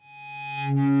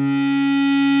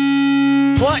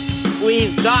What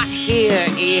we've got here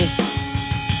is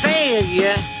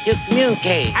failure to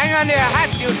communicate. Hang on to your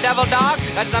hats, you devil dogs,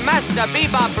 because the master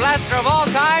bebop blaster of all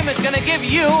time is going to give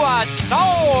you a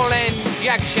soul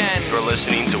injection. You're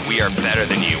listening to We Are Better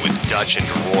Than You with Dutch and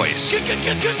Royce.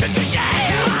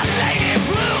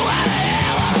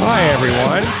 Hi,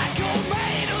 everyone.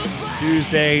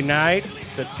 Tuesday night,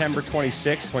 September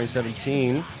 26,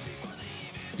 2017.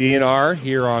 DNR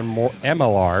here on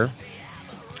MLR.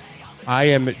 I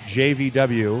am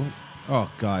JVW.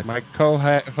 Oh, God. My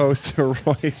co-host,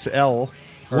 Royce L.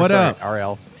 What up?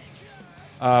 RL.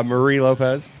 Marie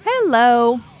Lopez.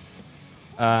 Hello.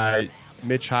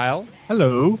 Mitch Heil.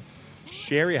 Hello.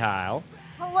 Sherry Heil.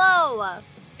 Hello.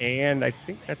 And I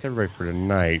think that's everybody for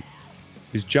tonight.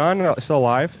 Is John still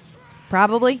alive?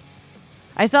 Probably.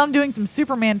 I saw him doing some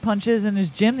Superman punches in his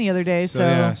gym the other day.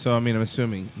 I'm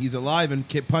assuming he's alive and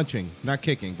punching. Not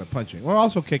kicking, but punching. Or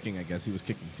also kicking, I guess. He was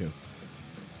kicking, too.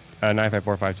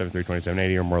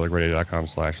 954-573-2780 or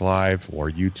morelikeradio.com/live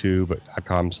or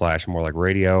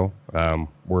youtube.com/morelikeradio.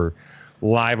 We're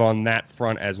live on that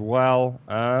front as well.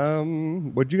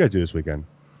 What did you guys do this weekend?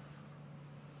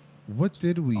 What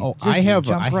did we... Oh, Just I have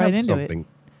into something. it.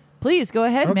 Please, go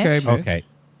ahead, Okay, Mitch. Mitch. Okay.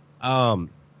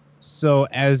 So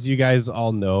as you guys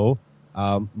all know,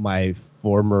 my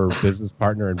former business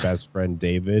partner and best friend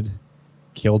David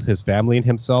killed his family and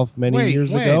himself many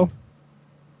years ago.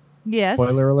 Yes.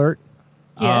 Spoiler alert.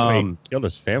 Yes. Wait, killed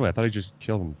his family. I thought he just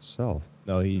killed himself.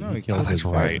 No, he he killed his That's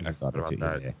right. wife. I thought about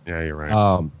that. Yeah. Yeah, you're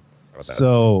right.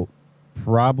 So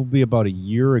probably about a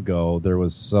year ago, there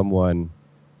was someone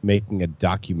making a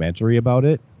documentary about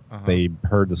it. Uh-huh. They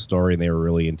heard the story and they were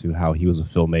really into how he was a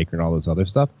filmmaker and all this other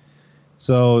stuff.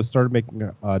 So started making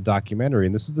a documentary,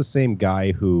 and this is the same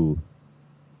guy who,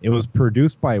 it was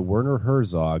produced by Werner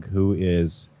Herzog,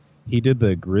 he did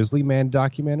the Grizzly Man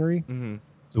documentary. Mm-hmm.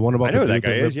 The one about I know the who that dude guy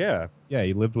lived- is, yeah. Yeah,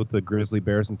 he lived with the grizzly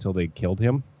bears until they killed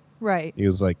him. Right. He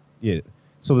was like, yeah.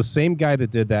 So the same guy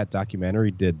that did that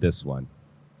documentary did this one.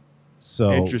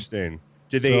 So Interesting.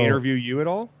 Did they interview you at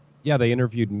all? Yeah, they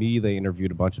interviewed me. They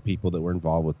interviewed a bunch of people that were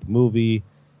involved with the movie,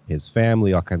 his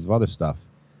family, all kinds of other stuff.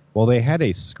 Well, they had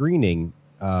a screening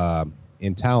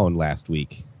in town last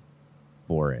week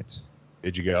for it.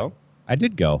 Did you go? I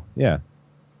did go, yeah.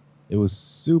 It was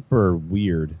super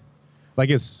weird. Like,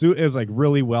 it was like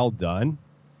really well done,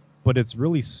 but it's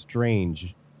really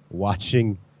strange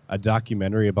watching a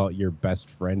documentary about your best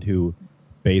friend who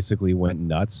basically went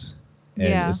nuts. And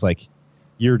Yeah. it's like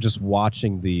you're just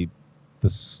watching the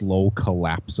slow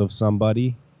collapse of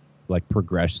somebody, like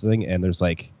progressing, and there's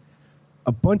like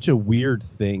a bunch of weird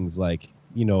things. Like,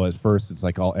 you know, at first it's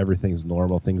like everything's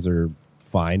normal, things are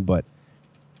fine, but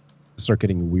start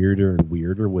getting weirder and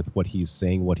weirder with what he's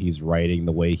saying, what he's writing,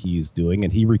 the way he's doing,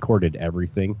 and he recorded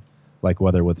everything, like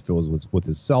whether if it was with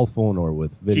his cell phone or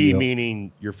with video. He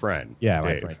meaning your friend. Yeah,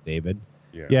 Dave. my friend David.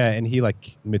 Yeah. Yeah, and he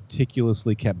like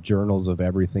meticulously kept journals of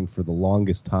everything for the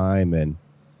longest time, and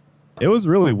it was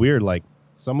really weird. Like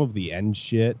some of the end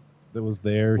shit that was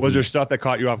there. Was there stuff that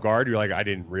caught you off guard? You're like, I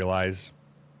didn't realize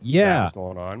that Yeah, was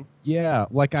going on. yeah.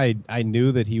 Like I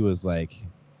knew that he was like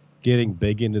getting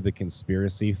big into the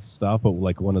conspiracy stuff, but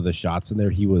like one of the shots in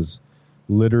there, he was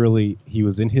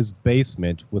in his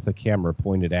basement with a camera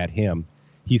pointed at him.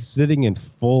 He's sitting in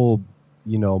full,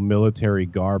 military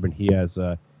garb, and he has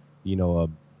a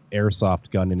airsoft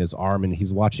gun in his arm, and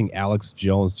he's watching Alex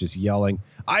Jones just yelling,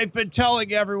 "I've been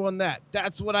telling everyone that.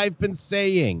 That's what I've been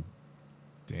saying."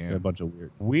 Damn. A bunch of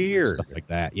Weird. stuff like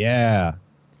that. Yeah.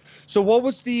 So what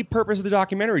was the purpose of the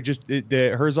documentary? Just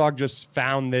the Herzog just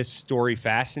found this story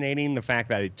fascinating. The fact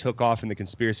that it took off in the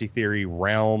conspiracy theory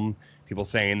realm, people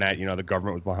saying that, the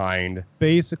government was behind.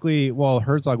 Basically, well,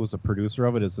 Herzog was a producer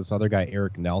of it. Is this other guy,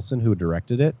 Eric Nelson, who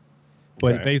directed it.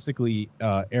 But Okay. basically,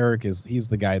 Eric he's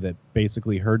the guy that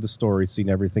basically heard the story, seen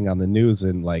everything on the news,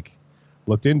 and like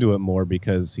looked into it more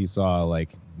because he saw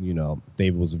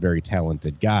David was a very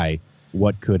talented guy.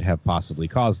 What could have possibly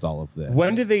caused all of this?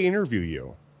 When did they interview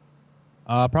you?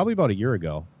 Probably about a year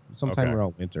ago, sometime Okay.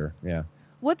 around winter. Yeah.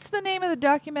 What's the name of the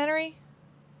documentary?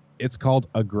 It's called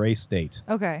A Gray State.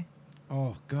 Okay.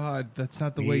 Oh, God. That's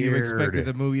not the way you Weird. expected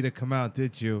the movie to come out,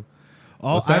 did you?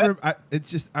 What's that?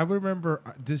 I remember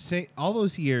just saying all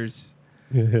those years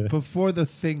before the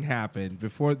thing happened,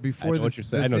 before I the, know what you're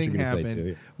saying. I know what thing you're gonna say, happened,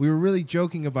 too. we were really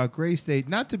joking about Gray State,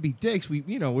 not to be dicks. We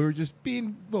were just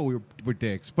being, we're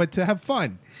dicks, but to have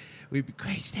fun. We'd be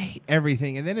Gray State,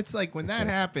 everything. And then it's like when that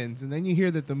happens, and then you hear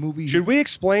that the movie. Should we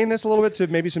explain this a little bit to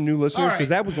maybe some new listeners? All right. Because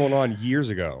that was going on years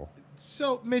ago.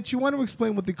 So, Mitch, you want to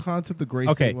explain what the concept of Gray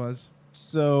Okay. State was?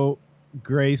 So,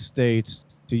 Gray State,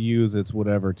 to use its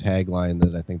whatever tagline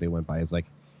that I think they went by, is like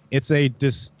It's a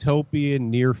dystopian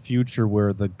near future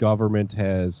where the government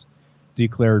has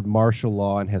declared martial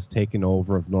law and has taken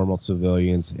over of normal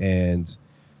civilians, and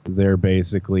they're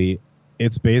basically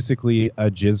it's basically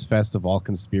a jizz fest of all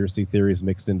conspiracy theories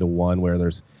mixed into one, where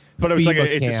there's But it's like FEMA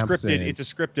it's a camps scripted and- it's a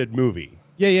scripted movie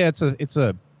yeah, it's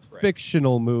a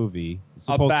fictional movie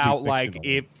supposed to be about like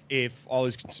fictional. if all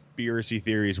these conspiracy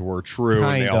theories were true and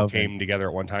Kind they all of. came together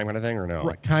at one time kind of thing, or no?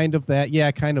 Right, kind of that,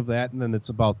 and then it's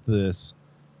about this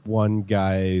one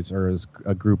guy's or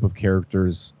a group of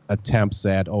characters attempts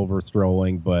at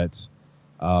overthrowing, but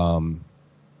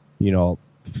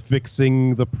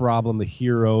fixing the problem, the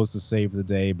heroes to save the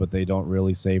day, but they don't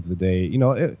really save the day.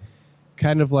 It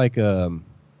kind of like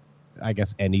I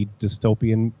guess any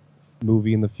dystopian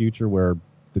movie in the future where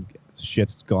the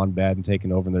shit's gone bad and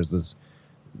taken over, and there's this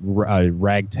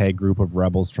ragtag group of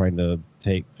rebels trying to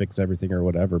fix everything or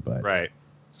whatever. But Right.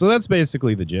 so that's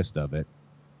basically the gist of it.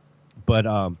 But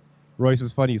Royce,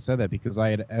 it's funny you said that, because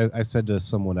I said to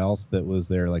someone else that was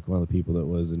there, like one of the people that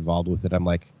was involved with it, I'm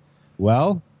like,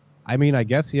 well, I mean, I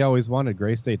guess he always wanted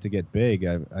Gray State to get big.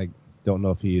 I don't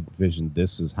know if he envisioned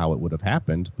this as how it would have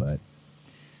happened, but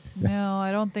No,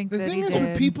 I don't think The that thing he is, did.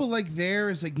 with people like there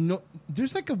is like no,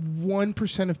 there's like a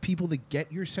 1% of people that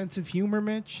get your sense of humor,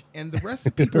 Mitch, and the rest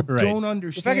of people Right. don't The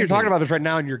understand. fact you're talking it. about this right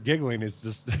now and you're giggling is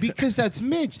just Because that's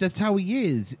Mitch. That's how he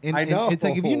is. And, I and know. it's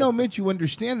like, if you know Mitch, you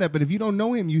understand that. But if you don't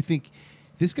know him, you think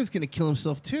this guy's going to kill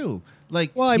himself too.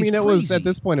 Like, well, I he's mean, it was crazy. at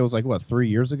this point, it was like what, 3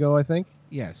 years ago, I think,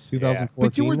 Yes. 2014.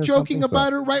 But you were or joking something, so-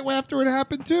 about it right after it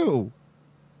happened too.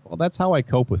 Well, that's how I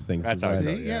cope with things. That's is how I I-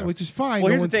 know, See? yeah. Yeah, which is fine.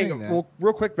 Well, no here's the one's thing. saying that. Well,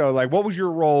 real quick though, like, what was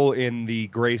your role in the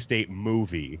Gray State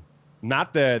movie?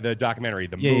 Not the documentary,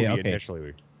 the Yeah, movie yeah, okay.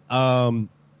 initially.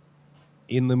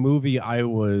 In the movie, I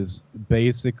was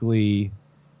basically,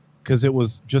 because it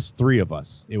was just three of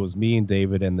us. It was me and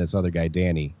David and this other guy,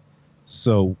 Danny.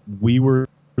 So we were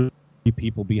the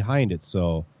people behind it.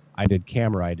 So I did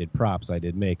camera, I did props, I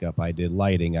did makeup, I did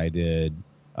lighting, I did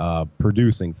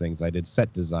producing things, I did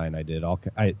set design, I did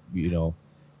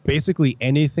basically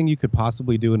anything you could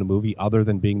possibly do in a movie other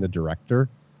than being the director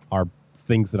are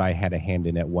things that I had a hand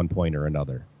in at one point or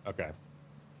another. Okay.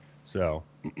 So,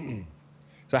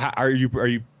 how, are you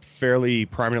fairly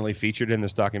prominently featured in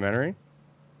this documentary?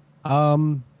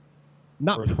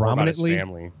 Not Or is it more about his prominently.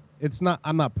 family? It's not.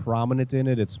 I'm not prominent in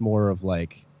it. It's more of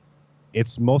like,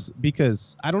 it's most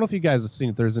because I don't know if you guys have seen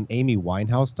it. There's an Amy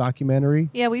Winehouse documentary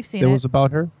Yeah, we've seen that it. was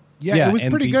about her. yeah, it was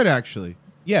and pretty the- good actually.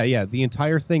 Yeah. The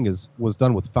entire thing was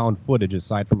done with found footage,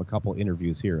 aside from a couple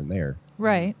interviews here and there.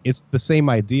 Right. It's the same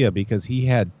idea because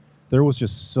there was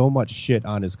just so much shit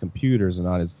on his computers and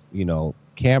on his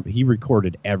camp. He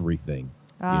recorded everything.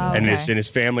 Oh, And okay. his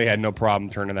family had no problem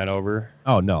turning that over.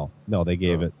 Oh no, they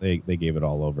gave it. They gave it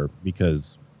all over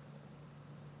because,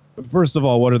 first of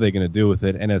all, what are they going to do with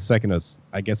it? And second,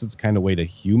 I guess it's kind of a way to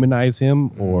humanize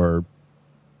him, or,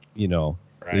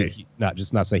 Right.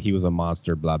 not say he was a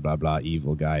monster, blah blah blah,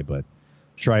 evil guy, but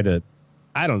try to,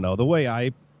 I don't know. The way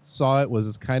I saw it was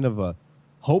it's kind of a,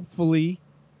 hopefully,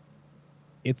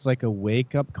 it's like a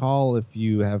wake up call if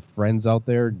you have friends out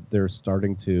there. They're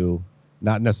starting to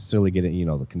not necessarily get it,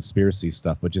 the conspiracy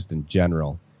stuff, but just in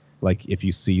general. Like if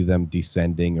you see them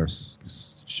descending or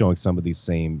showing some of these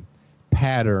same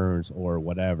patterns or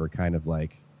whatever, kind of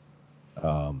like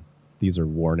these are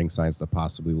warning signs to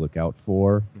possibly look out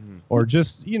for, or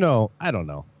just, I don't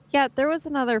know. Yeah, there was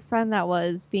another friend that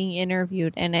was being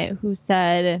interviewed in it who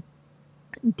said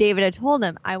David had told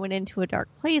him, I went into a dark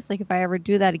place. Like, if I ever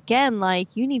do that again, like,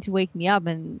 you need to wake me up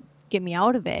and get me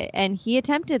out of it. And he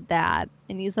attempted that.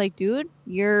 And he's like, dude,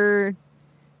 you're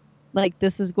like,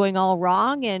 this is going all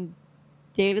wrong. And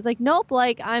David's like, nope,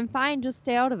 like, I'm fine. Just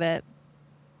stay out of it.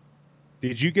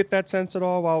 Did you get that sense at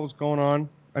all while it was going on?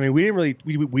 I mean, we didn't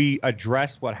really we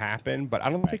addressed what happened, but I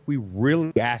don't think we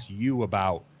really asked you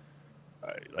about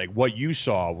like what you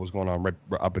saw was going on right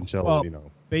up until Well,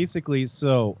 basically,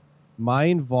 so my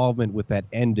involvement with that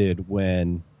ended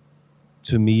when,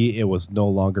 to me, it was no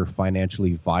longer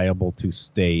financially viable to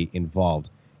stay involved.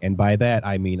 And by that,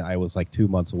 I mean I was like 2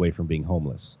 months away from being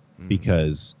homeless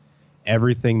because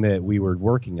everything that we were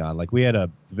working on, like we had a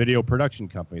video production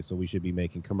company, so we should be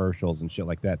making commercials and shit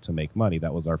like that to make money.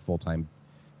 That was our full-time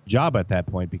job at that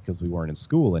point because we weren't in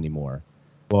school anymore.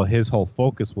 Well, his whole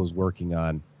focus was working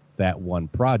on that one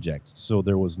project, so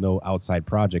there was no outside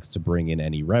projects to bring in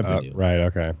any revenue. right,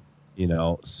 okay.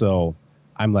 So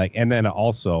I'm like, and then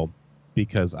also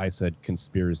because I said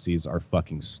conspiracies are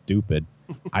fucking stupid,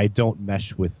 I don't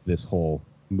mesh with this whole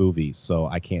movie, so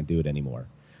I can't do it anymore.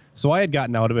 So I had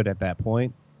gotten out of it at that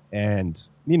point, and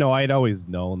I had always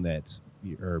known that,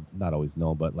 or not always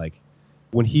known, but like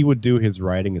when he would do his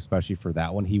writing, especially for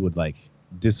that one, he would like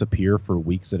disappear for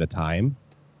weeks at a time.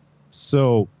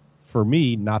 So for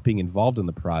me, not being involved in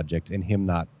the project and him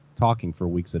not talking for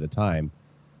weeks at a time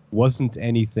wasn't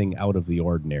anything out of the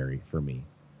ordinary for me.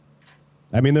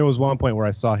 I mean, there was one point where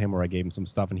I saw him where I gave him some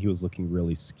stuff and he was looking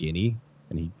really skinny,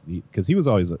 and because he was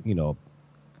always, you know,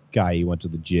 guy, he went to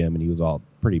the gym and he was all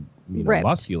pretty, you know,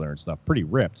 muscular and stuff, pretty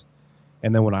ripped.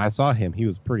 And then when I saw him, he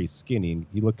was pretty skinny and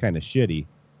he looked kind of shitty.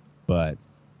 But,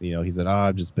 you know, he said,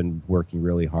 I've just been working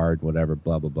really hard, whatever,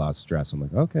 blah, blah, blah, stress. I'm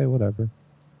like, okay, whatever.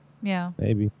 Yeah.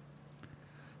 Maybe.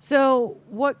 So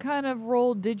what kind of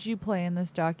role did you play in this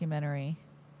documentary?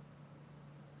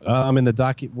 In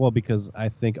the well, because I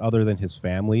think other than his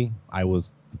family, I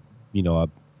was, you know,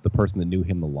 the person that knew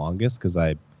him the longest, because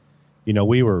you know,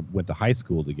 we went to high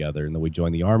school together and then we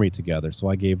joined the Army together. So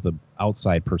I gave the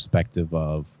outside perspective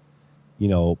of, you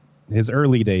know, his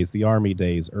early days, the Army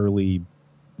days, early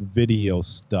video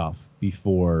stuff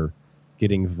before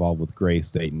getting involved with Gray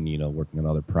State and, you know, working on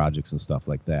other projects and stuff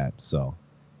like that. So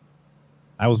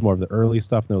I was more of the early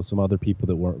stuff. There was some other people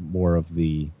that were more of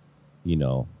the, you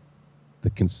know, the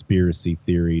conspiracy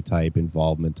theory type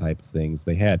involvement type things.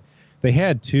 They had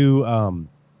two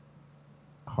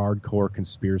hardcore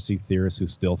conspiracy theorists who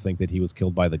still think that he was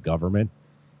killed by the government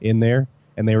in there,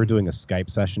 and they were doing a Skype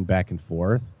session back and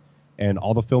forth, and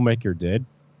all the filmmaker did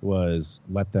was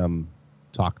let them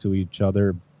talk to each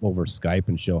other over Skype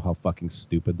and show how fucking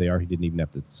stupid they are. He didn't even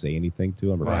have to say anything to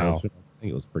them. Wow. I think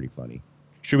it was pretty funny.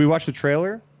 Should we watch the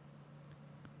trailer?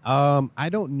 I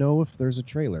don't know if there's a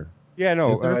trailer. Yeah,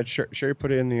 no. Sherry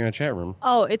put it in the chat room.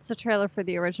 Oh, it's the trailer for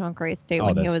the original Gray State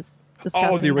when he was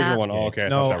discussing the original that. one. Oh, okay.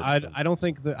 No, I don't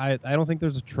think that I don't think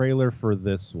there's a trailer for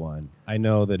this one. I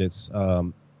know that it's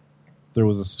there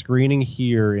was a screening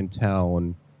here in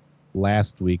town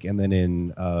last week, and then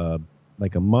in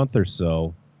like a month or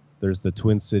so, there's the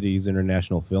Twin Cities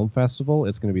International Film Festival.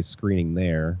 It's going to be screening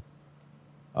there.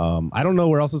 I don't know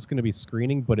where else it's going to be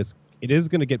screening, but it is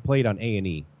going to get played on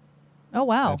A&E. Oh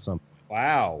wow!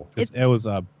 Wow! It was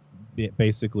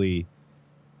basically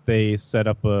they set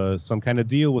up some kind of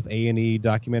deal with A&E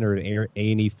documentary,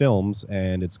 A&E Films,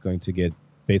 and it's going to get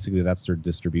basically that's their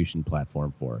distribution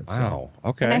platform for it. Wow. So.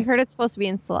 Okay. And I heard it's supposed to be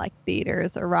in select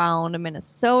theaters around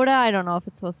Minnesota. I don't know if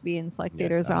it's supposed to be in select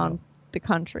theaters around the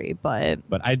country, but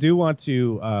I do want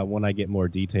to when I get more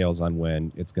details on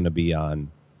when it's going to be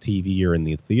on TV or in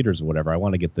the theaters or whatever, I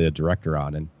want to get the director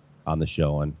on the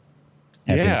show and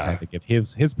have him kind of give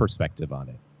his perspective on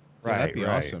it. Right, that'd be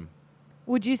awesome.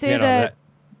 Would you say that?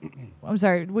 I'm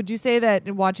sorry. Would you say that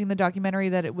in watching the documentary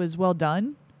that it was well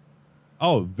done?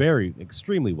 Oh,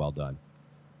 extremely well done.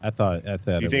 I thought. You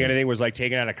think anything was like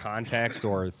taken out of context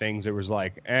or things that was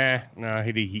like, no,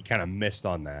 he kind of missed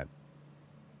on that.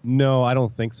 No, I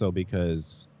don't think so,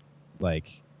 because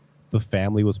like the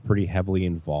family was pretty heavily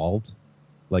involved.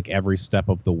 Like every step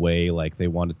of the way, like they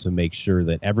wanted to make sure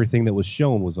that everything that was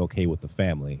shown was okay with the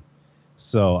family.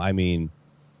 So, I mean,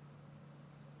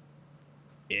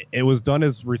 it was done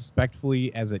as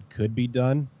respectfully as it could be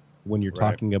done when you're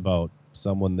talking about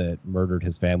someone that murdered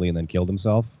his family and then killed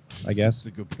himself, I guess.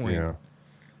 That's a good point.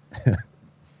 Yeah.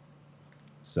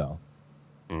 So.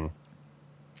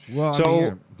 Well,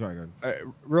 so, go ahead.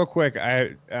 Real quick,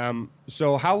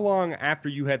 so how long after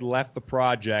you had left the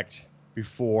project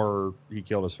before he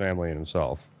killed his family and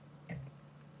himself?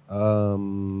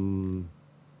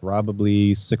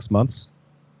 Probably 6 months.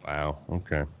 Wow.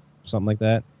 Okay. Something like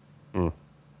that.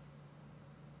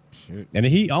 Shit. And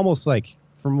he almost like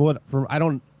I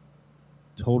don't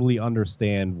totally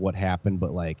understand what happened,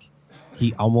 but like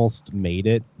he almost made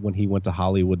it when he went to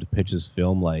Hollywood to pitch his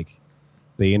film. Like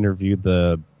they interviewed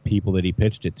the people that he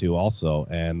pitched it to also,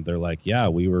 and they're like, yeah,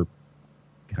 we were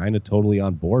kind of totally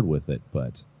on board with it.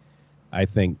 But I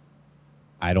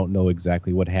don't know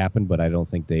exactly what happened, but I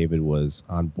don't think David was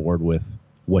on board with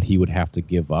what he would have to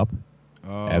give up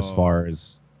as far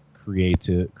as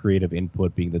creative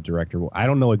input, being the director. I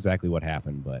don't know exactly what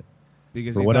happened, but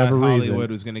because for he whatever thought Hollywood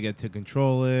reason, was going to get to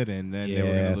control it, and then they were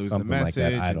going to lose the something message.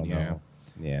 like that. I don't know.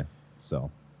 Yeah. So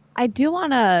I do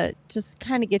want to just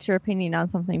kind of get your opinion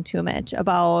on something too, Mitch,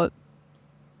 about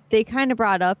they kind of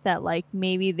brought up that like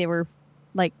maybe they were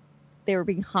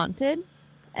being haunted,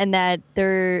 and that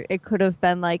it could have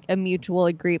been like a mutual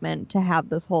agreement to have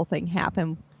this whole thing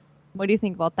happen. What do you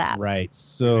think about that? Right.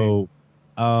 So,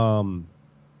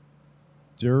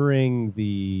 during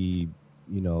the,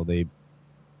 they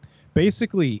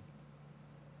basically,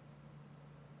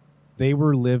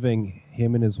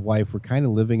 him and his wife were kind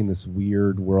of living in this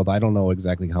weird world. I don't know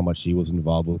exactly how much she was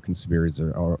involved with conspiracies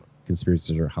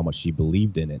or how much she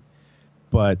believed in it.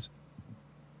 But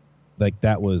like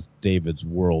that was David's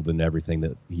world and everything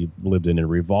that he lived in and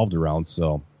revolved around.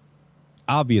 So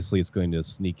obviously it's going to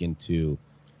sneak into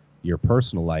your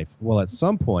personal life. Well, at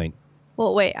some point.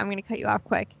 Well, wait, I'm going to cut you off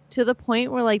quick. To the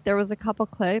point where like there was a couple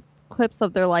clips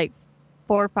of their like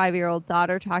 4 or 5-year-old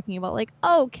daughter talking about like,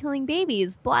 oh, killing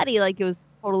babies, bloody, like it was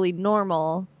totally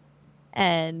normal.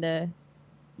 And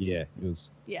yeah, it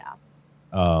was yeah.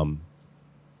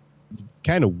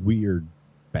 Kind of weird,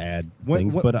 bad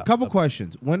things. But a couple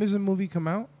questions. When does the movie come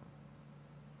out?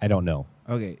 I don't know.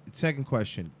 Okay. Second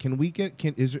question: Can we get?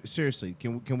 Was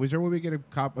there a way we get a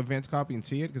advance copy and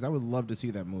see it? Because I would love to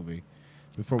see that movie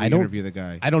before we interview the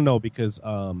guy. I don't know because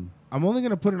I'm only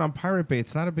gonna put it on Pirate Bay.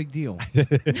 It's not a big deal.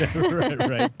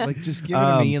 right. Like just give it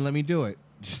to me and let me do it.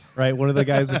 Right. One of the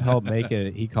guys that helped make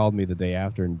it, he called me the day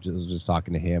after and was just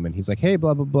talking to him, and he's like, "Hey,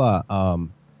 blah blah blah.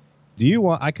 Do you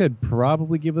want? I could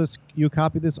probably give you a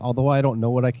copy of this, although I don't know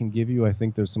what I can give you. I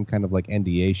think there's some kind of like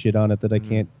NDA shit on it that I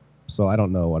can't. So I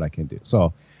don't know what I can do.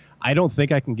 So I don't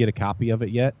think I can get a copy of it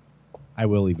yet. I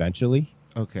will eventually.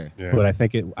 Okay. Yeah. But I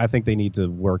think they need to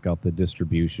work out the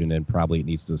distribution, and probably it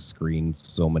needs to screen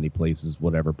so many places,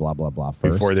 whatever, blah blah blah.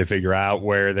 First, before they figure out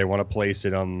where they want to place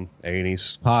it on A&E's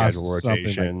schedule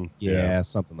rotation. Like,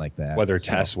 something like that. Whether it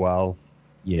tests well.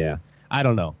 Yeah, I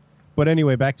don't know. But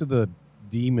anyway, back to the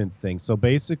demon thing. So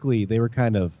basically, they were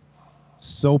kind of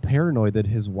so paranoid that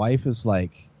his wife is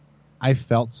like, I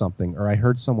felt something, or I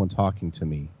heard someone talking to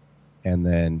me, and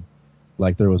then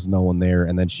like there was no one there,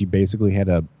 and then she basically had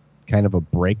a kind of a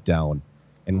breakdown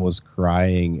and was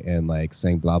crying and like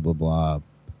saying blah blah blah.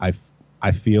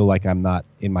 I feel like I'm not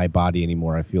in my body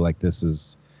anymore. I feel like this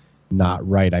is not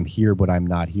right. I'm here, but I'm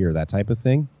not here. That type of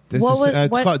thing.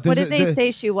 What did they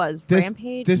say she was?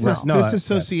 Rampage?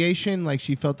 Disassociation, like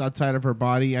she felt outside of her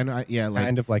body, and like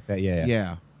kind of like that.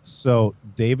 Yeah. So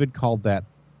David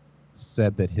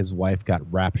said that his wife got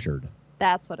raptured.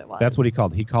 That's what it was. That's what he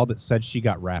called. He called it. Said she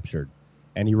got raptured,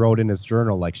 and he wrote in his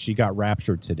journal like she got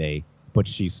raptured today, but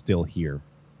she's still here.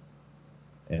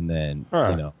 And then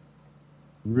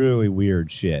really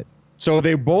weird shit. So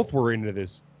they both were into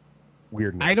this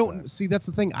weirdness. I don't see. That's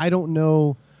the thing. I don't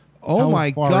know. Oh my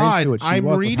God! I'm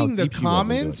reading the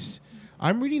comments.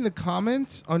 I'm reading the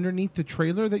comments underneath the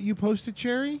trailer that you posted,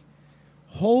 Cherry.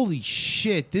 Holy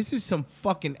shit! This is some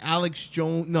fucking Alex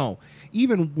Jones. No,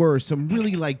 even worse. Some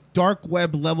really like dark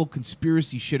web level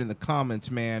conspiracy shit in the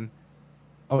comments, man.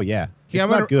 Oh yeah, it's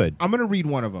not good. I'm gonna read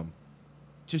one of them,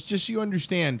 just so you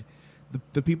understand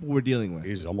the people we're dealing with.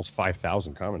 He's almost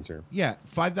 5,000 comments here. Yeah,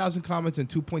 5,000 comments and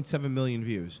 2.7 million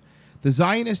views. The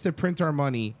Zionists that print our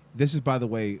money. This is, by the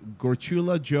way,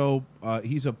 Gorchula Joe.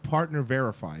 He's a partner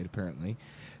verified, apparently.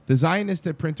 The Zionists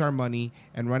that print our money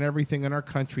and run everything in our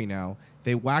country now,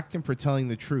 they whacked him for telling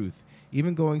the truth,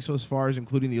 even going so far as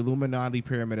including the Illuminati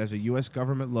pyramid as a U.S.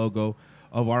 government logo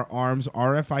of our arms,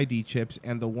 RFID chips,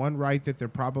 and the one right that they're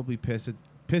probably pissed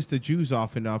the Jews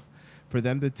off enough for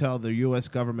them to tell the U.S.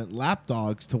 government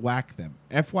lapdogs to whack them.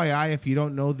 FYI, if you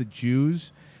don't know the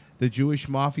Jews, the Jewish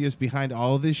mafia is behind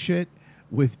all of this shit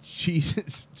with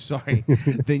Jesus. Sorry,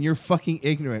 then you're fucking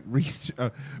ignorant.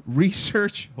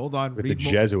 Research. Hold on. With the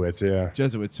Jesuits, yeah.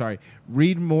 Jesuits. Sorry.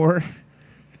 Read more.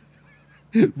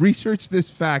 Research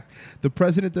this fact. The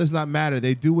president does not matter.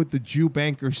 They do what the Jew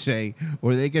bankers say,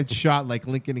 or they get shot like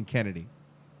Lincoln and Kennedy.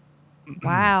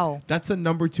 Wow. That's the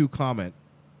number 2 comment.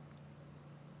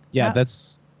 Yeah,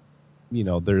 that's,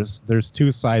 there's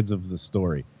two sides of the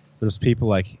story. There's people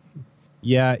like,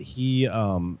 yeah, he,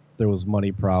 there was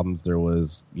money problems. There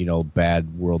was,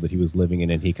 bad world that he was living in,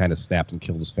 and he kind of snapped and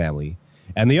killed his family.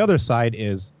 And the other side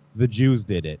is the Jews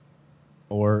did it,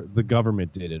 or the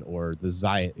government did it, or the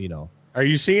Zion, Are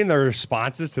you seeing the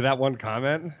responses to that one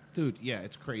comment? Dude, yeah,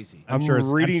 it's crazy. I'm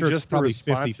reading just the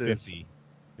responses. 50-50.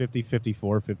 50-50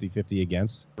 for, 50-50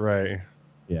 against. Right.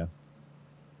 Yeah.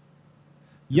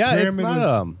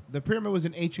 The pyramid was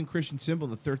an ancient Christian symbol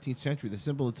in the 13th century. The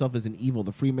symbol itself isn't evil.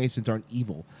 The Freemasons aren't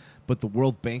evil, but the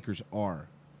world bankers are.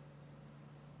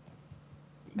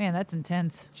 Man, that's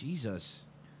intense. Jesus.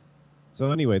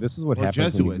 So anyway, this is what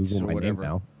happens Jesuits when you Google or my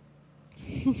whatever.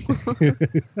 name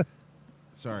now.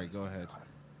 Sorry, go ahead.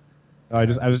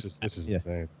 This is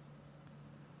insane.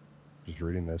 Just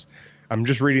reading this. I'm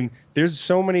just reading. There's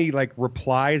so many like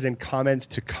replies and comments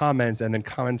to comments, and then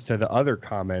comments to the other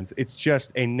comments. It's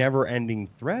just a never-ending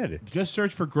thread. Just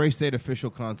search for Gray State official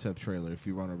concept trailer if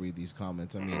you want to read these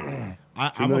comments. I mean,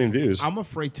 2 million views. I'm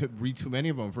afraid to read too many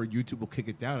of them, for YouTube will kick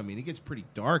it down. I mean, it gets pretty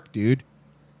dark, dude.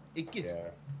 It gets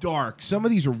dark. Some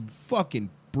of these are fucking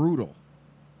brutal.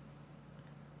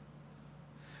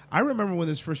 I remember when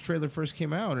this trailer first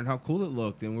came out and how cool it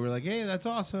looked, and we were like, "Hey, that's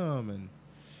awesome!" And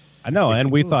I know,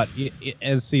 and we Oof. thought,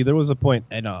 and see, there was a point,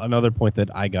 and another point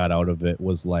that I got out of it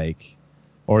was like,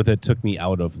 or that took me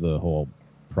out of the whole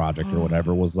project or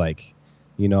whatever, was like,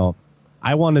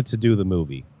 I wanted to do the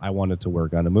movie. I wanted to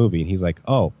work on a movie. And he's like,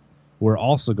 oh, we're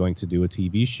also going to do a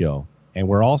TV show, and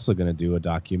we're also going to do a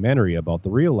documentary about the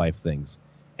real life things.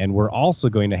 And we're also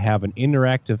going to have an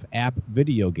interactive app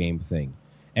video game thing.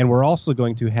 And we're also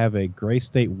going to have a Gray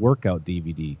State workout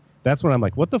DVD. That's when I'm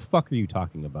like, what the fuck are you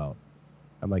talking about?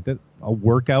 I'm like, that a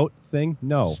workout thing?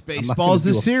 No. Spaceballs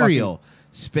the cereal.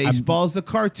 Spaceballs the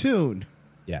cartoon.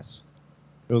 Yes.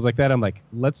 It was like that. I'm like,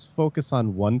 let's focus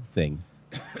on one thing.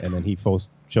 And then he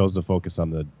chose to focus on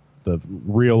the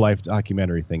real life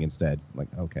documentary thing instead. I'm like,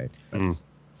 okay.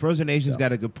 Frozen Asian's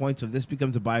got a good point. So if this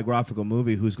becomes a biographical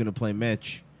movie, who's going to play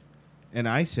Mitch? And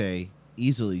I say,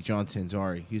 easily, John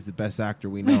Sanzari. He's the best actor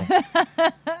we know.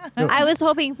 I was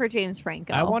hoping for James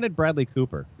Franco. I wanted Bradley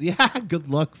Cooper. Yeah, good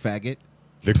luck, faggot.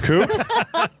 The Coop.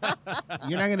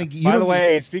 You're not gonna. By the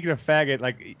way, speaking of faggot,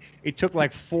 like it took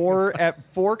like four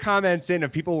comments in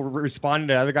of people responding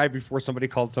to the other guy before somebody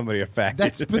called somebody a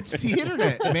faggot. But it's the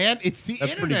internet, man. It's the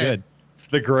That's internet. pretty good. It's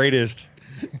the greatest.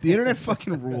 The internet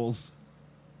fucking rules.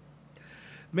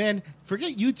 Man,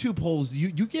 forget YouTube holes. You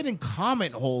get in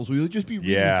comment holes where you'll just be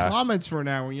reading comments for an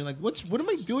hour and you're like, what am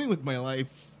I doing with my life?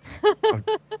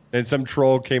 And some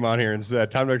troll came on here and said,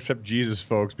 time to accept Jesus,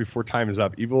 folks, before time is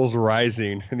up. Evil is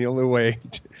rising, and the only way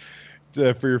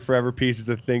for your forever peace is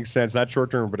to think sense, not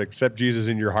short term, but accept Jesus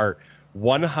in your heart.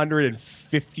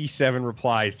 157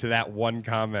 replies to that one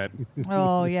comment.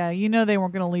 Oh, yeah. You know they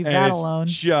weren't going to leave And that it's alone.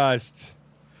 Just...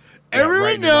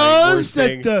 Everyone knows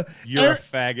that you're a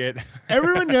faggot.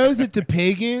 Everyone knows that the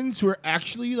pagans were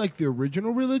actually like the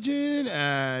original religion.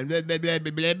 Blah, blah, blah,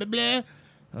 blah, blah, blah.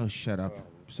 Oh, shut up. I'm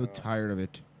so tired of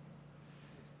it.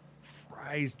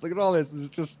 Christ, look at all this. This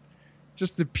is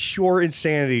just the pure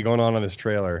insanity going on this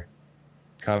trailer.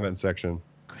 Comment section.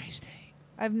 Gray State.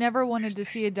 I've never wanted to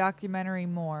see a documentary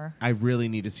more. I really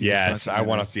need to see this Yes, I documentary.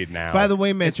 want to see it now. By the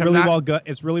way, Mitch,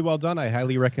 It's really well done. I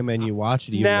highly recommend you watch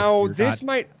it. Even now, if you're this not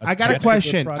might... I got a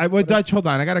question. project. Dutch, hold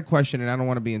on. I got a question, and I don't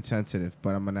want to be insensitive,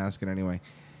 but I'm going to ask it anyway.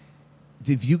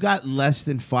 If you got less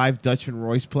than 5 Dutch and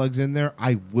Royce plugs in there,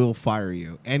 I will fire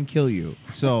you and kill you.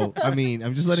 So, I mean,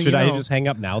 I'm just letting Should you know. I just hang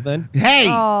up now then? Hey!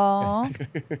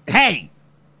 Aww. Hey!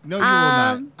 No, you will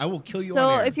not. I will kill you So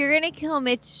on air. if you're gonna kill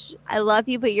Mitch, I love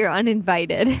you, but you're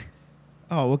uninvited.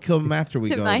 Oh, we'll kill him after we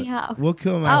To go. my house. We'll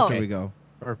kill him Oh. after we go.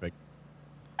 Perfect.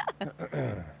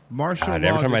 Martial God, law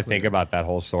every time I declared. think about that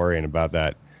whole story and about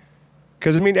that...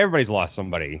 Because, I mean, everybody's lost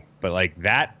somebody. But, like,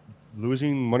 that...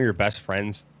 Losing one of your best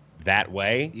friends that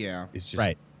way... Yeah. It's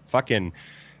just fucking...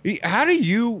 How do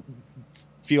you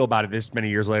feel about it this many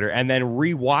years later and then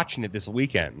rewatching it this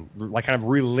weekend? Like, kind of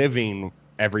reliving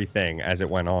everything as it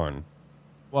went on.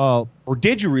 Well, or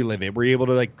did you relive it? Were you able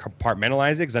to like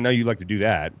compartmentalize it? Because I know you like to do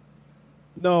that.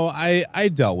 No, I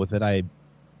dealt with it.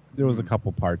 There was a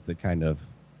couple parts that kind of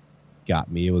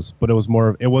got me. It was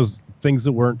things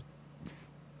that weren't.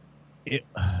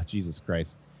 Jesus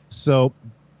Christ. So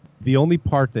the only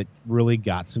part that really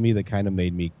got to me that kind of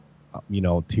made me,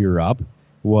 tear up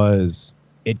was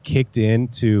it kicked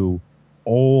into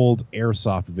old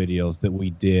airsoft videos that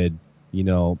we did,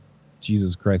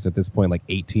 Jesus Christ, at this point, like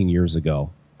 18 years ago.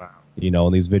 Wow.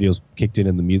 And these videos kicked in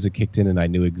and the music kicked in and I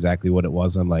knew exactly what it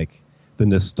was. I'm like, the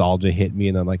nostalgia hit me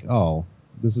and I'm like, oh,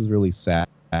 this is really sad.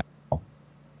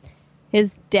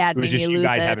 His dad It was made me just you lose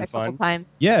guys it having a couple fun?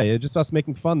 times. Yeah, just us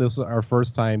making fun. This was our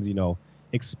first times,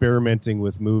 experimenting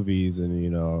with movies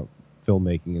and,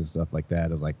 filmmaking and stuff like that.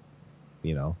 It was like,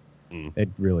 it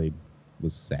really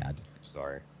was sad.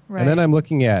 Sorry. Right. And then I'm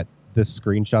looking at this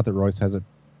screenshot that Royce has it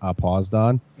paused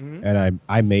on, and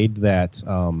I made that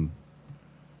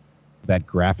that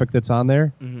graphic that's on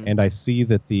there, and I see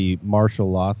that the martial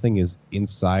law thing is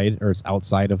inside or it's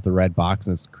outside of the red box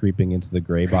and it's creeping into the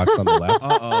gray box on the left.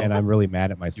 And I'm really mad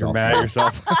at myself. You're mad at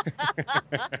yourself.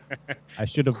 I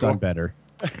should have done better.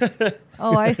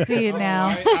 Oh, I see it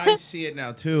now. I see it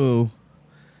now too.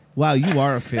 Wow, you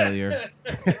are a failure.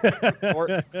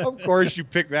 Of course you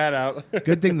picked that out.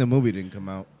 Good thing the movie didn't come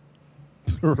out.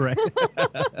 Right.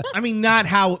 I mean, not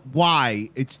why.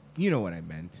 It's, you know what I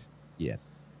meant.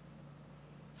 Yes.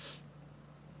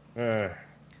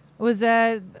 Was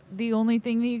that the only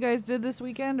thing that you guys did this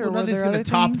weekend, or Well, were nothing's there going other to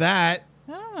top things? that.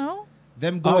 I don't know.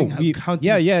 Them going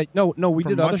hunting No, we for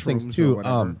did other things mushrooms or too.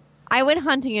 whatever. I went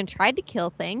hunting and tried to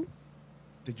kill things.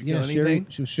 Did you Yeah, kill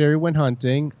anything? Sherry went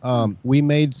hunting. We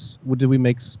made. Did we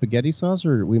make spaghetti sauce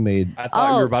or we made? I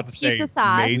thought you were about to say pizza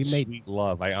sauce. made We made- sweet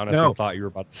love. I honestly No. thought you were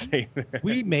about to say that.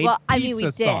 We made Well, pizza I mean, we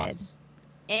did. sauce.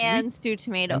 And stewed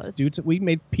tomatoes. We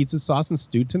made pizza sauce and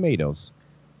stewed tomatoes.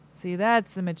 See,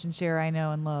 that's the Mitch and Cher I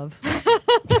know and love.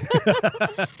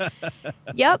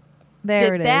 Yep.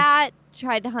 There Did it is. that,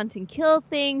 tried to hunt and kill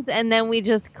things, and then we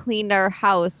just cleaned our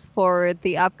house for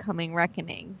the upcoming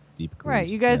reckoning. Deep Right,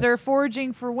 cleans, you guys yes. are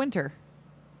foraging for winter.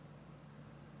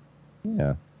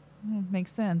 Yeah.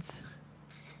 Makes sense.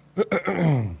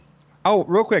 Oh,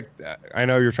 real quick. I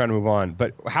know you're trying to move on,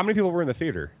 but how many people were in the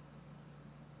theater?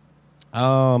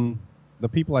 The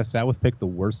people I sat with picked the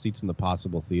worst seats in the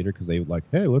possible theater because they were like,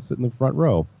 "Hey, let's sit in the front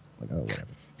row." I'm like, oh, whatever.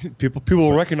 People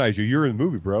will recognize you. You're in the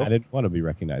movie, bro. I didn't want to be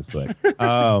recognized, but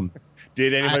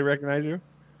Did anybody recognize you?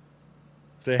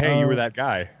 Say, hey, you were that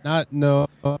guy.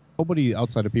 nobody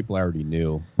outside of people I already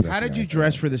knew. How did you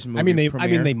dress for this movie? I mean,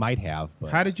 premiere? they might have. But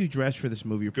How did you dress for this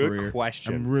movie Good premiere?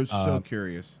 question. I'm so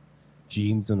curious.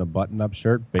 jeans and a button-up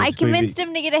shirt? I Basically, convinced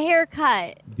him to get a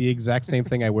haircut. the exact same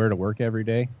thing I wear to work every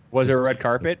day. Was there a red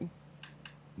carpet?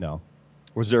 No,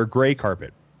 Was there a gray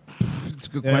carpet? It's a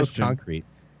good it was question. concrete.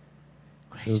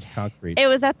 It was concrete. It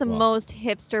was at the Wow. most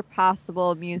hipster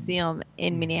possible museum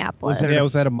in Minneapolis. Was it- It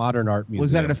was at a modern art museum.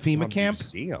 Was that at a FEMA camp?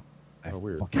 Museum. I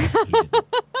weird. fucking hated it.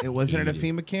 It wasn't at a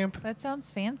Hated FEMA camp? That sounds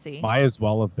fancy. Might as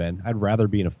well have been. I'd rather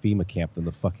be in a FEMA camp than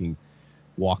the fucking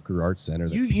Walker Art Center.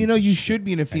 that You piece know of you shit. should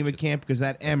be in a FEMA Texas. camp because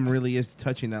that M really is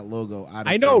touching that logo out of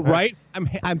I know, FEMA. right?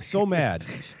 I'm so mad.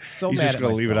 So He's mad just at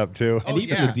gonna leave it myself. up too. And Oh,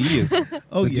 even yeah. the D is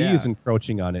Oh, the D yeah. is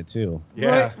encroaching on it too.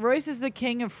 Yeah. Royce is the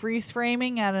king of freeze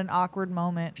framing at an awkward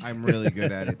moment. I'm really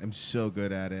good at it. I'm so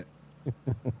good at it.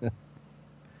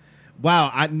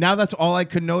 Wow, now that's all I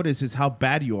could notice is how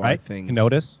bad you are Right? at things. You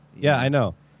notice? Yeah, Yeah. I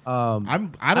know. I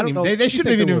don't don't even. know. They What do you shouldn't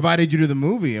think have even it was? invited you to the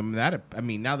movie. I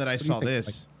mean, now that I do you saw think,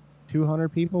 this, 200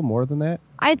 people, more than that?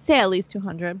 I'd say at least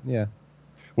 200. Yeah.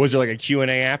 Was there like a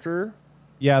Q&A after?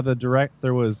 Yeah,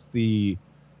 there was the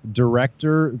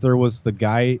director, there was the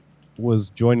guy was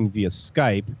joining via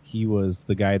Skype. He was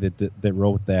the guy that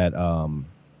wrote that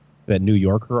that New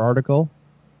Yorker article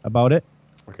about it.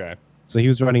 Okay. So he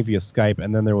was joining via Skype,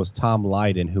 and then there was Tom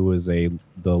Lydon, who was the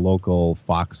local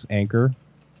Fox anchor,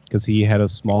 because he had a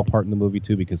small part in the movie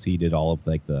too, because he did all of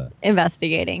like the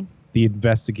Investigating.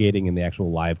 investigating and the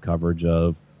actual live coverage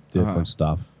of different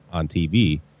stuff on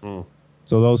TV. Hmm.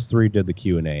 So those three did the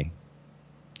Q&A.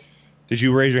 Did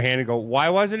you raise your hand and go, why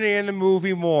wasn't he in the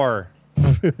movie more?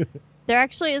 There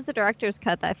actually is a director's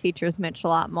cut that features Mitch a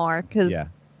lot more because Yeah.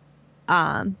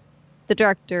 The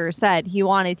director said he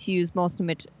wanted to use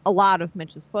a lot of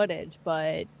Mitch's footage,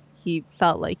 but he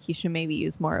felt like he should maybe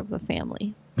use more of the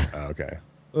family. Okay.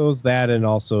 It was that, and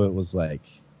also it was like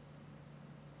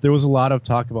there was a lot of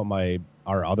talk about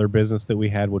our other business that we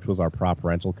had, which was our prop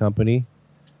rental company,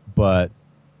 but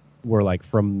we're like,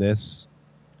 from this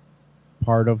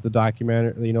part of the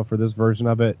documentary, for this version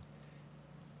of it,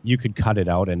 you could cut it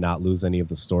out and not lose any of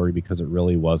the story because it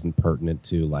really wasn't pertinent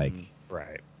to like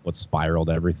Right. what spiraled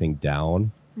everything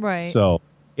down. Right. So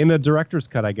in the director's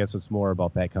cut, I guess it's more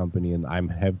about that company, and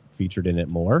have featured in it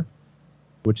more,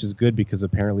 which is good because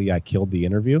apparently I killed the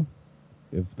interview,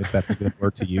 if that's a good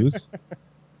word to use.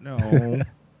 no.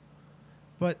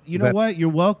 But you Is know that- what? You're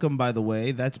welcome. By the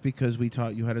way, that's because we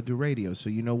taught you how to do radio. So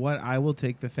you know what? I will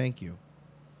take the thank you.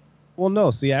 Well,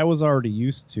 no, see, I was already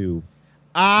used to.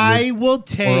 I will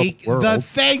take world. the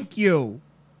thank you.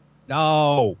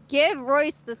 No, Give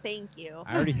Royce the thank you.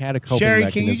 I already had a coping Sherry,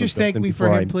 can you mechanism just built thank in me for before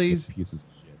him, I did please? Pieces of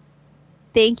shit.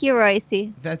 Thank you,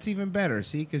 Royce. That's even better.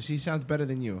 See, because she sounds better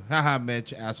than you. Haha,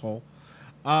 Mitch, asshole.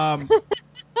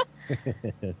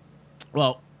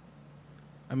 Well,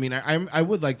 I mean, I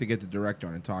would like to get the director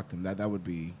on and talk to him. That would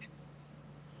be.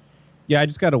 Yeah, I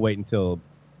just got to wait until,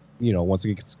 once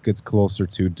it gets closer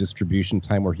to distribution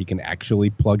time where he can actually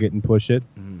plug it and push it.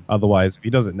 Mm-hmm. Otherwise, if he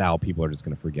does it now, people are just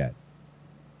going to forget.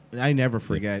 I never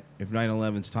forget if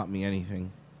 9/11's taught me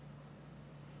anything.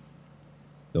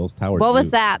 Those towers. What was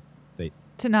moved. that?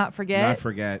 to not forget. Not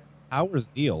forget. Towers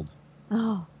kneeled.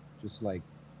 Oh, Just like,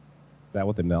 is that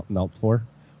what they knelt for?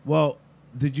 Well,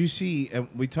 did you see? And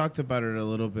we talked about it a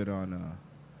little bit on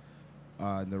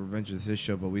the Revenge of this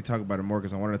show, but we talked about it more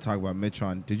because I wanted to talk about Mitch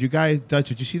on. Did you guys, Dutch?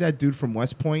 Did you see that dude from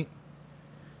West Point?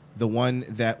 The one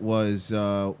that was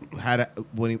had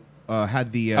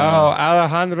the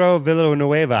Alejandro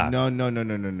Villanueva. No.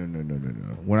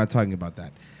 We're not talking about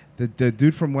that. The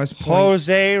dude from West Point.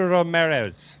 Jose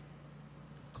Ramirez.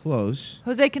 Close.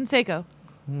 Jose Canseco.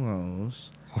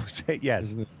 Close. Jose,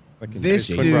 yes. This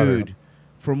Jason dude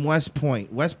from West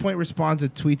Point. West Point responds to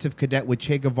tweets of cadet with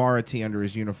Che Guevara tee under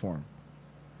his uniform.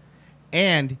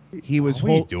 And he was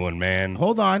What are you doing, man?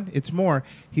 Hold on, it's more.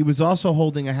 He was also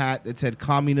holding a hat that said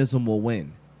 "Communism will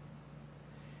win."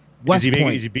 West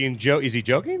Point. Is he being Is he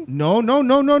joking?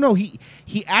 No.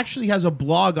 He actually has a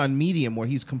blog on Medium where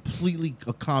he's completely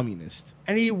a communist.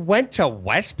 And he went to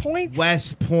West Point?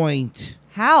 West Point.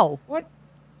 How? What?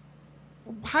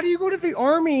 How do you go to the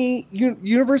Army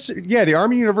University? Yeah, the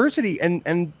Army University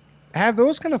and have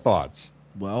those kind of thoughts?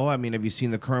 Well, I mean, have you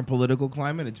seen the current political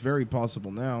climate? It's very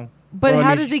possible now. But well, how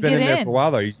I mean, does he he's been get in there in? for a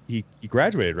while, though. He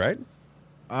graduated, right?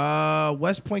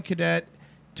 West Point cadet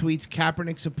tweets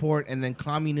Kaepernick support and then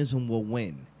communism will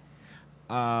win.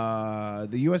 The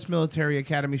U.S. military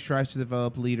academy strives to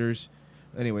develop leaders.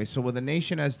 Anyway, so when the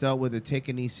nation has dealt with the take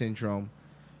a knee syndrome,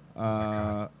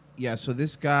 yeah. So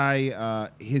this guy,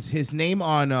 his name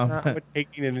on Not what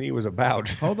taking a knee was about.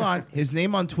 hold on, his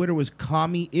name on Twitter was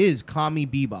Commie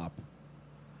Bebop.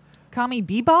 Commie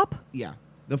Bebop? Yeah,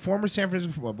 the former San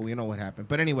Francisco. Well, but we know what happened.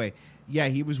 But anyway, yeah,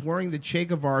 he was wearing the Che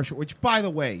Guevara shirt. Which, by the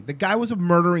way, the guy was a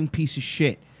murdering piece of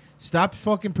shit. Stop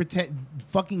fucking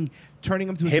turning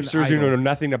him to an Hipsters who idol. know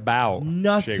nothing about Che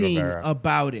Nothing Guevara.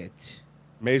 about it.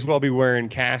 May as well be wearing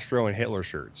Castro and Hitler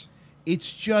shirts.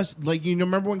 It's just like, you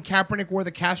remember when Kaepernick wore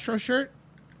the Castro shirt?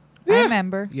 I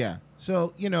remember. Yeah.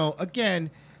 So,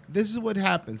 again, this is what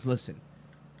happens. Listen,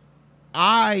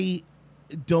 I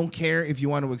don't care if you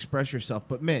want to express yourself,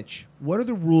 but Mitch, what are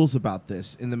the rules about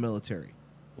this in the military?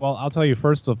 Well, I'll tell you,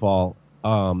 first of all,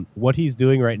 what he's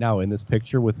doing right now in this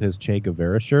picture with his Che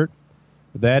Guevara shirt,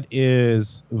 that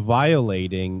is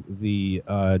violating the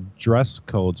dress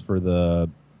codes for the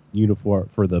uniform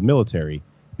for the military.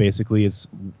 Basically, it's,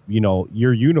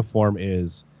 your uniform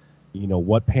is,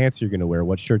 what pants you're going to wear,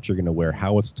 what shirt you're going to wear,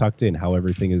 how it's tucked in, how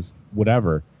everything is,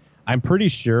 whatever. I'm pretty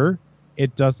sure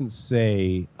it doesn't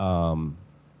say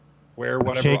Wear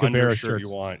whatever Che Guevara undershirt shirts.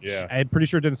 you want. Yeah. I'm pretty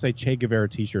sure it didn't say Che Guevara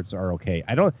T-shirts are okay.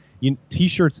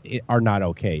 T-shirts are not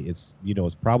okay. It's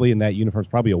it's probably in that uniform.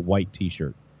 It's probably a white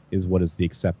T-shirt is what is the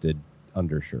accepted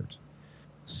undershirt.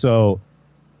 So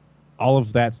all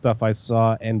of that stuff I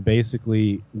saw, and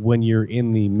basically when you're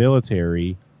in the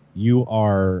military, you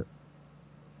are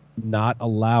not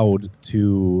allowed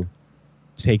to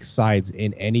take sides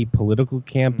in any political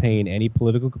campaign, any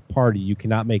political party. You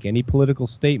cannot make any political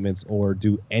statements or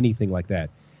do anything like that.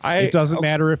 It doesn't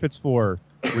matter if it's for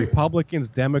Republicans,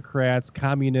 Democrats,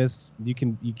 communists. You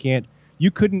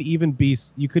couldn't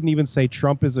even say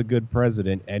Trump is a good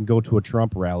president and go to a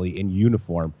Trump rally in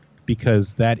uniform,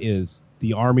 because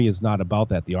the Army is not about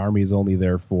that. The Army is only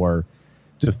there for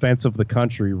defense of the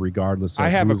country, regardless of I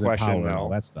have a who's in question, power and though. all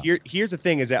that stuff. Here's the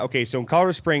thing: is that okay? So in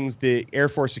Colorado Springs, the Air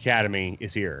Force Academy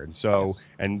is here, and so Yes.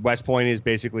 and West Point is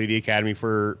basically the academy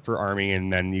for Army,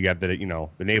 and then you got the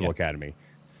Naval Academy.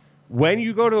 When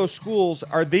you go to those schools,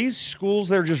 are these schools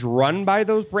that are just run by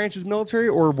those branches of military,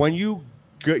 or when you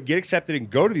get accepted and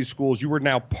go to these schools, you are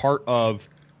now part of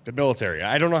the military?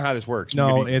 I don't know how this works.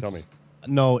 No, Maybe you can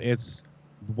tell me. it's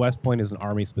West Point is an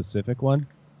Army specific one.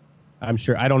 I'm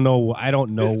sure. I don't know.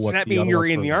 Does what that the mean other you're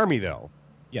ones in are. the Army though,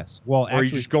 Yes. Well, or are you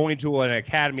actually, just going to an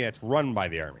academy that's run by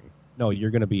the Army? no. You're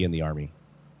going to be in the Army.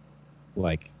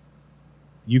 Like,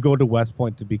 you go to West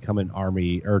Point to become an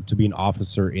Army or to be an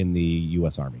officer in the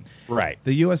U.S. Army. Right.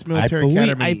 The U.S. Military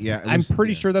Academy. I'm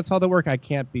pretty sure that's how they work. I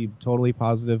can't be totally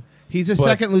positive. He's a But,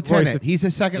 second lieutenant. Royce, he's a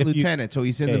second if you- lieutenant, so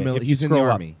he's in Okay, the if you he's in the scroll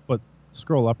up, Army. But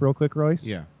scroll up real quick, Royce.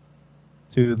 Yeah.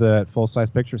 To the full size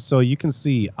picture, so you can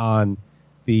see on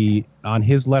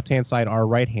his left hand side, our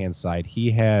right hand side,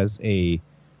 he has a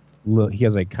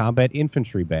combat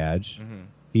infantry badge. Mm-hmm.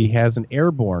 He has an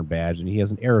airborne badge, and he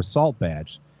has an air assault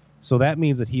badge. So that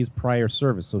means that he's prior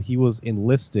service. So he was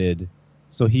enlisted.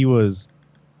 So he was,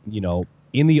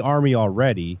 in the Army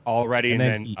already. Already, and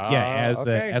then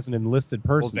as an enlisted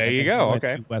person. Well, there you and then go. he went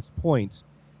Okay. to West Point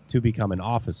to become an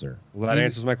officer. Well, that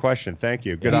answers my question. Thank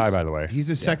you. Good He's- eye, by the way. He's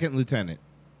a second lieutenant.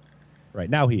 Right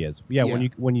now he is. Yeah, Yeah.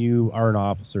 when you are an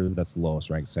officer, that's the lowest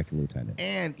rank, second lieutenant.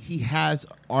 And he has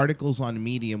articles on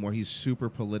Medium where he's super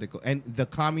political. And the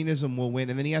communism will win.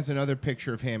 And then he has another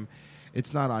picture of him.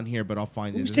 It's not on here, but I'll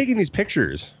find Who's it. taking these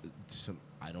pictures?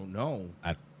 I don't know.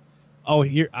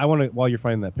 Here I want to. While you're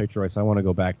finding that picture, Royce, I want to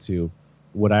go back to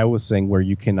what I was saying, where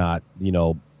you cannot,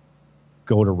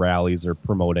 go to rallies or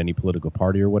promote any political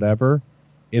party or whatever.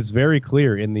 It's very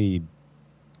clear in the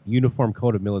Uniform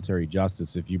Code of Military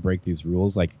Justice. If you break these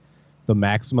rules, like, the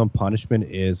maximum punishment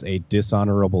is a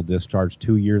dishonorable discharge,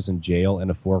 2 years in jail, and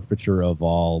a forfeiture of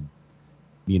all,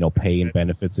 pay and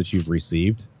benefits that you've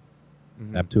received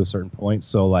up to a certain point.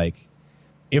 So, like,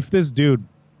 if this dude,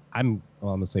 I'm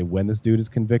gonna say when this dude is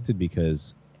convicted,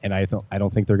 because, and I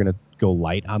don't think they're gonna go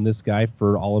light on this guy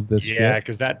for all of this. Yeah, shit.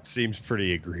 because that seems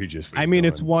pretty egregious. I mean,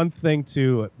 it's one thing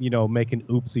to make an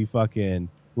oopsie fucking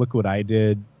look what I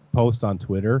did post on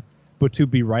Twitter, But to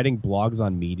be writing blogs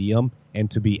on Medium and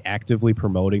to be actively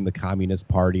promoting the Communist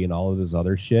Party and all of this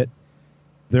other shit,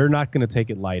 they're not going to take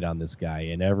it light on this guy,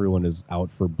 and everyone is out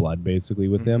for blood basically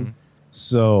with him.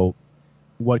 So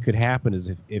what could happen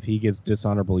is if he gets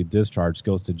dishonorably discharged,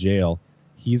 goes to jail,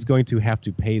 he's going to have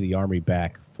to pay the Army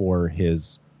back for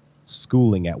his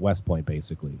schooling at West Point,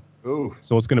 basically. Ooh.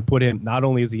 So it's going to put him, not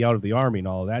only is he out of the Army and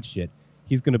all of that shit,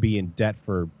 he's going to be in debt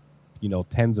for,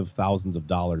 tens of thousands of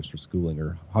dollars for schooling,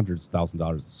 or hundreds of thousands of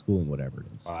dollars for schooling, whatever it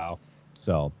is. Wow.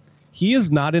 So he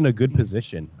is not in a good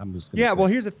position. I'm just going to say. Well,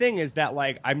 here's the thing is that,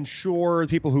 like, I'm sure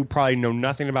people who probably know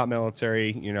nothing about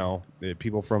military, the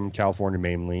people from California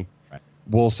mainly,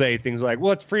 will say things like,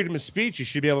 well, it's freedom of speech. You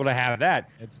should be able to have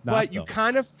that. It's not, but you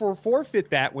kind of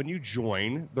forfeit that when you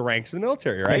join the ranks of the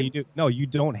military, right? Yeah, you do. No, you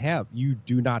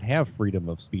do not have freedom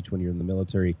of speech when you're in the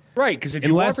military. Right, because if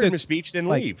you want freedom of speech, then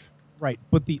like, leave. Right,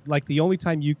 but the only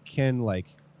time you can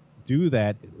do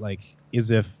that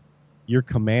is if your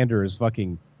commander is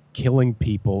fucking killing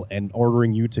people and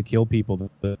ordering you to kill people,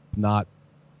 but not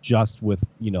just with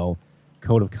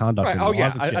code of conduct. Right. And Oh yeah.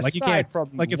 laws and shit. Aside you can't,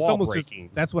 from if law someone's breaking,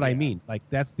 just, that's what I mean.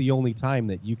 That's the only time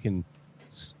that you can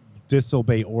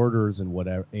disobey orders and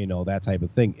whatever, that type of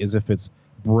thing, is if it's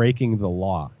breaking the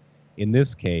law. In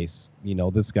this case,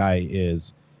 this guy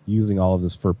is using all of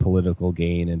this for political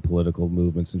gain and political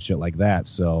movements and shit like that.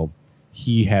 So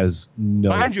he has no.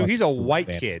 Mind you, he's a white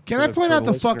kid. Can I point out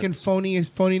the fucking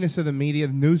phoniness of the media?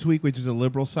 Newsweek, which is a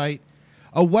liberal site,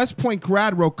 a West Point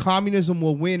grad wrote "Communism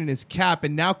will win" in his cap,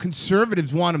 and now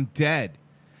conservatives want him dead.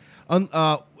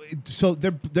 So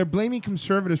they're blaming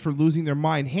conservatives for losing their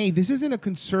mind. Hey, this isn't a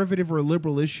conservative or a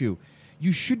liberal issue.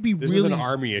 You should be This really is an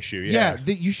army issue. Yeah.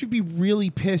 You should be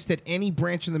really pissed that any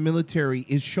branch of the military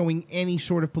is showing any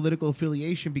sort of political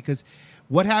affiliation, because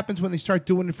what happens when they start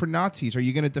doing it for Nazis? Are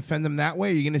you going to defend them that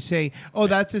way? Are you going to say, "Oh,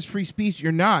 that's just free speech"?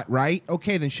 You're not, right?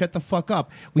 Okay, then shut the fuck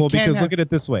up. Look at it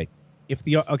this way: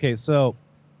 so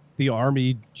the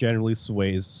army generally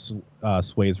sways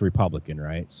Republican,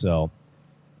 right? So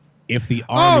if the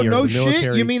army or the military,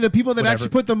 shit! You mean the people that whatever, actually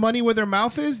put the money where their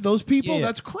mouth is? Those people? Yeah.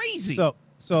 That's crazy.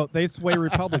 So they sway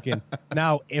Republican.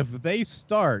 Now, if they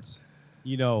start,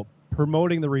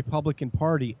 promoting the Republican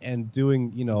Party and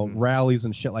doing, rallies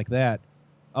and shit like that,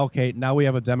 okay, now we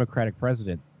have a Democratic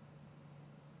president.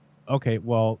 Okay,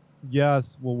 well,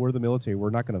 yes, we're the military. We're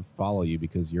not going to follow you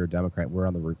because you're a Democrat. We're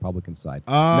on the Republican side.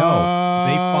 No,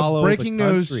 they follow breaking the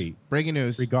country. News. Breaking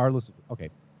news. Regardless of,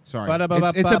 okay. Sorry.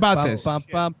 It's about this.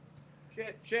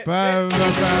 Shit.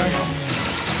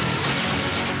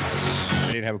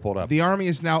 I didn't have it pulled up. The Army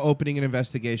is now opening an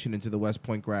investigation into the West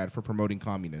Point grad for promoting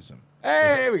communism.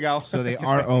 Hey, here we go. So they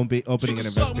are opening an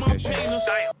investigation.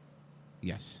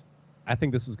 Yes. I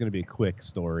think this is going to be a quick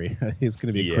story. It's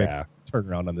going to be a quick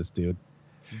turnaround on this dude.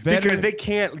 Because they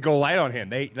can't go light on him.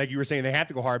 They, like you were saying, they have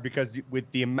to go hard because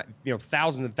with the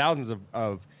thousands and thousands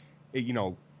of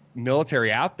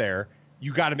military out there,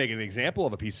 you got to make an example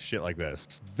of a piece of shit like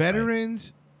this.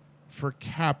 Veterans for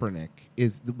Kaepernick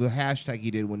is the hashtag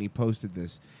he did when he posted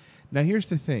this. Now, here's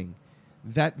the thing.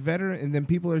 That veteran, and then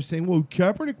people are saying, well,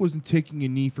 Kaepernick wasn't taking a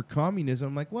knee for communism.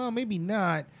 I'm like, well, maybe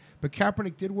not, but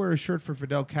Kaepernick did wear a shirt for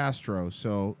Fidel Castro,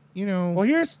 so, Well,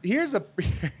 here's the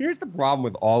problem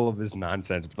with all of this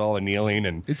nonsense, with all the kneeling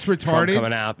and it's retarded. Trump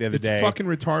coming out the other day. It's fucking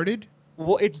retarded.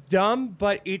 Well, it's dumb,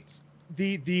 but it's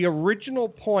the original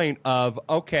point of,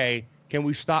 okay, can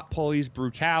we stop police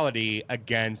brutality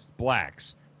against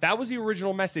blacks? That was the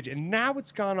original message, and now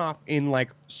it's gone off in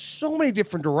so many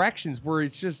different directions where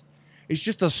it's just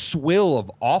a swill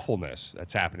of awfulness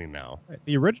that's happening now.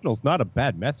 The original's not a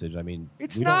bad message. I mean,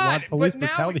 it's we not. Don't want police but now,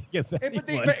 brutality against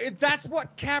anyone. but that's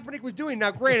what Kaepernick was doing.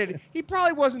 Now, granted, he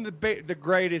probably wasn't the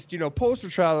greatest, poster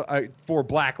child for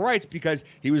black rights because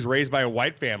he was raised by a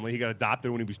white family. He got adopted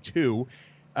when he was 2.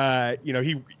 By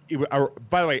the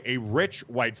way, a rich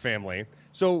white family.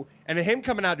 So, and him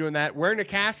coming out doing that, wearing a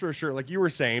Castro shirt, like you were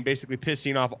saying, basically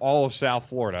pissing off all of South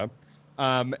Florida,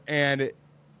 and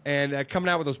coming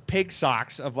out with those pig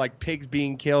socks of pigs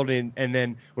being killed, and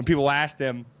then when people asked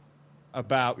him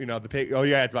about the pig, oh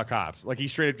yeah, it's about cops. He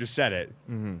straight up just said it.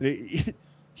 Mm-hmm.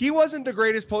 He wasn't the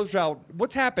greatest poster child.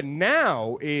 What's happened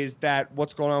now is that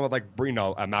what's going on with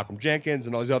Malcolm Jenkins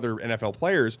and all these other NFL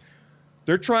players,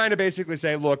 they're trying to basically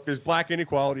say, look, there's black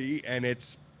inequality, and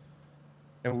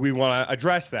we want to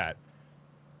address that.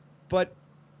 But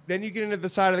then you get into the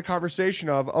side of the conversation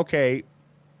of, okay,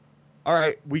 all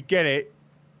right, we get it.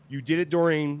 You did it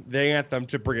during the anthem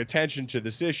to bring attention to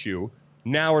this issue.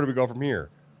 Now where do we go from here?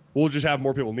 We'll just have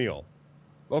more people kneel.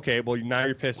 Okay, well, now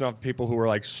you're pissing off people who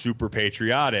are super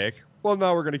patriotic. Well,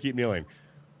 no, we're going to keep kneeling.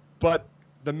 But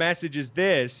the message is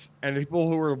this, and the people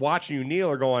who are watching you kneel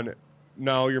are going,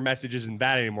 no, your message isn't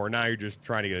that anymore. Now you're just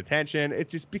trying to get attention.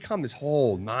 It's just become this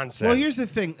whole nonsense. Well, here's the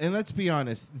thing, and let's be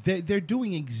honest. They're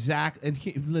doing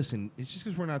listen, it's just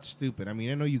because we're not stupid. I mean,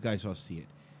 I know you guys all see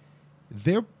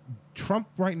it. Trump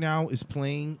right now is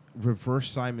playing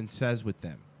reverse Simon Says with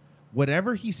them.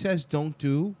 Whatever he says don't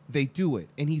do, they do it.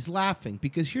 And he's laughing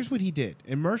because here's what he did.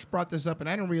 And Mersh brought this up, and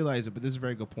I didn't realize it, but this is a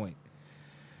very good point.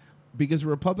 Because the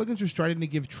Republicans were starting to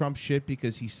give Trump shit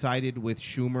because he sided with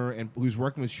Schumer and who's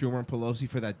working with Schumer and Pelosi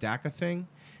for that DACA thing.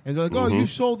 And they're like, oh, you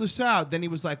sold us out. Then he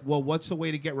was like, well, what's the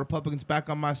way to get Republicans back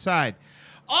on my side?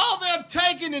 All them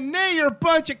taking a knee, you're a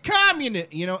bunch of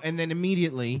communists. And then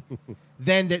immediately,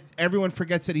 everyone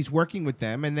forgets that he's working with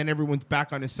them, and then everyone's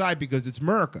back on his side because it's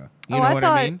America. You know what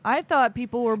I mean? I thought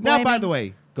people were blaming... Now, by the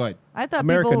way, go ahead. I thought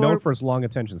America people known were... for its long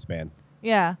attention span.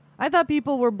 Yeah. I thought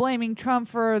people were blaming Trump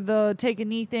for the take a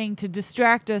knee thing to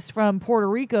distract us from Puerto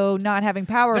Rico not having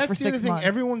power for 6 months.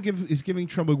 Everyone is giving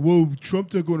Trump like, whoa,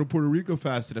 Trump's not going to Puerto Rico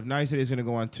fast enough. Now he said he's going to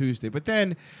go on Tuesday. But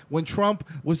then when Trump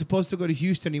was supposed to go to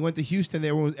Houston, he went to Houston.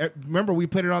 Remember, we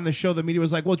played it on the show. The media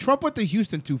was like, well, Trump went to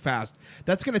Houston too fast.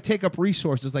 That's going to take up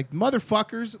resources. Like,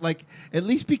 motherfuckers, like, at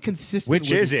least be consistent.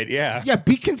 Which is it, yeah. Yeah,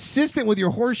 be consistent with your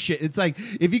horse shit. It's like,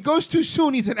 if he goes too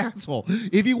soon, he's an asshole.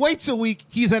 If he waits a week,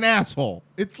 he's an asshole.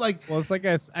 It's like... Well, it's like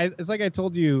I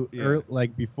told you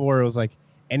before. It was like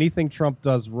anything Trump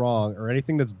does wrong or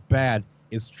anything that's bad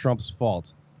is Trump's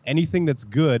fault. Anything that's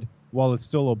good, well, it's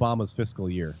still Obama's fiscal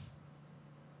year.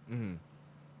 Mm-hmm.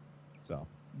 So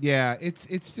yeah, it's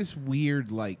this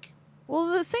weird like.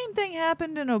 Well, the same thing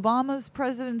happened in Obama's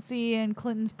presidency and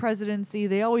Clinton's presidency.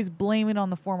 They always blame it on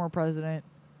the former president.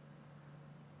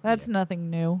 That's nothing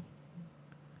new.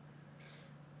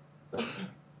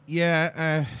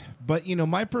 Yeah, but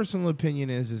my personal opinion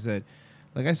is that,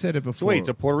 like I said it before. So wait,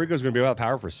 so Puerto Rico's going to be without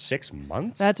power for 6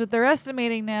 months? That's what they're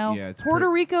estimating now. Yeah, Puerto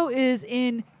Rico is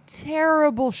in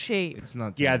terrible shape. It's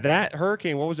not. Yeah, that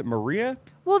hurricane. What was it, Maria?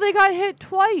 Well, they got hit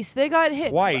twice. They got hit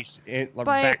twice,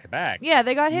 back to back. Yeah,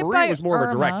 they got hit Maria by was more Irma.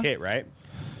 of a direct hit, right?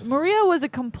 Maria was a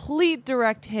complete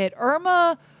direct hit.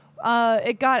 Irma,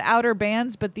 it got outer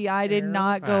bands, but the eye did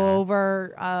not go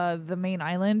over the main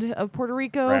island of Puerto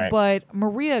Rico. Right. But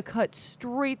Maria cut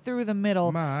straight through the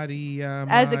middle Maria,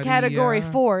 as a Category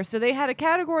 4. So they had a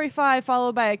Category 5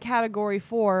 followed by a Category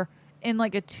 4 in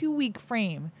like a 2-week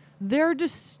frame. They're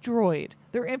destroyed.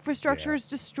 Their infrastructure is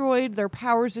destroyed. Their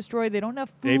power is destroyed. They don't have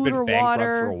food They've been or bankrupt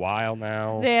water. for a while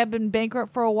now. They have been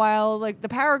bankrupt for a while. Like the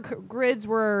power grids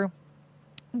were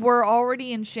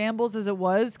already in shambles as it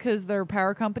was because their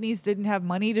power companies didn't have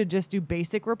money to just do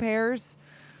basic repairs.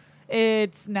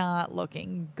 It's not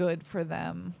looking good for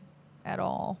them at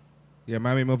all. Yeah,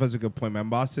 Miami Move has a good point. My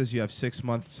boss says you have 6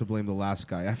 months to blame the last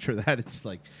guy. After that, it's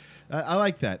like, I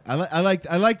like that. I like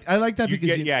that you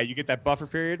because you get that buffer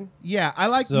period. Yeah, I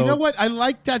like. So, you know what? I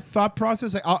like that thought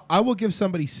process. I will give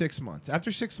somebody 6 months.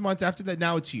 After 6 months, after that,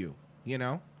 now it's you.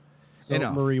 So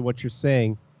Enough. Marie, what you're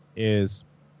saying is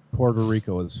Puerto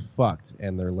Rico is fucked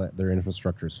and their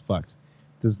infrastructure is fucked.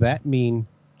 Does that mean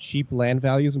cheap land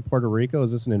values in Puerto Rico?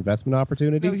 Is this an investment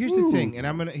opportunity? No, here's the thing,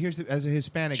 and as a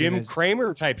Hispanic, Jim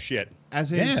Cramer type shit.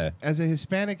 As a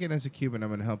Hispanic and as a Cuban, I'm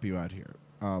going to help you out here.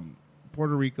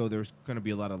 Puerto Rico, there's going to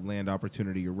be a lot of land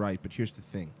opportunity. You're right, but here's the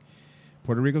thing: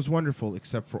 Puerto Rico's wonderful,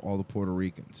 except for all the Puerto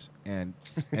Ricans, and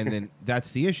then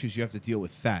that's the issues you have to deal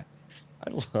with. That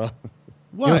I love.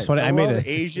 what? You know what's funny? I love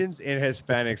Asians and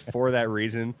Hispanics for that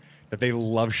reason, that they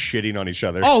love shitting on each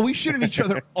other. Oh, we shit on each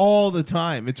other all the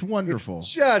time. It's wonderful.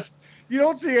 It's just, you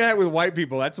don't see that with white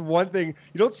people. That's one thing.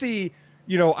 You don't see,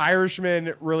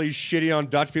 Irishmen really shitting on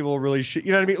Dutch people. Really shit.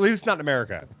 You know what I mean? At least not in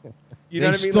America. You know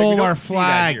what I mean? Stole we don't our see that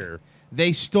flag. here.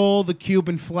 They stole the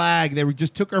Cuban flag. They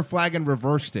just took our flag and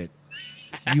reversed it.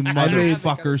 You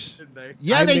motherfuckers.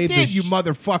 Yeah, they did, you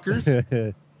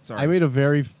motherfuckers. Sorry. I made a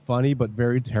very funny but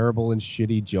very terrible and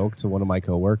shitty joke to one of my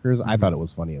coworkers. I thought it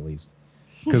was funny, at least.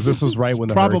 Because this was right when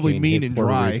the probably hurricane mean hit and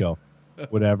Puerto dry. Rico,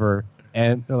 whatever.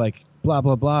 And they're like, blah,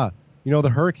 blah, blah. The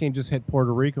hurricane just hit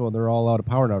Puerto Rico and they're all out of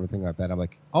power and everything like that. I'm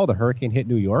like, oh, the hurricane hit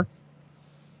New York?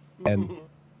 And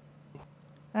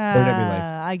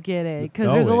I get it. Because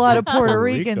no, there's a it lot hit of Puerto Puerto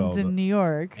Ricans Rico, in New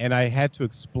York. And I had to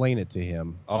explain it to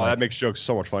him. Oh, that makes jokes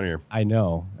so much funnier. I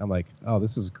know. I'm like, oh,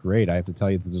 this is great. I have to tell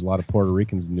you that there's a lot of Puerto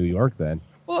Ricans in New York then.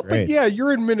 Well, Great. but yeah,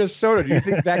 you're in Minnesota. Do you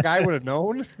think that guy would have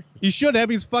known? He should have.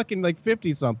 He's fucking like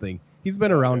 50-something. He's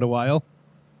been around a while.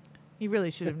 He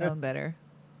really should have known better.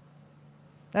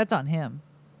 That's on him.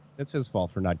 It's his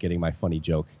fault for not getting my funny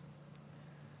joke.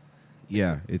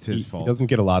 Yeah, it's his fault. He doesn't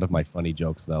get a lot of my funny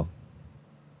jokes, though.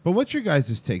 But what's your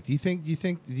guys' take? Do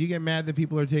you get mad that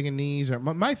people are taking knees, or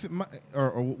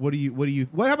or what do you?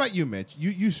 What about you, Mitch?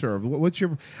 You serve. What's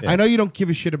your? Yeah. I know you don't give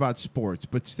a shit about sports,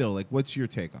 but still, like, what's your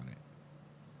take on it?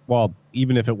 Well,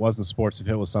 even if it wasn't sports, if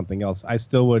it was something else, I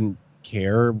still wouldn't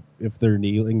care if they're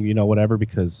kneeling, whatever,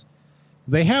 because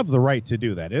they have the right to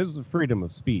do that. It is the freedom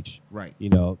of speech, Right?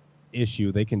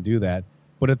 Issue. They can do that,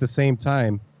 but at the same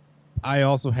time, I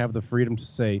also have the freedom to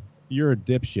say you're a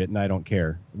dipshit, and I don't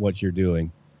care what you're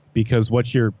doing. Because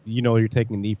what you're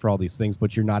taking a knee for all these things,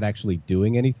 but you're not actually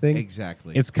doing anything.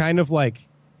 Exactly. It's kind of like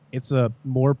it's a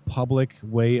more public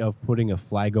way of putting a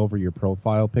flag over your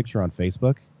profile picture on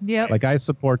Facebook. Yep. Like, I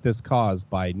support this cause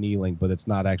by kneeling, but it's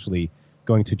not actually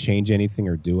going to change anything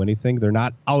or do anything. They're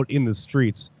not out in the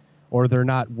streets, or they're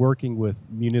not working with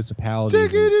municipalities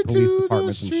and police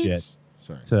departments and shit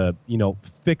to,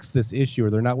 fix this issue, or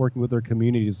they're not working with their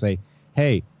community to say,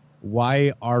 hey,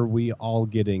 why are we all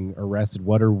getting arrested?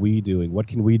 What are we doing? What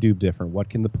can we do different? What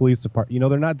can the police department?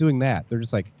 They're not doing that. They're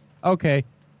just like, okay,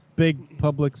 big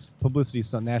publicity,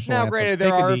 national Now, anthem. granted,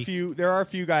 there are a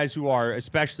few guys who are,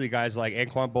 especially guys like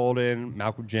Anquan Bolden,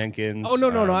 Malcolm Jenkins. Oh, no.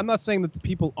 I'm not saying that the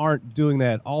people aren't doing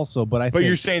that also, but But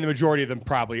you're saying the majority of them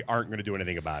probably aren't going to do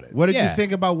anything about it. What did you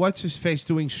think about what's his face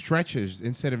doing stretches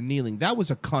instead of kneeling? That was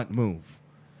a cunt move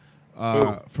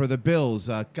for the Bills.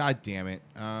 God damn it.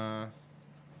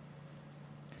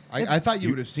 I thought you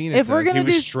would have seen it. If we're gonna he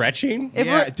was stretching,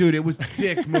 dude, it was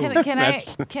dick move. Can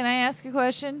I ask a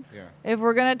question? Yeah. If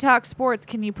we're gonna talk sports,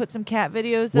 can you put some cat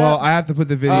videos Well, up? I have to put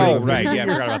the video. Oh, over right. there. Yeah, I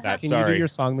forgot about that. Can Sorry. you do your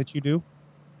song that you do?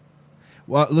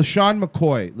 Well, LaShawn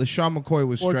McCoy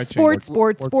was stretching.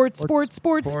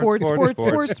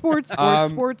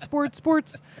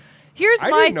 Sports. Here's I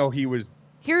my didn't know he was.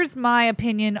 Here's my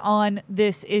opinion on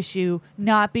this issue,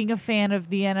 not being a fan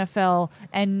of the NFL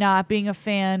and not being a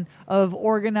fan of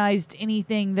organized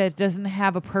anything that doesn't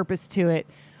have a purpose to it.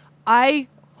 I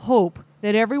hope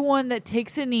that everyone that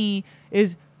takes a knee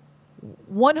is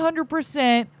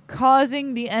 100%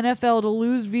 causing the NFL to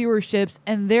lose viewerships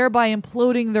and thereby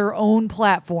imploding their own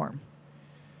platform.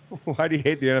 Why do you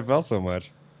hate the NFL so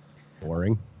much?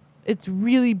 Boring. It's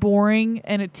really boring,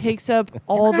 and it takes up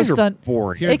all the Guys are sun.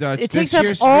 boring. Here, Dutch, It this- takes up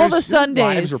here's- all the here's- Sundays.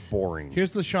 Lives are boring.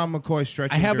 Here's LaShawn McCoy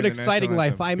stretching. I have an during the exciting national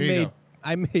life. anthem. Here you go.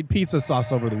 I made pizza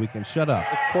sauce over the weekend. Shut up.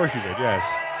 Of course you did. Yes.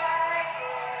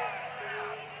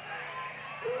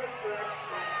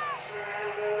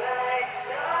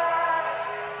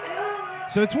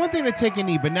 So it's one thing to take a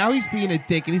knee, but now he's being a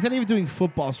dick, and he's not even doing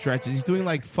football stretches. He's doing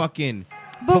like fucking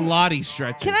Pilates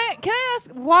stretches. Can I ask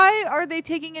why are they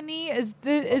taking a knee? Is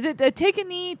it a take a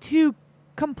knee to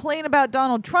complain about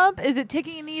Donald Trump? Is it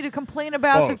taking a knee to complain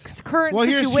about the current Well,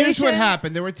 situation? here's what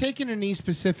happened. They were taking a knee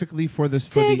specifically for this.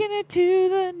 Taking it to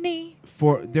the knee.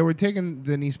 They were taking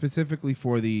the knee specifically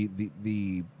for the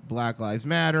Black Lives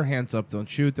Matter, hands up, don't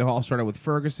shoot. They all started with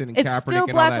Ferguson and It's Kaepernick still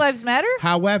and Black all that. Lives Matter?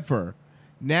 However,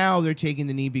 now they're taking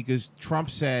the knee because Trump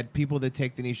said people that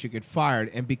take the knee should get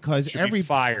fired, and because Should be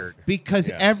fired. Because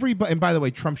Yes. everybody, and by the way,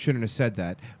 Trump shouldn't have said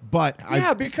that. But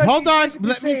because hold he's on, basically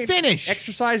let me saying finish.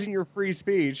 Exercising your free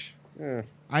speech. Yeah.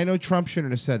 I know Trump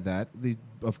shouldn't have said that.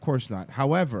 Of course not.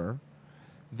 However,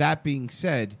 that being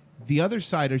said, the other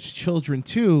side is children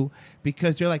too,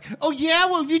 because they're like, "Oh yeah,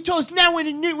 well you told us now we're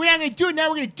not going to do it. Now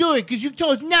we're going to do it because you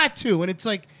told us not to." And it's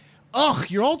like, ugh,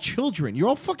 you're all children. You're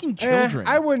all fucking children.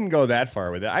 I wouldn't go that far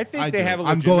with it. I think they do. have a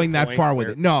I'm legitimate going that point far with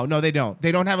where- it. No, they don't.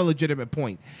 They don't have a legitimate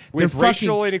point. With They're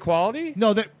racial inequality?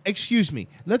 No, excuse me.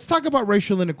 Let's talk about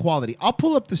racial inequality. I'll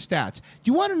pull up the stats.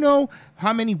 Do you want to know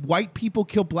how many white people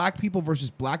kill black people versus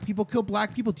black people kill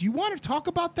black people? Do you want to talk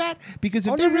about that? Because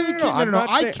if they really kill, I'm no, not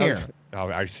I saying- care. Oh,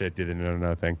 I said did a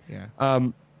no thing. Yeah.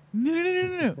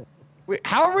 No. Wait,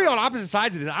 how are we on opposite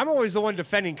sides of this? I'm always the one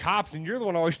defending cops, and you're the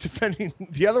one always defending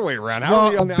the other way around. How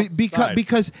are we on the opposite side?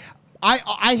 because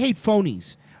I hate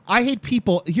phonies. I hate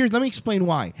people. Here, let me explain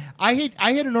why. I hate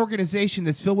an organization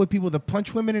that's filled with people that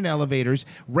punch women in elevators,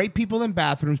 rape people in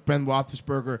bathrooms, Ben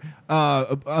Roethlisberger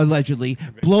allegedly,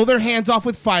 blow their hands off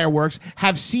with fireworks,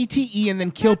 have CTE, and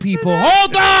then kill people.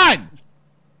 Hold on!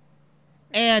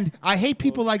 And I hate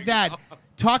people like that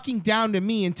talking down to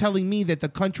me and telling me that the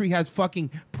country has fucking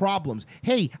problems.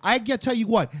 Hey, I gotta tell you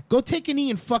what, go take a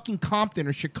knee in fucking Compton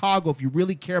or Chicago if you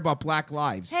really care about black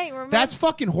lives. Hey, remember- That's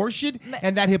fucking horseshit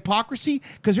and that hypocrisy,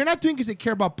 because they're not doing it because they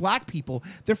care about black people.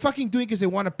 They're fucking doing it because they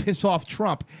want to piss off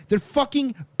Trump. They're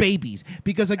fucking babies.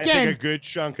 Because I again, think a good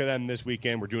chunk of them this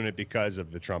weekend were doing it because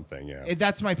of the Trump thing, yeah.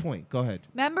 that's my point. Go ahead.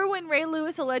 Remember when Ray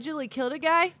Lewis allegedly killed a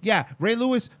guy? Yeah, Ray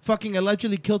Lewis fucking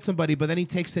allegedly killed somebody, but then he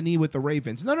takes the knee with the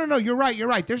Ravens. No, you're right.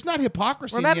 You're right. There's not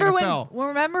hypocrisy in the NFL.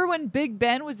 Remember when Big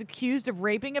Ben was was accused of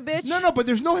raping a bitch? No, but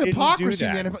there's no Didn't do hypocrisy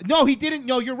in the that. NFL. No, he didn't.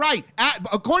 No, you're right.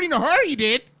 According to her, he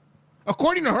did.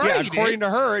 According to her, Yeah, he according did. to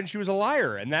her, and she was a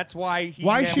liar, and that's why he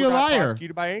Why is never she a got liar?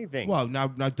 prosecuted by anything. Well, now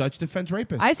Dutch defends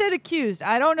rapists. I said accused.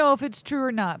 I don't know if it's true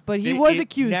or not, but he It- was it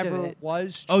accused never of it.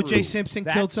 was true. O.J. Simpson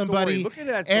That killed story- somebody. Look at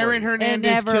that story. Aaron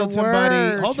Hernandez never killed somebody.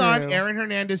 were Hold on. true. Aaron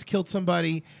Hernandez killed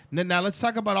somebody. Now let's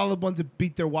talk about all the ones that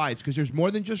beat their wives, because there's more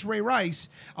than just Ray Rice.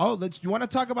 Oh, you want to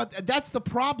talk about that's the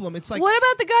problem. It's like What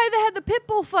about the guy that had the pit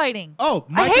bull fighting? Oh,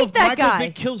 I hate that Michael guy.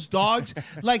 Vick kills dogs.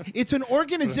 Like, it's an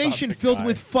organization the filled guy.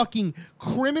 with fucking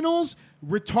criminals,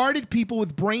 retarded people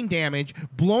with brain damage,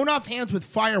 blown off hands with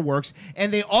fireworks,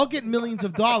 and they all get millions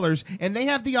of dollars, and they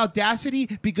have the audacity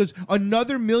because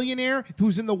another millionaire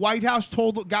who's in the White House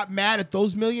got mad at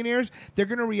those millionaires, they're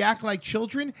going to react like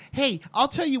children. Hey, I'll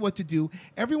tell you what to do.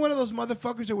 Every one of those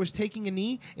motherfuckers that was taking a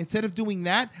knee, instead of doing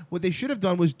that, what they should have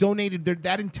done was donated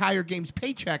that entire game's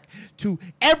paycheck to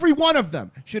every one of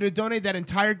them. Should have donated that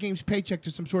entire game's paycheck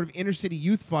to some sort of inner city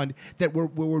youth fund that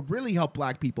would really help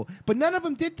black people. But none of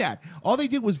them did that. All they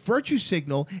did was virtue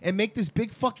signal and make this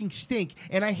big fucking stink.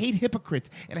 And I hate hypocrites.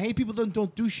 And I hate people that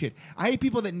don't do shit. I hate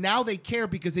people that now they care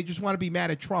because they just want to be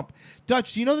mad at Trump.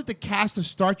 Dutch, do you know that the cast of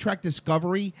Star Trek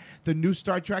Discovery, the new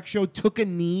Star Trek show, took a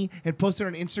knee and posted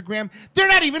on Instagram? They're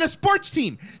not even a sports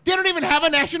team. They don't even have a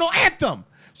national anthem.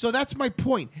 So that's my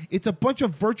point. It's a bunch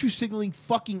of virtue signaling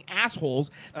fucking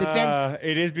assholes that then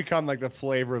It has become like the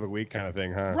flavor of the week kind of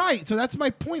thing, huh? right. So that's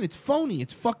my point. It's phony.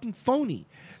 It's fucking phony,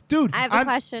 dude. I have a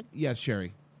question. Yes,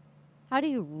 Sherry. How do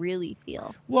you really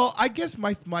feel? Well, I guess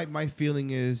my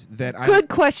feeling is that Good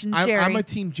question, Sherry. I'm a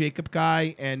Team Jacob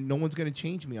guy, and no one's gonna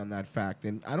change me on that fact.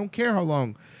 And I don't care how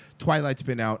long Twilight's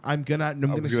been out. I'm gonna I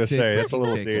was stick gonna say with that's a Team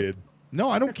little Jacob. dated. No,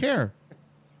 I don't care.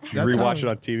 You rewatch it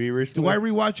on TV recently? Do I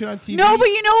rewatch it on TV? No, but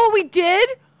you know what we did?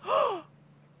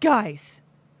 Guys,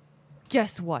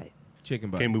 guess what?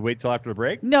 Chicken butt. Can we wait till after the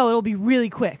break? No, it'll be really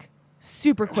quick.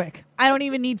 Super quick. I don't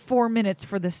even need 4 minutes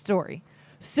for this story.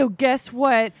 So guess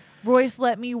what Royce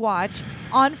let me watch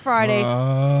on Friday?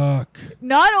 Fuck.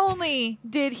 Not only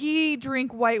did he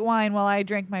drink white wine while I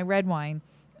drank my red wine,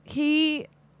 he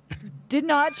did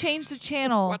not change the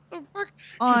channel. What the fuck?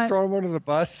 On- Just throw him under the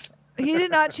bus. He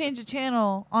did not change the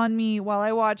channel on me while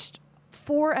I watched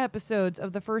 4 episodes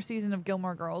of the first season of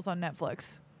Gilmore Girls on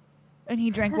Netflix. And he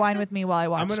drank wine with me while I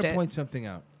watched I'm gonna it. point something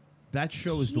out. That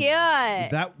show is Yeah.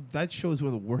 that show is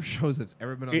one of the worst shows that's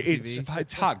ever been on It's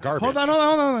TV. hot garbage. Hold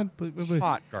on. Wait.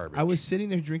 Hot garbage. I was sitting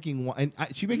there drinking wine,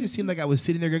 and she makes it seem like I was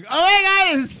sitting there going, "Oh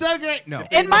my god, it's so great!" No,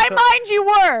 In my mind, you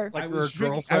were. Like I we're was a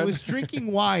drinking. I girlfriend? was drinking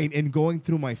wine and going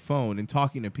through my phone and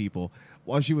talking to people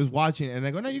while she was watching it. And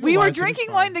I go, "No, you can We watch were it, it's drinking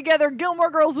fine." wine together.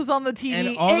 Gilmore Girls was on the TV.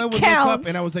 And all I it would look counts. up,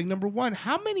 and I was like, number one,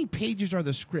 how many pages are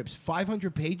the scripts?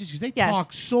 500 pages? Because they Yes.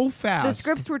 talk so fast. The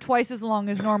scripts were twice as long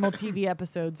as normal TV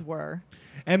episodes were.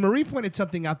 And Marie pointed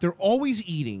something out. They're always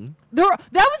eating. That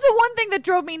was the one thing that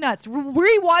drove me nuts.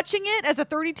 Rewatching it as a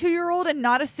 32-year-old and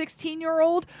not a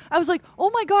 16-year-old, I was like, oh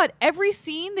my God, every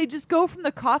scene they just go from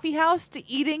the coffee house to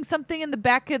eating something in the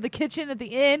back of the kitchen at the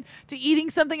inn to eating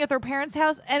something at their parents'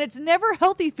 house. And it's never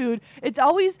healthy food. It's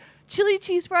always chili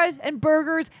cheese fries and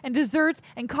burgers and desserts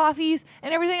and coffees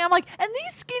and everything. I'm like, and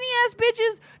these skinny-ass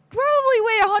bitches probably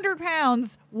weigh 100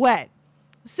 pounds wet.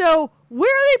 So where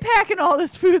are they packing all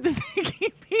this food that they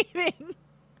keep eating?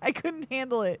 I couldn't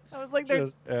handle it. I was like,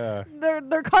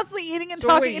 they're constantly eating and So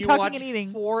talking wait, and you talking watched and eating.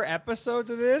 4 episodes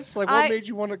of this? Like, what I- made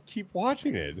you want to keep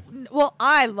watching it? Well,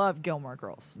 I love Gilmore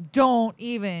Girls. Don't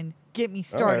even get me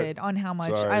started on how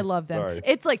much Sorry. I love them. Sorry.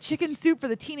 It's like chicken soup for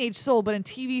the teenage soul, but in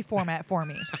TV format for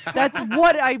me. That's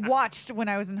what I watched when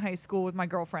I was in high school with my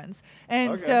girlfriends.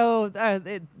 And Okay. so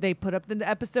they put up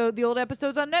the old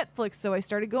episodes on Netflix. So I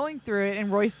started going through it,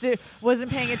 and Royce wasn't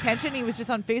paying attention. He was just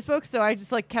on Facebook, so I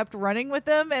just like kept running with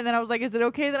them. And then I was like, "Is it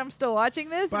okay that I'm still watching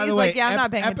this?" By and the he's way, like, "Yeah, I'm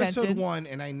not paying episode attention." 1,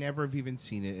 and I never have even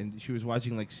seen it. And she was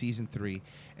watching like season 3,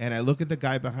 and I look at the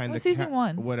guy behind What's the season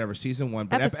 1? whatever season 1,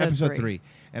 but Episode episode 3. 3,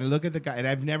 and I look at the guy, and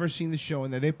I've never seen the show,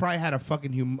 and they probably had a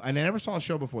fucking and I never saw a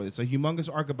show before this, a humongous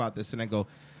arc about this, and I go,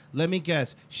 let me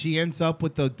guess, she ends up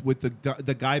with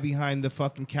the guy behind the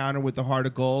fucking counter with the heart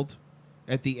of gold.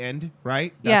 At the end,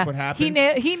 right? That's Yeah. what happens.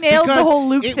 He nailed the Because whole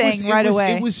Luke it thing was- right it was-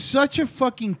 away. It was such a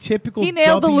fucking typical. He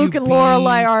nailed the Luke and WB.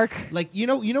 Lorelai arc. Like you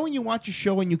know when you watch a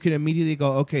show and you can immediately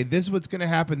go, okay, this is what's going to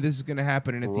happen. This is going to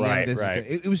happen, and at the Right, end, this right.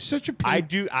 is. It was such a.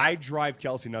 Paint, I drive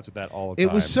Kelsey nuts with that all the It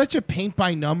time. was such a paint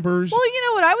by numbers. Well, you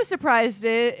know what I was surprised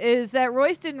is that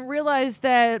Royce didn't realize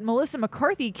that Melissa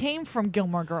McCarthy came from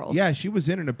Gilmore Girls. Yeah, she was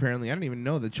in it apparently. I didn't even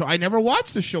know the show. I never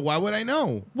watched the show. Why would I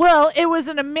know? Well, it was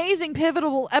an amazing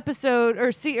pivotal episode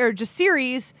or just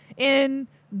series in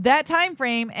that time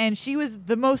frame, and she was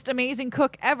the most amazing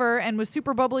cook ever and was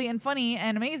super bubbly and funny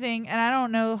and amazing, and I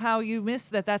don't know how you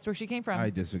missed that that's where she came from. I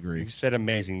disagree. You said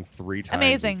amazing 3 times.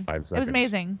 Amazing. In 5 seconds. It was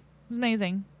amazing. It was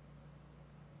amazing.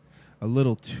 A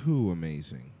little too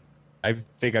amazing. I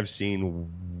think I've seen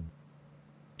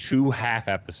 2 half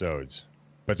episodes,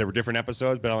 but there were different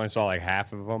episodes, but I only saw like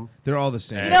half of them. They're all the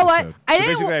same. You know what? episode. I So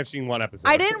didn't. basically, I've seen 1 episode.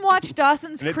 I didn't watch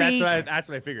Dawson's And Creek. that's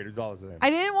what I figured. It's all the same.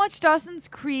 I didn't watch Dawson's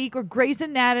Creek or Grey's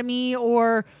Anatomy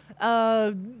or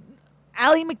Ally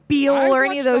McBeal I or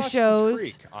any of watched those Dawson's shows.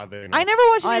 Creek, oddly enough. I never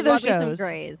watched Oh, any I of those love me some shows.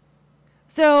 Grays.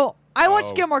 So I watched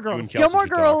Oh, Gilmore you and Girls. Kelsey Gilmore should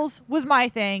talk. Girls was my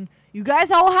thing. You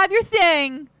guys all have your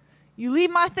thing. You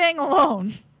leave my thing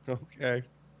alone. Okay.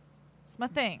 It's my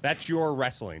thing. That's your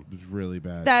wrestling. It was really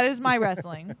bad. That is my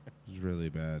wrestling. It was really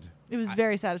bad. It was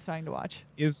very satisfying to watch.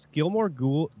 Is Gilmore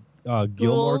Gilmore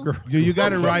Ghouls? Girl? You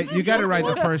got it right. You got it right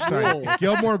the first time.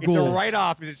 Gilmore It's Ghouls. a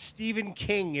write-off. It's Stephen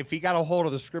King. If he got a hold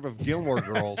of the script of Gilmore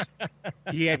Girls,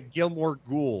 he had Gilmore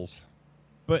Ghouls.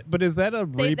 But is that a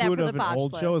Save that reboot for of the an botch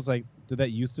old list. show? Is like, did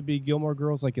that used to be Gilmore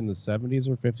Girls like in the 70s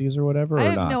or 50s or whatever? I or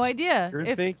have not? no idea. You're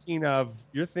If- thinking of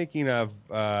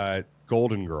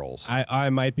Golden Girls. I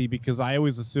might be, because I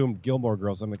always assumed Gilmore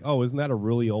Girls. I'm like, oh, isn't that a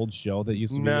really old show that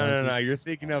used to be? No, on no, TV? no. You're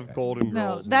thinking of Golden No,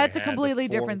 Girls. and that's they a had the completely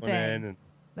four different women thing. and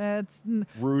That's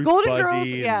Ruth, Golden Buzzy, Girls.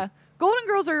 and- Yeah, Golden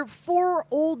Girls are 4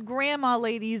 old grandma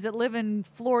ladies that live in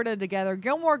Florida together.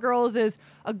 Gilmore Girls is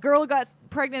a girl got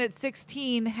pregnant at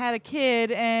 16, had a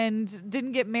kid, and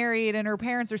didn't get married, and her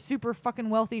parents are super fucking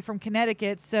wealthy from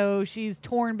Connecticut, so she's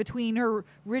torn between her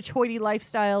rich hoity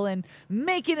lifestyle and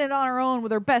making it on her own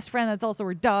with her best friend that's also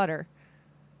her daughter.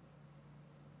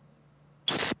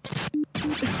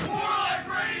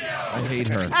 I hate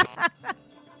her.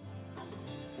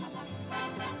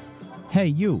 Hey,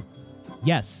 you.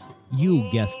 Yes, you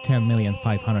guessed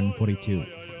 10,542,000.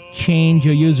 Change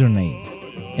your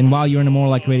username. And while you're in the More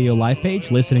Like Radio live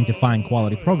page, listening to fine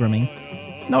quality programming,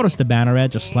 notice the banner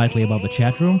ad just slightly above the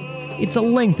chat room? It's a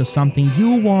link to something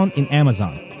you want in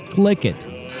Amazon. Click it.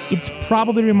 It's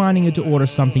probably reminding you to order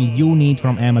something you need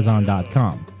from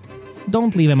Amazon.com.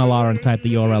 Don't leave MLR and type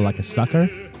the URL like a sucker.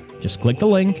 Just click the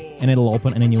link and it'll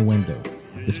open in a new window.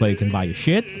 This way you can buy your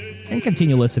shit and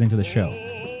continue listening to the show.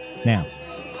 Now,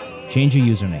 change your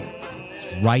username.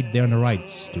 It's right there on the right,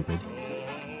 stupid.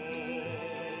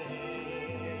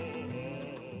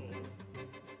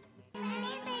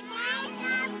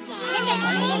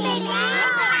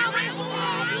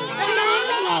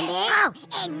 Oh,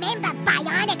 and remember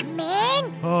Bionic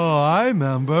Man? Oh, I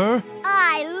remember.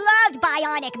 I loved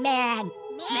Bionic Man.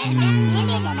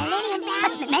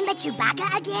 Remember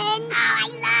Chewbacca again? Oh, I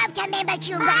love to remember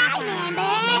Chewbacca.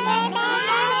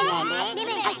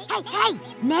 Hey,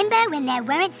 remember when there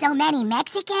weren't so many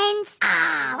Mexicans?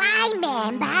 Oh, I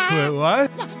remember. Wait,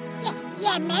 what?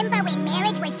 Yeah, remember when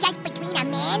marriage was just between a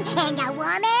man and a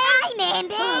woman? I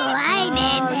remember. Oh, I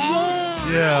remember.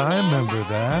 Yeah, I remember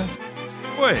that.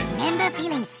 Wait, Remember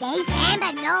feeling safe?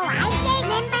 Remember no Isaac?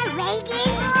 Remember Reagan?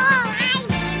 Oh, I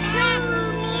remember.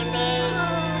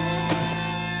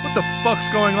 what the fuck's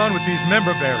going on with these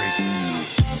member berries?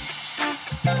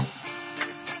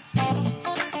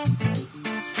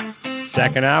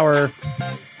 Second hour.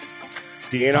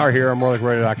 DNR here on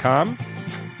morelikeradio.com.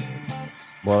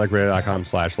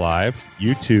 morelikeradio.com/live.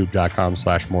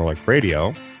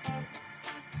 youtube.com/morelikeradio.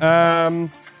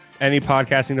 Any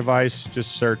podcasting device,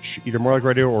 just search either More Like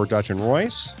Radio or Dutch and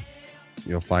Royce.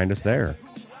 You'll find us there.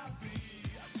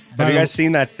 Have you guys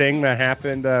seen that thing that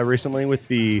happened recently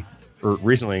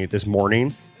this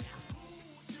morning?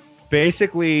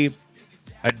 Basically,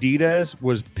 Adidas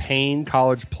was paying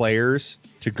college players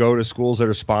to go to schools that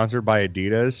are sponsored by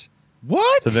Adidas.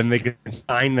 What? So then they can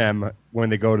sign them when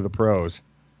they go to the pros.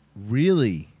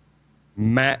 Really?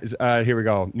 Here we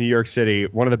go. New York City.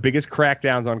 One of the biggest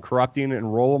crackdowns on corrupting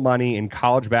and roll of money in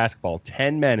college basketball.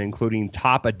 10 men, including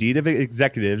top Adidas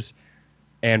executives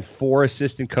and 4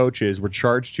 assistant coaches, were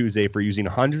charged Tuesday for using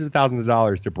hundreds of thousands of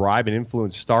dollars to bribe and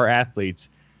influence star athletes'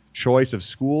 choice of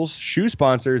schools, shoe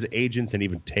sponsors, agents, and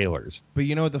even tailors. But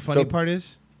you know what the funny part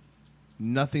is?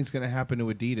 Nothing's going to happen to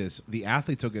Adidas. The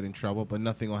athletes will get in trouble, but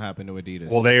nothing will happen to Adidas.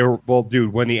 Well,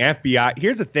 dude, when the FBI,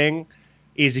 here's the thing,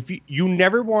 is if you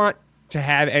never want to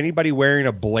have anybody wearing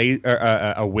a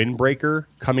windbreaker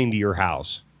coming to your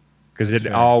house, because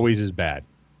it always is bad.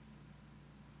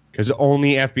 Because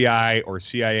only FBI or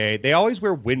CIA, they always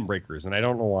wear windbreakers, and I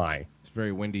don't know why. It's a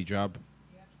very windy job.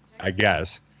 I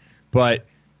guess. But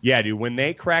yeah, dude, when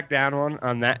they crack down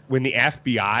on that, when the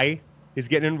FBI is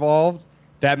getting involved,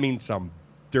 that means some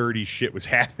dirty shit was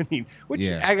happening, which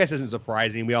Yeah. I guess isn't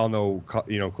surprising. We all know,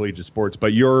 collegiate sports,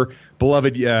 but your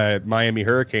beloved Miami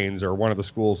Hurricanes are one of the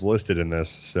schools listed in this.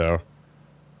 So,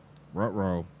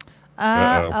 Ruh-roh.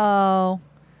 Oh.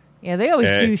 Yeah, they always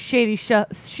Hey. do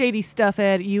shady stuff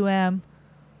at UM.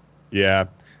 yeah,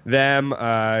 them,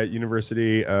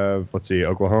 University of, let's see,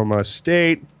 Oklahoma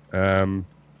State, Louisville.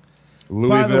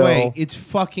 By the way, it's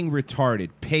fucking retarded.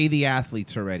 Pay the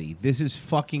athletes already. This is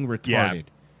fucking retarded.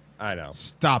 I know.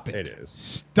 Stop it. It is.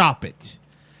 Stop it.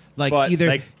 Like But, either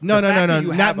like, no. the fact that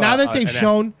you have Now a- that they've an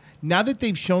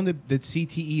shown, that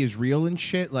CTE is real and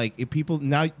shit. Like if people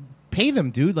now pay them,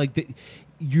 dude. Like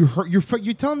you're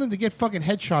telling them to get fucking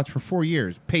headshots for 4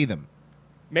 years. Pay them.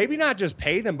 Maybe not just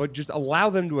pay them, but just allow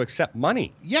them to accept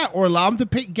money. Yeah, or allow them to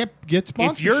pay get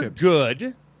sponsorships. If you're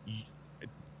good,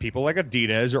 people like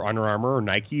Adidas or Under Armour or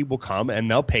Nike will come and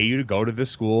they'll pay you to go to the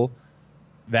school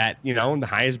that, and the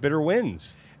highest bidder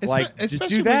wins. Like, just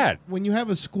Especially do that. when you have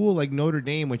a school like Notre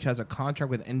Dame, which has a contract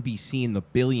with NBC in the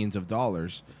billions of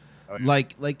dollars. Oh, yeah.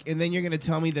 Like, and then you're gonna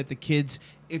tell me that the kids,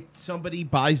 if somebody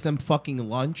buys them fucking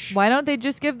lunch, Why don't they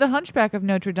just give the Hunchback of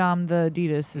Notre Dame the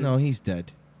Adidas? no, he's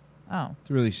dead. Oh. It's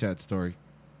a really sad story.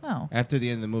 Oh. After the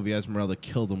end of the movie, Esmeralda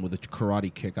killed him with a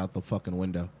karate kick out the fucking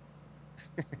window.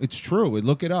 It's true.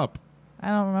 Look it up. I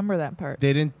don't remember that part.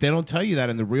 They don't tell you that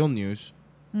in the real news.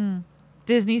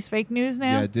 Disney's fake news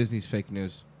now? Yeah, Disney's fake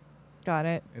news. Got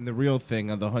it. And the real thing,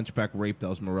 the Hunchback raped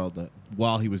Esmeralda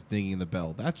while he was dinging the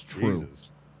bell. That's true.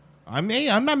 Jesus. I'm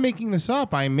not making this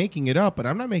up. I'm making it up, but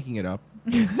I'm not making it up.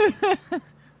 Now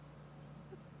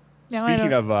I Speaking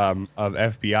don't- of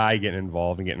FBI getting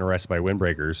involved and getting arrested by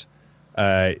windbreakers,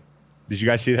 did you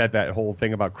guys see that whole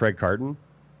thing about Craig Carton?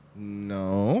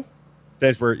 No.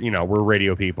 Says we're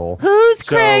radio people. Who's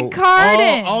So- Craig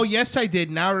Carden? Oh, yes, I did.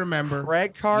 Now remember.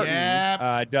 Craig Carton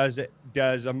Yep.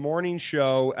 does a morning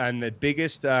show on the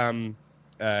biggest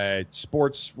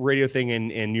sports radio thing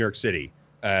in New York City,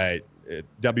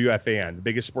 WFAN, the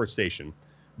biggest sports station.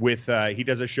 With he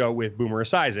does a show with Boomer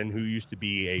Esiason, who used to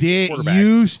be a quarterback.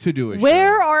 Used to do a show.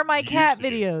 Where are my Used cat to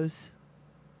do. videos?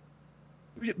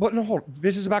 Well, no, hold.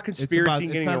 This is about conspiracy and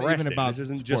it's getting not even arrested. about This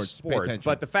isn't sports. just Pay sports. attention.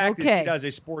 But the fact is, Okay. he does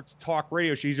a sports talk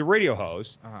radio show. He's a radio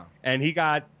host, and he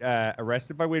got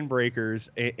arrested by windbreakers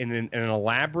in an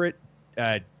elaborate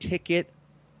ticket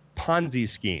Ponzi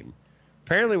scheme.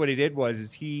 Apparently, what he did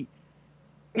was he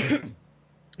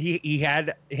he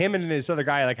had him and this other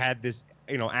guy had this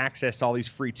access to all these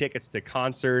free tickets to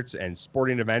concerts and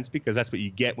sporting events, because that's what you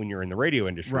get when you're in the radio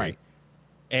industry. Right.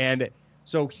 And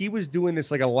so he was doing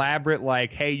this elaborate,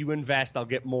 hey, you invest, I'll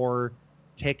get more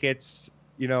tickets,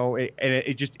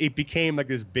 it became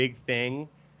this big thing.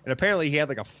 And apparently he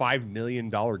had a $5 million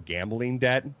gambling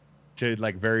debt to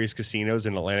various casinos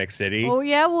in Atlantic City. Oh,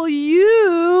 yeah, well,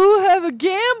 you have a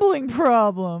gambling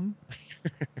problem.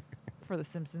 For the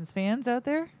Simpsons fans out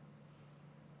there.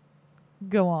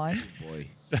 Go on. Boy.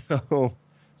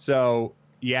 So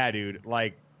yeah, dude,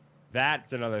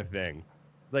 that's another thing.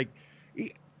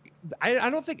 I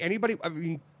don't think anybody, I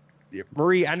mean,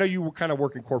 Marie, I know you kind of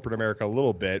work in corporate America a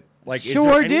little bit.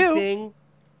 Sure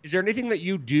is there anything that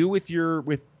you do with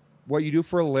what you do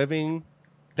for a living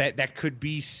that could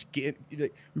be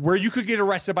where you could get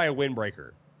arrested by a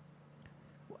windbreaker?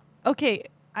 Okay,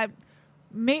 I don't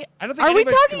think are we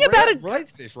anybody talking about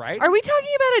relates to this, right? Are we talking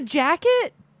about a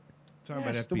jacket? Talking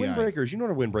Yes, about the FBI. windbreakers. You know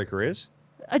what a windbreaker is?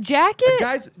 A jacket?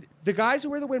 The guys who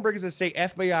wear the windbreakers that say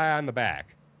FBI on the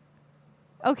back.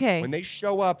 Okay. When they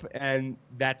show up, and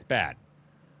that's bad.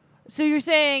 So you're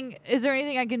saying, is there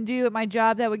anything I can do at my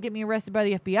job that would get me arrested by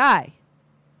the FBI?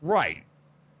 Right.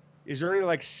 Is there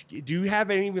any do you have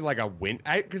any a wind?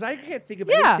 Because I can't think of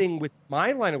Yeah. anything with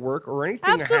my line of work or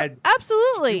anything that had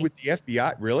Absolutely. to do with the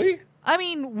FBI. Really? I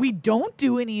mean, we don't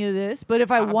do any of this, but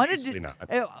if I Obviously not.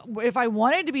 if I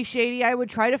wanted to be shady, I would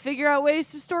try to figure out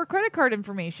ways to store credit card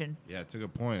information. Yeah, it's a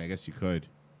good point. I guess you could.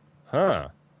 Huh.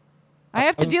 I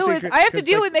have to deal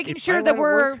with making it's sure my that line of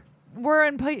work. we're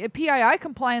in PII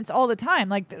compliance all the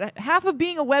time. Half of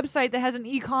being a website that has an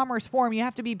e-commerce form, you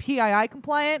have to be PII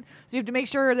compliant. So you have to make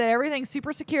sure that everything's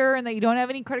super secure and that you don't have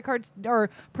any credit cards or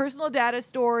personal data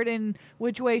stored in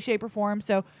which way, shape, or form.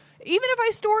 So even if I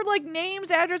stored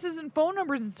names, addresses, and phone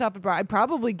numbers and stuff, I'd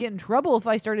probably get in trouble if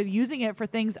I started using it for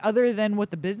things other than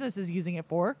what the business is using it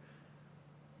for.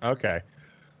 Okay.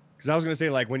 Because I was going to say,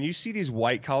 when you see these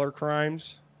white collar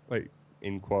crimes,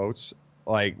 in quotes,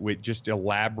 with just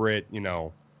elaborate,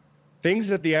 things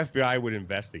that the FBI would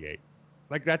investigate,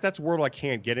 that's a world I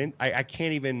can't get in. I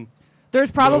can't even.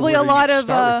 There's probably know a where lot you of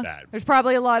start with that. there's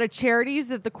probably a lot of charities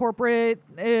that the corporate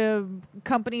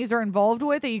companies are involved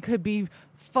with that you could be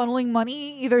funneling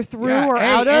money either through Yeah, or hey,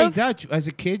 out hey, of. Dutch, as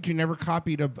a kid, you never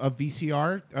copied a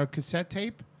VCR cassette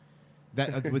tape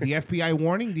that with the FBI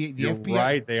warning. The You're FBI.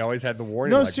 right. They always had the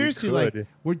warning. No, like, we seriously, could. like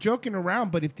we're joking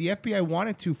around, but if the FBI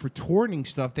wanted to for torrenting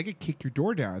stuff, they could kick your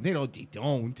door down. They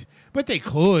don't, but they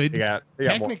could. They got more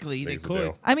Technically, they things to could.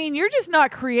 do. I mean, you're just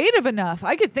not creative enough.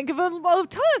 I could think of a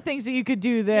ton of things that you could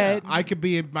do that. I could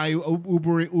be my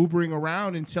Ubering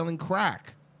around and selling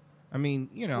crack. I mean,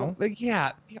 you know. Like,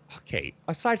 yeah, okay.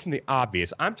 Aside from the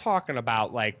obvious, I'm talking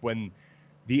about like when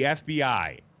the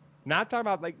FBI, not talking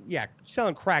about like, yeah,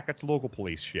 selling crack. That's local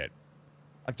police shit.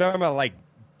 I'm talking about like,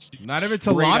 not if it's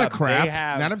a lot of straight up, crap. they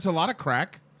have- Not if it's a lot of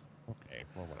crack. Okay,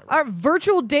 well, whatever. Our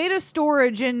virtual data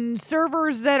storage and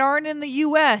servers that aren't in the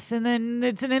U.S. and then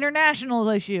it's an international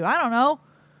issue. I don't know.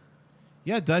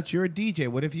 Yeah, Dutch, you're a DJ.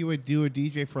 What if you would do a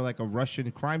DJ for like a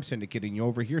Russian crime syndicate and you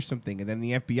overhear something and then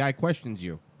the FBI questions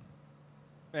you?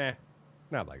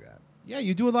 Not like that. Yeah,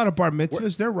 you do a lot of bar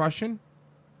mitzvahs. They're Russian.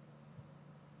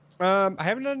 I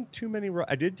haven't done too many.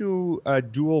 I did do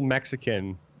dual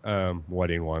Mexican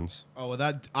wedding ones. Oh, well,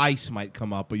 that ice might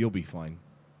come up, but you'll be fine.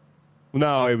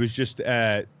 No, it was just. Did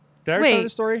I ever tell Wait. the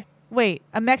story? Wait,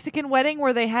 a Mexican wedding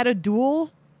where they had a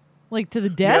duel, like to the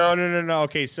death? No.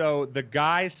 Okay, so the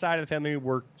guy's side of the family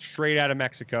were straight out of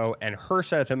Mexico, and her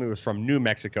side of the family was from New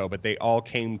Mexico, but they all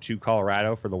came to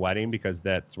Colorado for the wedding because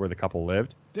that's where the couple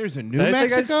lived. There's a New Did I tell you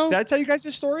guys- Mexico? Did I tell you guys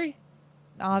this story?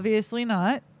 Obviously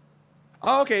not.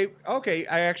 Oh, okay.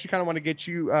 I actually kind of want to get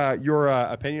you your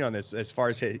opinion on this as far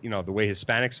as the way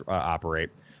Hispanics operate.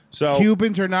 So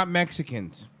Cubans are not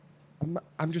Mexicans.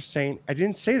 I'm just saying. I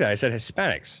didn't say that. I said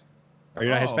Hispanics. Are you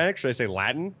not Oh. Hispanic? Should I say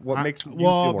Latin? What makes you feel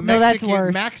Well, more No, that's Mexican-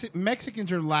 worse.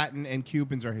 Mexicans are Latin and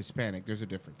Cubans are Hispanic. There's a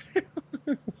difference.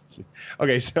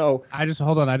 Okay, so I just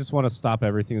hold on. I just want to stop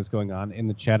everything that's going on in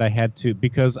the chat. I had to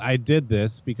because I did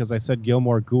this because I said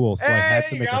Gilmore Ghoul, so I had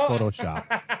to make a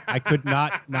Photoshop. I could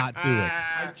not do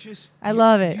it. I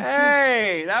love it.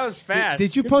 Hey, that was fast.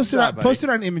 Did you Good post it job, on buddy. post it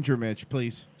on Imager, Mitch,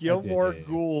 please? Gilmore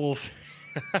Ghouls.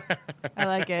 I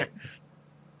like it.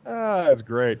 That's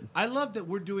great. I love that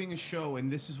we're doing a show and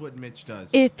this is what Mitch does.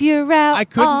 If you're out I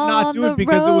could on not do the it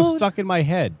because it was road, stuck in my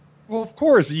head. Well, of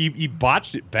course, you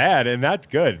botched it bad, and that's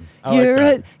good. I You're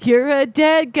like that. you're a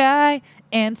dead guy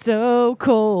and so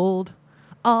cold.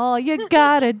 All you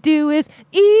gotta do is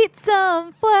eat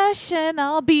some flesh and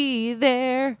I'll be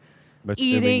there.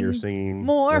 Assuming eating you're singing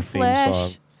more the theme flesh.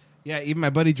 song. Yeah, even my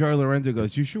buddy Joey Lorenzo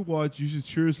goes, you should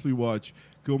seriously watch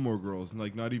Gilmore Girls, and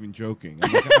like not even joking.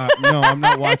 I'm like, no, I'm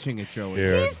not watching it, Joey.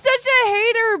 Yeah. He's such a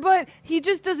hater, but he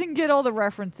just doesn't get all the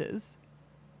references.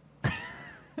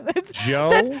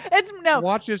 Joe It's no.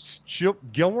 watches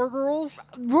Gilmore Girls?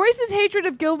 Royce's hatred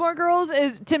of Gilmore Girls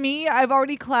is, to me, I've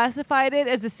already classified it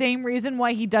as the same reason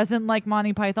why he doesn't like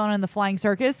Monty Python and the Flying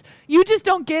Circus. You just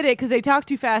don't get it because they talk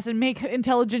too fast and make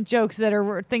intelligent jokes that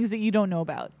are things that you don't know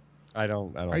about. I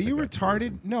don't. Are you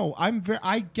retarded? No, I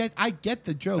get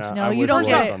the jokes. No, you don't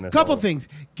get it. Couple things.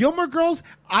 Gilmore Girls,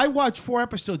 I watched 4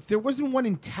 episodes. There wasn't one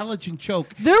intelligent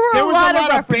joke. There were a was lot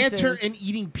of banter references. and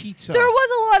eating pizza. There was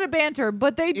a lot of banter,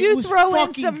 but they do was throw in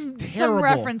fucking some terrible.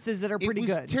 references that are pretty it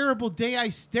was good. terrible. Dare I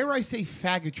say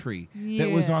faggotry that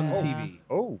was on the Yeah. TV.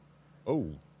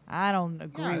 Oh. I don't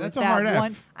agree Yeah, with that's a that hard F.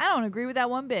 one. I don't agree with that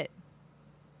one bit.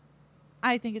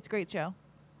 I think it's a great show.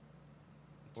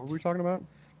 What were we talking about?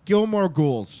 Gilmore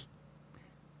Ghouls.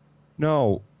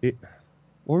 No. What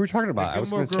were we talking about? The I was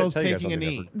Gilmore going to Girls tell you guys taking a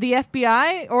something knee. The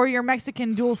FBI or your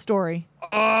Mexican duel story?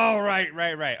 Oh,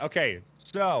 right. Okay,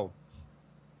 so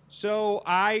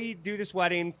I do this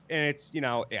wedding, and it's,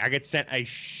 I get sent a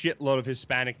shitload of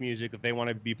Hispanic music if they want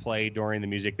to be played during the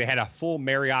music. They had a full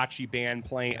mariachi band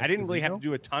playing. I didn't really have to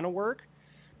do a ton of work,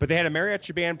 but they had a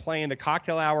mariachi band playing the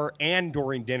cocktail hour and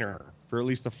during dinner for at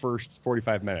least the first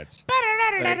 45 minutes.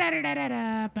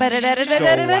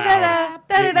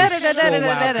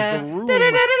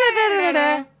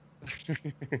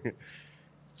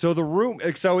 So the room,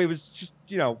 so it was just,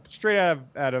 straight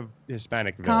out of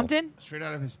Hispanicville. Compton? Straight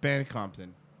out of Hispanic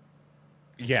Compton.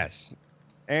 Yes.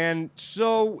 And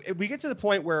so we get to the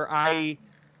point where I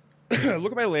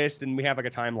look at my list and we have like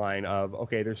a timeline of,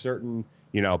 okay, there's certain,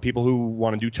 people who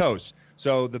want to do toasts.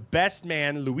 So the best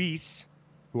man, Luis,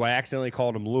 who I accidentally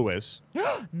called him Lewis.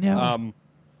 No.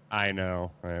 I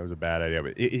know. It was a bad idea.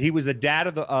 But he was the dad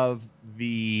of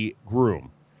the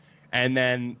groom. And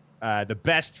then the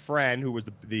best friend, who was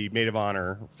the maid of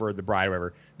honor for the bride or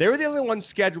whatever, they were the only ones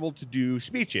scheduled to do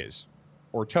speeches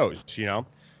or toasts,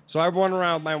 So I run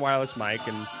around with my wireless mic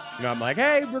and, I'm like,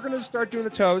 hey, we're going to start doing the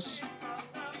toasts.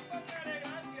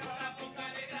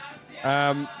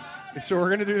 So we're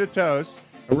going to do the toast.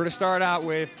 And we're going to start out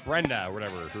with Brenda,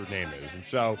 whatever her name is. And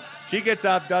so she gets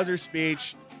up, does her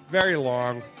speech, very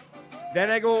long. Then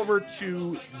I go over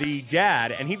to the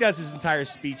dad, and he does his entire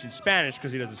speech in Spanish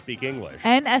because he doesn't speak English.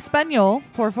 En español,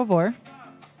 por favor.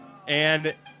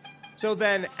 And so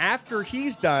then after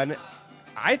he's done,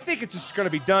 I think it's just going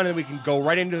to be done, and we can go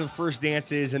right into the first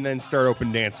dances and then start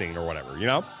open dancing or whatever, you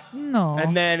know? No.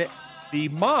 And then the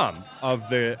mom of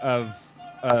the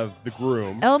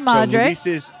groom, El Madre. So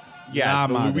Luis's, La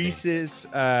Madre. Luis's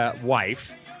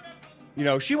wife, you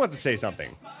know, she wants to say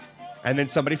something. And then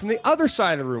somebody from the other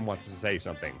side of the room wants to say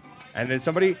something. And then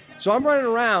somebody, so I'm running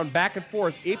around back and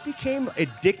forth. It became a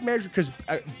dick measure because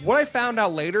what I found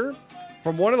out later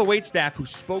from one of the waitstaff who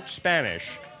spoke Spanish,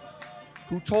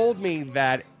 who told me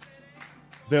that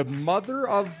the mother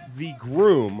of the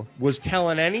groom was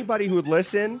telling anybody who would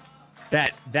listen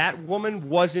that that woman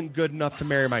wasn't good enough to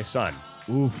marry my son.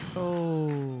 Oof.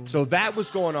 Oh. So that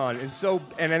was going on. And so,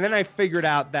 and then I figured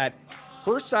out that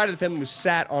her side of the family was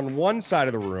sat on one side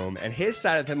of the room and his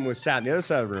side of the family was sat on the other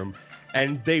side of the room.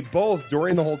 And they both,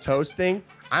 during the whole toast thing,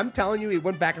 I'm telling you, it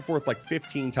went back and forth like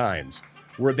 15 times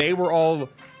where they were all,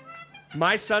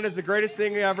 my son is the greatest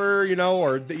thing ever, you know,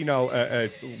 or, you know,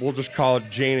 we'll just call it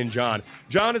Jane and John.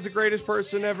 John is the greatest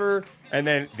person ever. And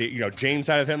then, you know, Jane's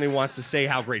side of the family wants to say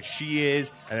how great she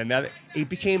is. And then that, it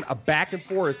became a back and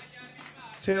forth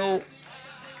till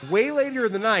way later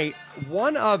in the night,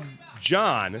 one of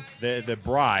John,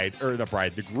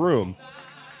 the groom,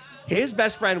 his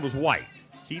best friend was white.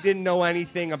 He didn't know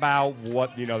anything about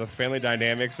what, you know, the family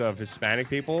dynamics of Hispanic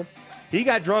people. He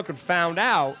got drunk and found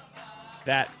out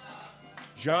that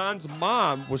John's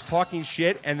mom was talking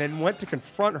shit and then went to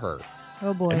confront her.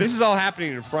 Oh, boy. And this is all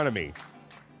happening in front of me.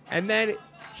 And then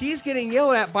he's getting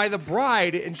yelled at by the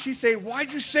bride, and she's saying,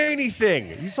 "Why'd you say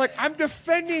anything?" He's like, "I'm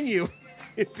defending you."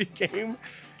 It became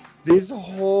this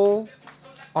whole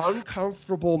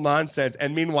uncomfortable nonsense.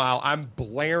 And meanwhile, I'm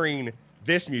blaring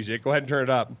this music. Go ahead and turn it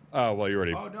up. Oh, well, you're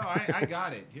ready. Oh, no, I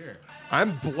got it. Here.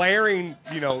 I'm blaring,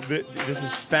 you know, this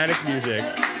Hispanic music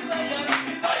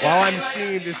while I'm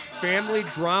seeing this family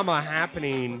drama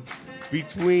happening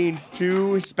between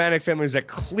two Hispanic families that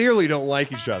clearly don't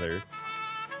like each other.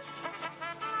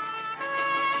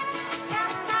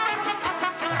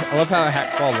 I love how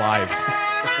it's all live.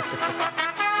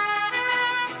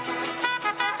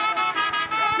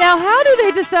 Now, how do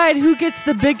they decide who gets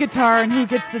the big guitar and who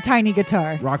gets the tiny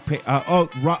guitar? Rock,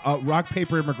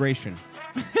 paper, immigration.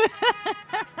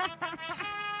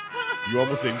 You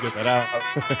almost didn't get that out.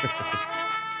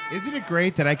 Isn't it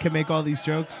great that I can make all these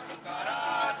jokes?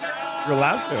 You're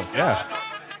allowed to, yeah.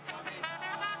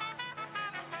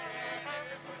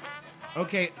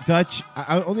 Okay, Dutch,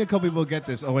 only a couple people get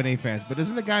this, ONA fans, but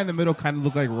doesn't the guy in the middle kind of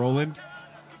look like Roland?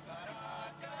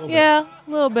 Yeah,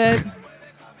 a little bit.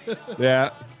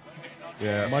 Yeah.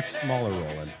 Much smaller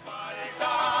Roland.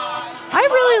 I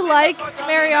really like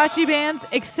mariachi bands,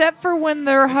 except for when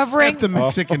they're hovering. Except the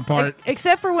Mexican part.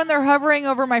 Except for when they're hovering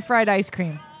over my fried ice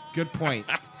cream. Good point.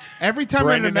 Every time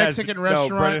I'm in a Mexican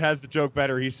restaurant. No, Brendan has the joke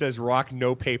better. He says, "Rock,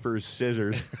 no papers,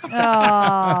 scissors."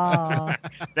 Oh.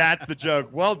 That's the joke.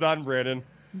 Well done, Brendan.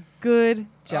 Good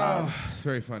job. Oh, it's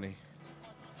very funny.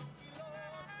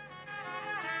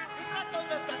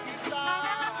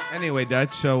 Anyway,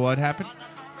 Dutch, so what happened?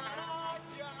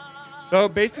 So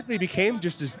it basically became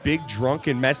just this big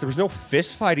drunken mess. There was no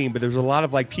fist fighting, but there was a lot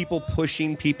of like people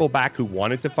pushing people back who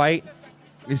wanted to fight.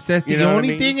 Is that You the know what I only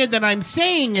mean? thing that I'm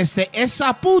saying is that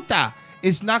esa puta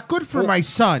is not good for my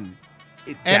son.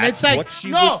 And it's like,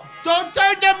 no, don't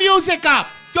turn the music up.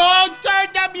 Don't turn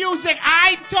the music.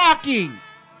 I'm talking.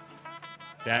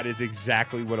 That is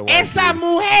exactly what it was. Esa dude.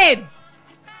 mujer.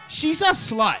 She's a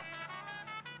slut.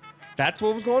 That's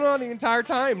what was going on the entire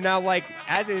time. Now, like,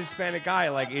 as a Hispanic guy,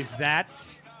 like, is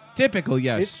that typical?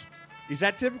 Yes. Is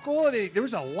that typical? There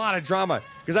was a lot of drama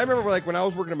because I remember, like, when I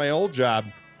was working at my old job,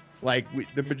 like,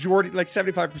 the majority, like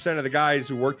 75% of the guys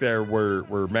who worked there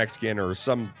were Mexican or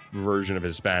some version of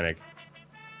Hispanic.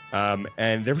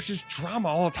 And there was just drama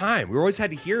all the time. We always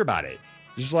had to hear about it.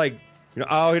 Just like, you know,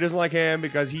 oh, he doesn't like him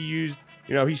because he used,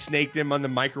 you know, he snaked him on the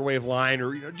microwave line,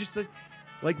 or, you know, just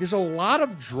like there's a lot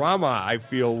of drama I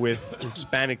feel with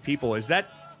Hispanic people. Is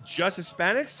that just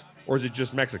Hispanics or is it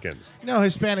just Mexicans? No,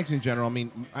 Hispanics in general. I mean,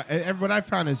 what I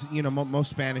found is, you know,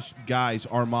 most Spanish guys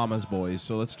are mama's boys.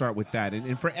 So let's start with that.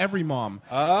 And for every mom.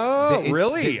 Oh,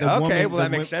 really? the Okay, woman- well,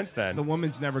 that the makes sense then. The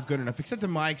woman's never good enough, except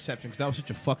in my exception, because I was such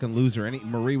a fucking loser.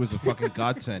 Marie was a fucking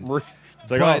godsend.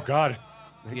 It's like, But- oh, God.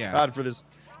 Thank Yeah. God for this.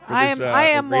 For I this,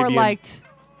 am more Arabian- liked.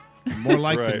 More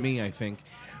liked Right. than me, I think.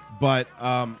 But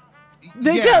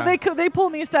They yeah. they pull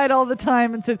me aside all the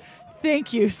time and said,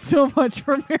 Thank you so much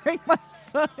for marrying my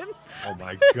son. Oh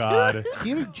my God.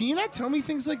 Can you not tell me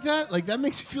things like that? Like that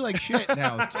makes me feel like shit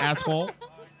now, asshole.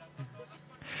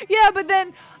 Yeah, but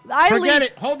then I Forget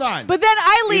leave. it. Hold on. But then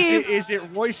I leave. Is it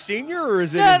Roy Sr. or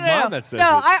is it No, his no, mom no. that says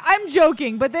No, it? I'm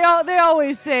joking, but they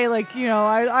always say, like, you know,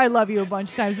 I love you a bunch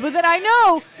of times. But then I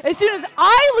know as soon as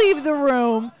I leave the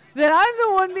room that I'm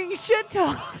the one being shit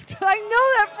talked. I know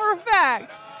that for a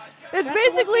fact. It's That's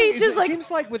basically the one thing, just it like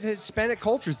seems like with Hispanic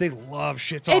cultures, they love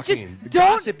shit It just talking. The don't-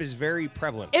 gossip is very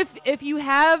prevalent. if you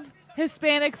have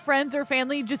Hispanic friends or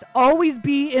family, just always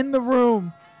be in the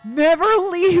room. Never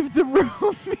leave the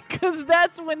room because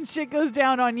that's when shit goes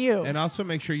down on you. And also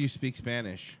make sure you speak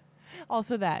Spanish.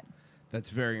 Also that. That's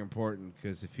very important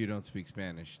because if you don't speak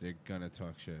Spanish, they're gonna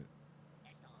talk shit.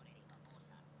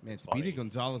 Man, Speedy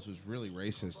Gonzalez was really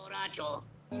racist. La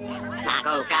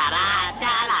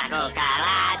cucaracha,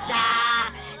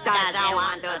 doesn't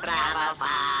want to travel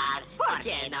far.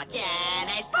 Porque no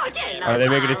tienes, porque no Are they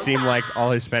making it seem like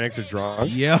all Hispanics are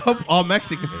drunk? Yep, all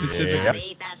Mexicans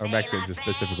specifically. Or Mexicans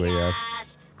specifically,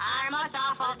 yes.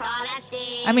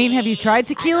 I mean, have you tried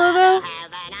tequila though?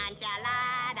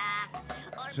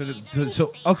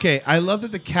 So okay, I love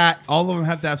that the cat. All of them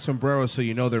have to have sombreros, so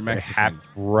you know they're Mexican.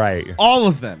 Right. All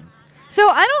of them. So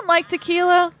I don't like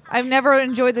tequila. I've never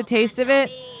enjoyed the taste of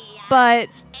it. But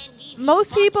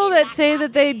most people that say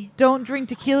that they don't drink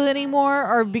tequila anymore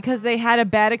are because they had a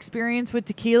bad experience with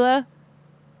tequila.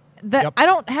 That I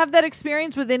don't have that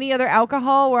experience with any other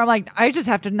alcohol where I'm like, I just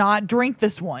have to not drink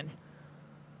this one.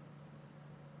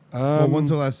 Well, when's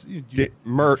the last?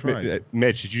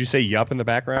 Mitch, did you say yup in the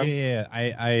background? Yeah,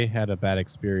 I had a bad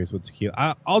experience with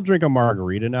tequila. I'll drink a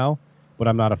margarita now, but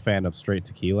I'm not a fan of straight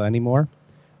tequila anymore.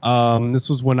 This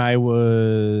was when I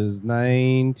was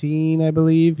 19, I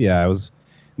believe. Yeah, I was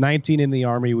 19 in the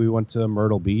Army. We went to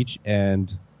Myrtle Beach, and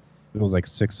it was like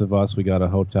 6 of us. We got a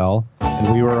hotel,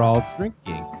 and we were all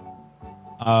drinking.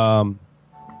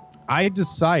 I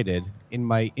decided, in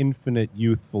my infinite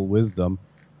youthful wisdom,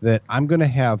 that I'm going to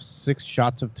have 6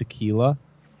 shots of tequila,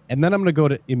 and then I'm going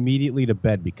to go immediately to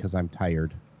bed because I'm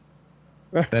tired.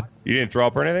 You didn't throw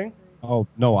up or anything? Oh,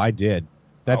 no, I did.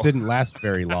 That didn't last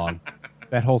very long.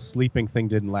 That whole sleeping thing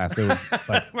didn't last. It was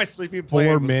like My sleeping 4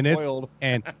 plan was minutes, spoiled.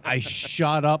 and I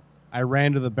shot up. I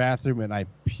ran to the bathroom, and I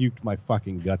puked my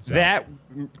fucking guts out. That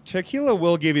tequila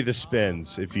will give you the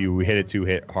spins if you hit it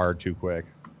too hard too quick.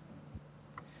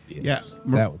 Yes,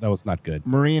 that was not good.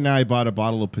 Marie and I bought a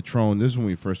bottle of Patron. This is when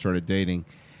we first started dating.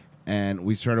 And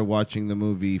we started watching the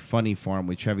movie Funny Farm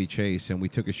with Chevy Chase. And we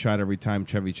took a shot every time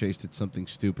Chevy Chase did something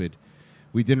stupid.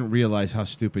 We didn't realize how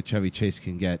stupid Chevy Chase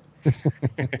can get.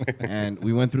 And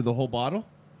we went through the whole bottle.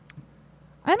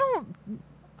 I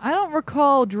don't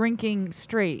recall drinking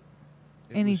straight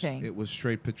anything. It was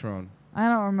straight Patron. I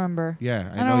don't remember.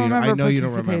 Yeah, I know you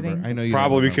don't remember. I know you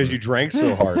Probably don't because remember. you drank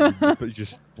so hard, you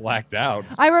just blacked out.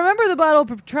 I remember the bottle of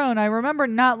Patron. I remember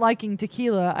not liking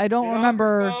tequila. I don't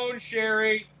remember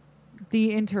Sherry.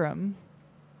 the interim.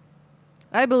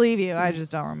 I believe you. I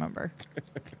just don't remember.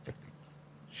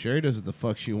 Sherry does what the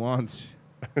fuck she wants.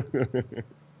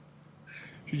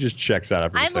 She just checks out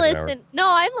after the I'm second hour. listening. No,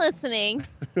 I'm listening.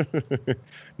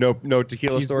 No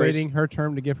tequila She's stories. waiting her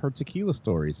turn to give her tequila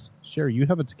stories. Sherry, you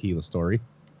have a tequila story.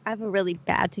 I have a really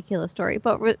bad tequila story,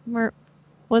 but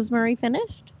was Marie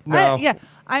finished? Yeah,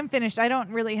 I'm finished. I don't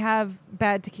really have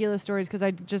bad tequila stories because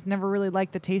I just never really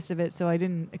liked the taste of it, so I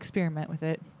didn't experiment with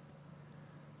it.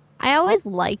 I always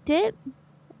liked it.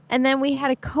 And then we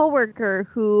had a coworker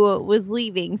who was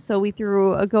leaving, so we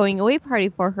threw a going away party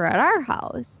for her at our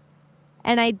house.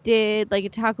 And I did like a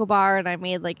taco bar, and I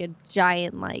made like a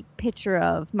giant like picture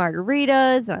of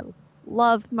margaritas. And I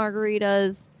loved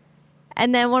margaritas.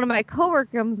 And then one of my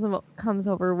coworkers comes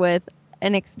over with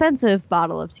an expensive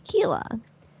bottle of tequila.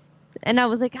 And I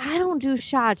was like, I don't do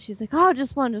shots. She's like, oh,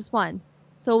 just one, just one.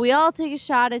 So we all take a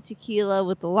shot of tequila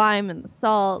with the lime and the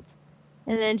salt.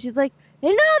 And then she's like,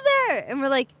 another. And we're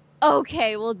like,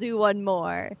 okay, we'll do one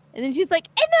more. And then she's like,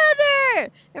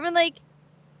 another. And we're like,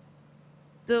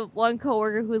 the one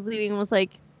coworker who was leaving was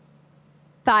like,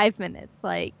 5 minutes.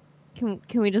 Like, can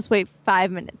we just wait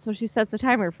 5 minutes? So she sets a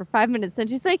timer for 5 minutes. And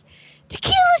she's like,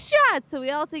 tequila shots. So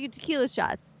we all take a tequila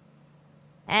shots.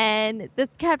 And this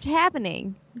kept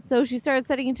happening. So she started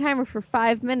setting a timer for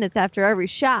 5 minutes after every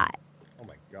shot. Oh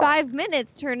my God. 5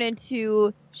 minutes turned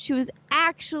into she was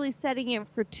actually setting it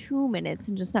for 2 minutes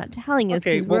and just not telling us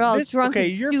because we're all drunk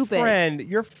and stupid.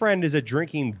 Your friend is a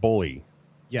drinking bully.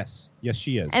 Yes,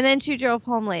 she is. And then she drove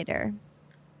home later.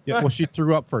 Yeah, well, she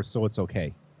threw up first, so it's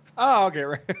okay. Oh, okay,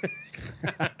 right.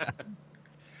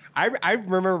 I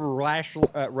remember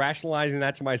rationalizing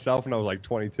that to myself when I was like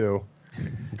 22.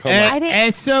 Come on.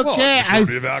 It's Well, okay. the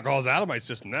majority of alcohol's out of my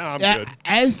system now. I'm good.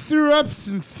 I threw up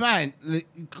some fun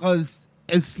because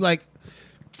it's like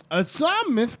I thought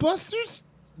Mythbusters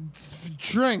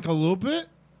drank a little bit.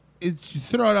 It's you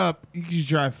throw it up, you can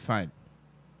drive fine.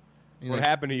 What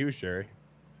happened to you, Sherry?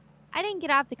 I didn't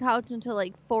get off the couch until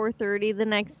like 4:30 the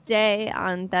next day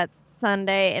on that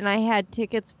Sunday, and I had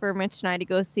tickets for Mitch and I to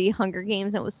go see Hunger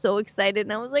Games. And I was so excited,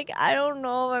 and I was like, I don't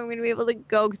know if I'm going to be able to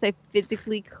go because I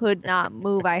physically could not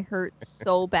move. I hurt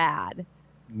so bad.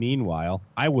 Meanwhile,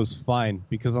 I was fine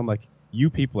because I'm like, you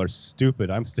people are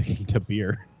stupid. I'm sticking to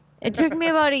beer. It took me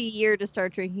about a year to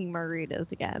start drinking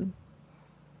margaritas again.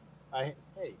 Hey,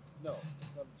 no, it's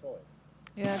not a toy.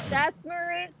 Yeah. That's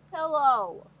Maria's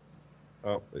pillow.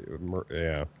 Oh,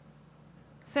 yeah.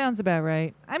 Sounds about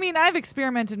right. I mean, I've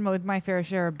experimented with my fair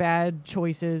share of bad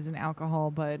choices in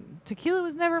alcohol, but tequila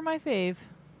was never my fave.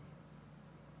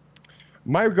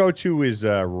 My go-to is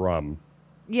rum.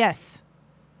 Yes.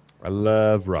 I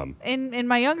love rum. In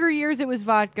my younger years, it was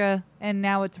vodka, and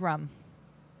now it's rum.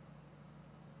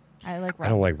 I like rum. I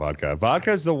don't like vodka.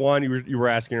 Vodka is the one you were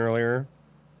asking earlier.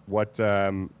 What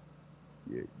the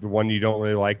one you don't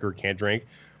really like or can't drink?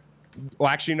 Well,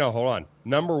 actually, no. Hold on.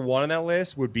 Number one on that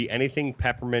list would be anything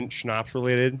peppermint schnapps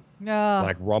related,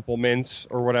 like Rumpelmints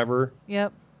or whatever.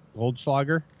 Yep.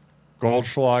 Goldschlager.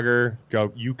 Goldschlager.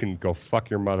 You can go fuck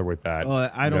your mother with that.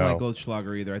 I don't like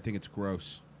Goldschlager either. I think it's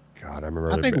gross. God, I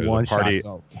remember. I think there was one a party. shot's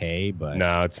okay, but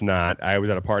No, it's not. I was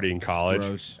at a party in college,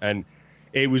 gross. and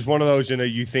it was one of those,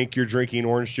 you think you're drinking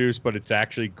orange juice, but it's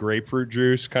actually grapefruit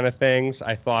juice kind of things.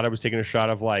 I thought I was taking a shot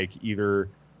of like either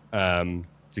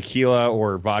tequila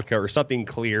or vodka or something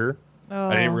clear. Oh.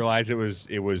 I didn't realize it was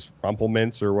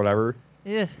Rumpelmints or whatever.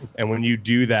 Ugh. And when you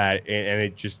do that, and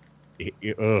it just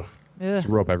Ugh.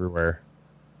 threw up everywhere.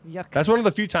 Yuck. That's one of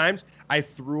the few times I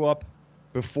threw up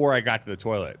before I got to the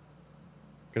toilet.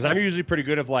 Because I'm usually pretty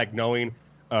good of like knowing,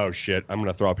 oh shit, I'm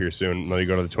gonna throw up here soon. Let me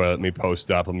go to the toilet. Let me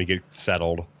post up. Let me get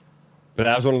settled. But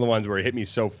that was one of the ones where it hit me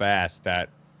so fast that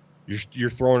you're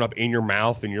throwing up in your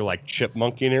mouth and you're like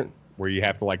chipmunking it, where you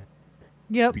have to like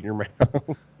Yep. in your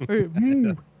mouth.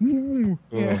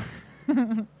 Yeah.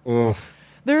 Ugh.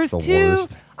 There's The two.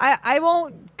 worst. I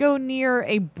won't go near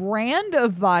a brand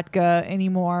of vodka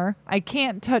anymore. I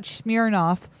can't touch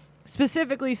Smirnoff,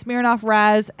 specifically Smirnoff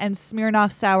Raz and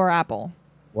Smirnoff Sour Apple.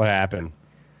 What happened?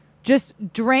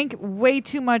 Just drank way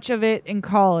too much of it in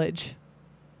college.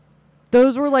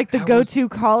 Those were like the go-to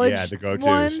college Yeah, the go-tos,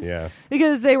 ones, yeah.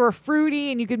 because they were fruity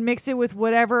and you could mix it with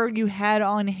whatever you had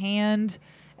on hand,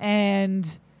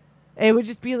 and it would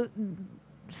just be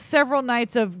several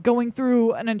nights of going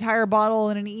through an entire bottle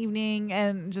in an evening,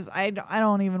 and just I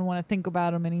don't even want to think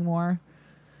about them anymore.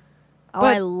 Oh,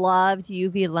 But- I loved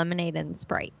UV lemonade and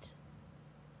Sprite.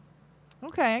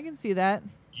 Okay, I can see that.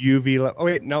 Oh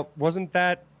wait, no, wasn't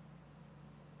that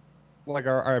like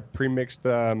our pre-mixed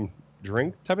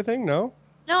drink type of thing? No.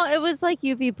 No, it was like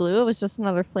UV blue. It was just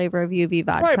another flavor of UV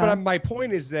vodka. Right, but my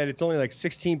point is that it's only like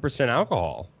 16%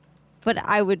 alcohol. But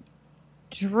I would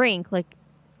drink like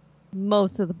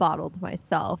most of the bottle to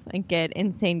myself and get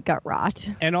insane gut rot.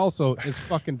 And also, it's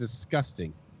fucking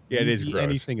disgusting. Yeah, it is UV gross.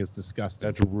 Anything is disgusting.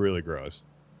 That's really gross.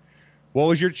 What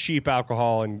was your cheap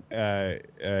alcohol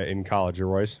in college,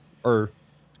 Royce, or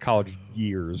college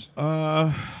years?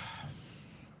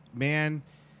 Man.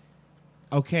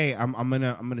 Okay, I'm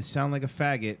gonna sound like a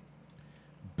faggot,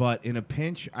 but in a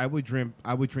pinch, I would drink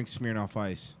Smirnoff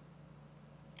Ice.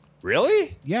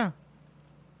 Really? Yeah.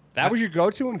 That was your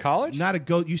go-to in college? Not a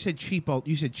go. You said cheap.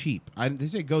 You said cheap. I didn't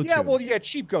say go-to. Yeah, well, yeah,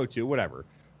 cheap go-to, whatever.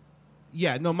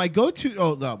 Yeah, no, my go-to.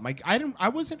 Oh no, I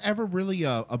wasn't ever really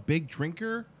a big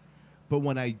drinker, but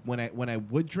when I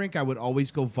would drink, I would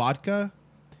always go vodka,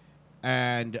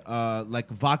 and like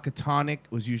vodka tonic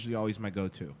was usually always my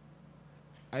go-to.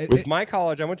 With my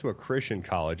college, I went to a Christian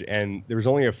college, and there was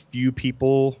only a few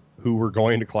people who were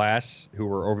going to class who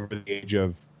were over the age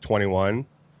of 21,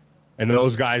 and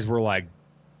those guys were like,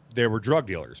 they were drug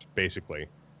dealers, basically.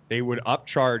 They would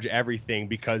upcharge everything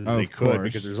because they could,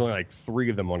 because there's only like 3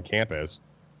 of them on campus.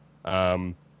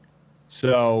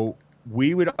 So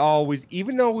we would always,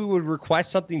 even though we would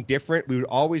request something different, we would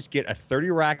always get a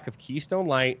 30 rack of Keystone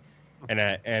Light and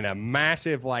a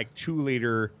massive like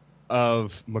 2-liter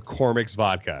of McCormick's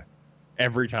vodka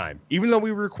every time. Even though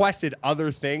we requested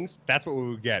other things, that's what we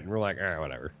would get, and we're like,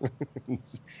 whatever.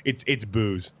 it's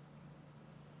booze.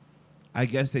 I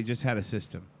guess they just had a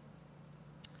system.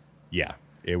 Yeah,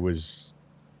 it was.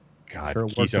 God, Sure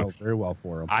worked Keystone out very well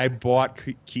for them. I bought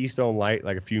Keystone Light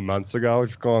like a few months ago,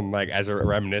 just going like as a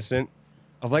reminiscent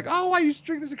of like, oh, I used to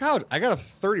drink this in college. I got a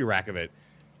 30 rack of it,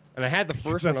 And I had the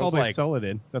first That's one. I all was they like, sell it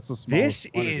in. That's the smallest.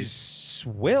 this quantity. is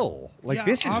swill. Like Yeah,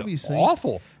 this is obviously.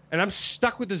 awful. And I'm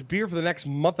stuck with this beer for the next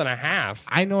month and a half.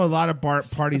 I know a lot of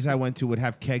parties I went to would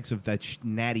have kegs of that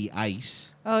Natty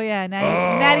Ice. Oh yeah, Natty,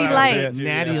 Oh, Natty that was Light. it.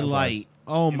 Natty Yeah. Light.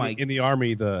 Oh In my the, in the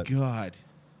army, God.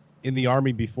 in the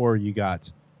army before you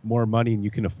got more money and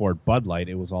you can afford Bud Light,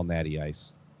 it was all Natty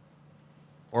Ice.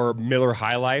 Or Miller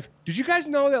High Life. Did you guys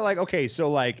know that, like, okay, so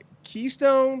like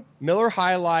Keystone, Miller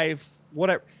High Life,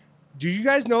 whatever. Do you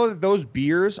guys know that those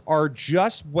beers are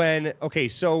just when, okay,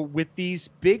 so with these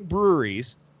big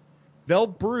breweries, they'll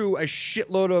brew a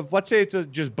shitload of, let's say it's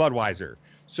just Budweiser.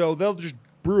 So they'll just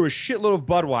brew a shitload of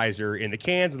Budweiser in the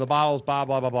cans and the bottles, blah,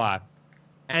 blah, blah, blah.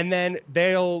 And then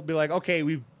they'll be like, okay,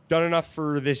 we've done enough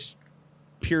for this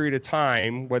period of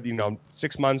time, whether,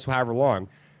 6 months, however long.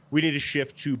 We need to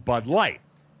shift to Bud Light.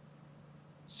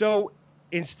 So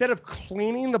instead of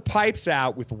cleaning the pipes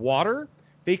out with water,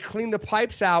 they clean the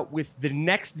pipes out with the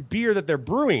next beer that they're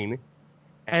brewing.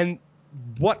 And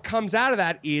what comes out of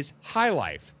that is High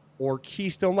Life or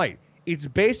Keystone Light. It's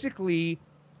basically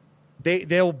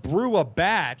they'll brew a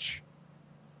batch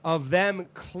of them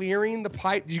clearing the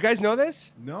pipe. Do you guys know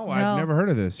this? No, I've never heard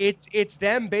of this. It's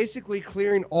them basically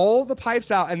clearing all the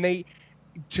pipes out, and they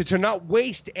to not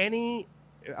waste any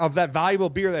of that valuable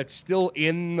beer that's still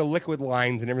in the liquid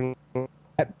lines and everything.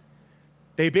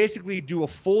 They basically do a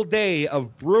full day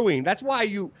of brewing. That's why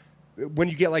when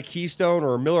you get like Keystone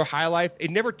or Miller High Life,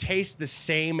 it never tastes the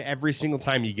same every single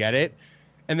time you get it.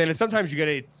 And then sometimes you get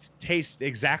it tastes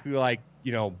exactly like,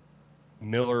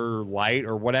 Miller Light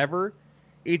or whatever.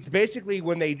 It's basically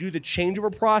when they do the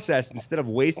changeover process, instead of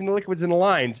wasting the liquids in the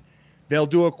lines, they'll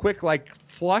do a quick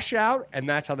flush out, and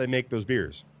that's how they make those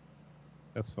beers.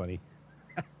 That's funny.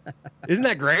 Isn't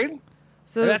that great?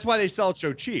 So and that's why they sell it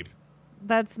so cheap.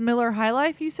 That's Miller High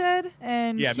Life, you said,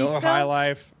 and Yeah, Keystone? Miller High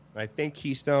Life. I think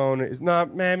Keystone is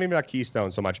not, maybe not Keystone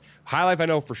so much. High Life, I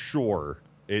know for sure.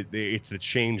 It's the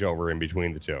changeover in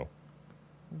between the two.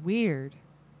 Weird.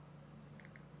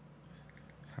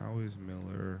 How is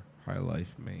Miller High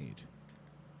Life made?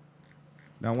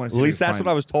 Now I want At to see least if that's find-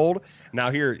 what I was told.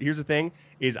 Now here's the thing: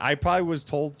 is I probably was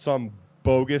told some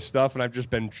bogus stuff, and I've just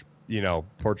been,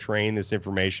 portraying this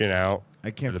information out.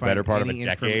 I can't for the find better part of a any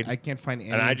decade. I can't find any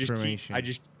and I just information.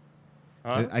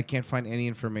 Huh? I can't find any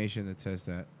information that says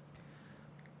that.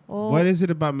 Well, What is it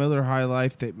about Miller High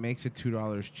Life that makes it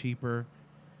 $2 cheaper?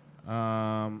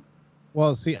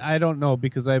 Well, see, I don't know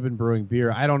because I've been brewing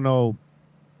beer. I don't know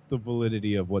the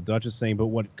validity of what Dutch is saying, but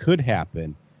what could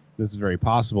happen, this is very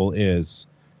possible, is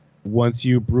once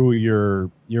you brew your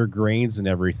grains and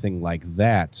everything like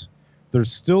that,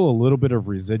 there's still a little bit of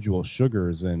residual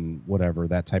sugars and whatever,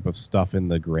 that type of stuff in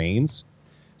the grains.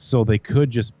 So they could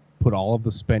just put all of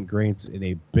the spent grains in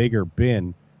a bigger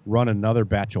bin, run another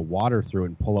batch of water through it,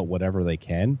 and pull out whatever they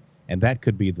can. And that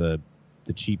could be the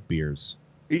cheap beers.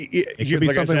 It could be Like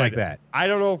I something said, like that. I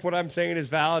don't know if what I'm saying is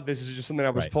valid. This is just something I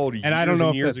was Right. told years And I don't know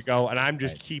if years that's- ago, and I'm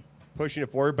just right. keep pushing it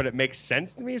forward. But it makes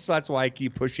sense to me, so that's why I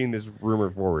keep pushing this rumor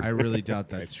forward. I really doubt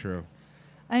that's true.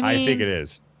 I mean, think it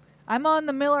is. I'm on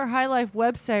the Miller High Life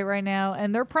website right now,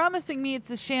 and they're promising me it's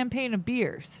a champagne of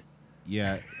beers.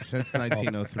 Yeah, since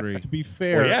 1903. To be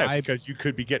fair, Well, yeah, because you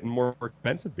could be getting more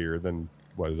expensive beer than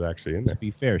what is actually in there. to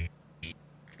be fair,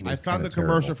 I found the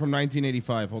commercial from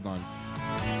 1985. Hold on.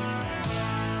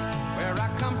 Where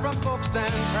I come from, folks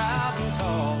stand proud and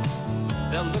tall.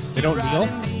 They'll look They don't you right kneel?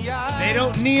 in the eye. They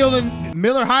don't kneel. In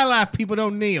Miller High Life people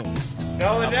don't kneel.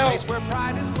 No, A place where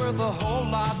pride is worth a whole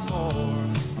lot more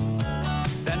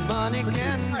than money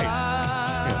can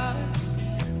buy.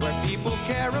 Where people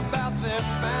care about their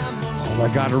family. Oh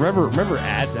my God! Remember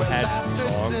ads that had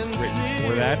songs written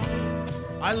for that?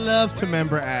 I love to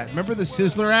remember the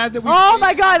Sizzler ad that we. Oh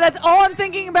my God, that's all I'm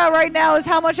thinking about right now is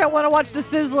how much I want to watch the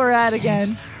Sizzler ad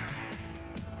again.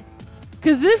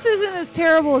 Because this isn't as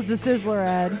terrible as the Sizzler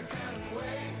ad.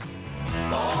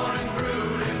 Born and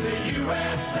brewed in the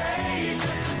USA, just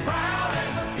as proud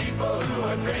as the people who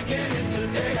are drinking it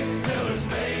today. Miller's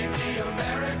made the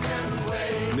American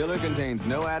way. Miller contains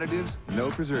no additives,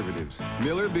 no preservatives.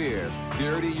 Miller Beer.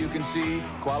 Purity you can see,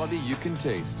 quality you can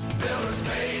taste. Miller's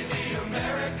made the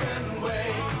American way.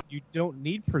 you don't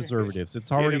need preservatives. It's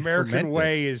The already American fermented.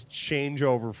 way is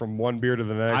changeover from one beer to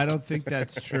the next. I don't think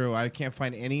that's true. I can't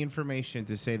find any information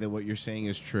to say that what you're saying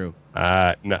is true.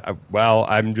 No, well,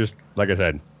 I'm just, like I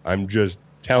said, I'm just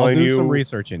I'll telling do you. some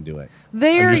research into it.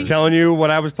 I'm just telling you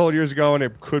what I was told years ago, and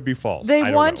it could be false. They I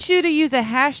don't want you to use a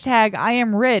hashtag I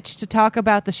am rich to talk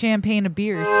about the champagne of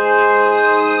beers.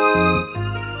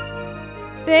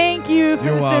 Thank you for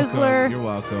You're the welcome. Sizzler. You're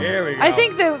welcome. Here we go. I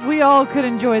think that we all could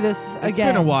enjoy this It's again.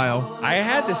 been a while. I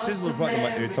had the Sizzler button.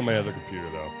 It's on my other computer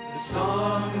though.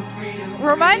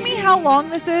 Remind me how long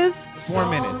this is 4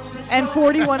 minutes. and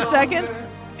 41 seconds.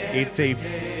 It's a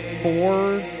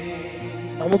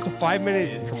almost a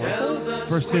 5-minute commercial.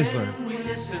 For Sizzler.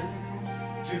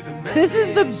 This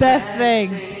is the best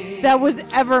thing that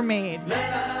was ever made.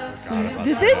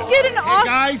 Did this get an Hey Oscar?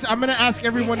 guys, I'm gonna ask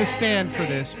everyone to stand for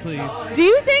this, please. Do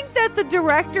you think that the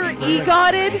director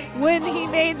EGOTted when he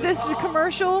made this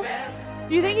commercial?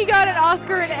 You think he got an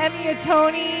Oscar, an Emmy, a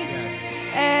Tony,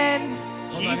 and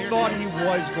He thought he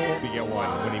was going to get one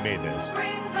when he made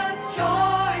this.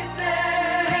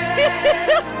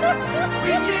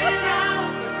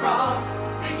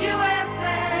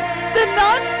 the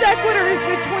non sequiturs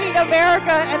between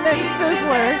America and then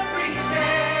Sizzler?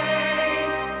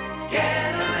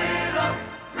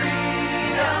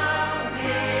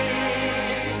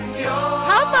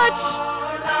 How much?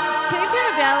 Can you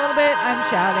turn it down a little bit? I'm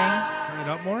shouting. Turn it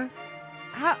up more.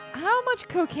 How much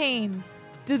cocaine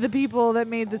did the people that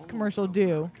made this commercial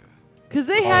do? Because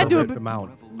they had to have been,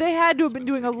 they had to have been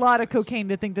doing a lot of cocaine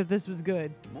to think that this was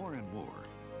good. More and more,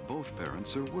 both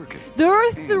parents are working. There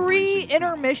are 3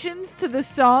 intermissions to the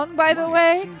song, by the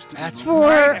way. That's for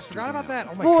right. I forgot about that.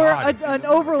 Oh my for God. an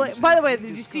overlay. By the way,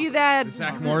 did you see that? The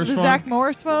Zach Morris the phone? Zach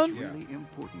Morris phone. Really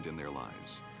important in their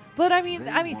lives. But I mean,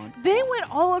 they went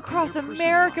all across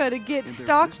America to get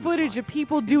stock footage of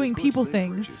people doing people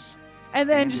things, and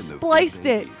then just spliced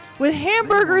it with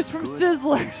hamburgers from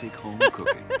Sizzler.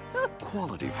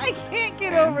 I can't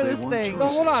get over this thing. No,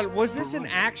 hold on. Was this an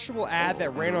actual ad that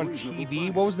ran on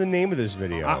TV? What was the name of this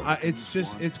video?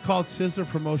 It's called Sizzler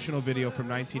promotional video from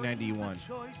 1991.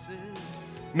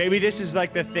 Maybe this is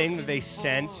like the thing that they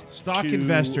sent Stock to-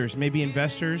 investors, maybe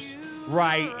investors.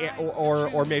 Right,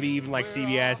 or maybe even like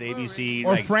CBS, ABC,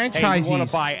 Or like, hey, franchisees. we want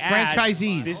to buy ads.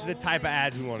 Franchisees. This is the type of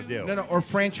ads we want to do. No, or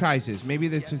franchises. Maybe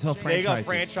that's to tell There you go, franchises.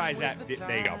 franchise ad.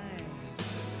 There you go.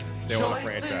 They want a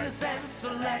franchise.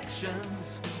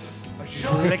 She's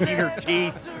licking her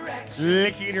teeth.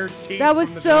 Licking her teeth. That was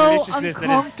from the so deliciousness that is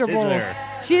uncomfortable. Sizzler.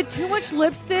 She had too much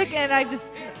lipstick, and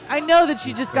I know that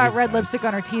she just got red lipstick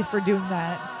on her teeth for doing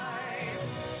that.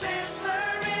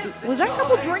 Was that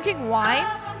couple drinking wine?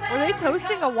 Were they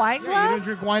toasting a wine You glass? didn't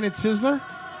drink wine at Sizzler?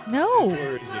 No.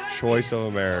 Sizzler is the choice of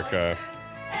America.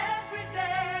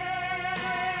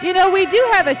 You know, we do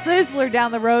have a Sizzler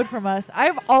down the road from us.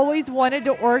 I've always wanted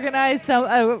to organize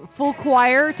a full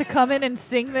choir to come in and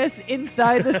sing this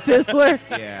inside the Sizzler.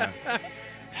 Yeah.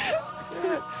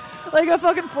 Like a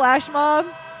fucking flash mob.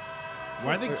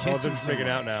 Why are they Oh, kissing they're just making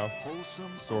so out much? now.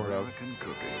 Sort of.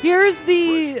 Here's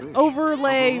the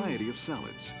overlay Variety of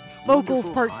salads. vocals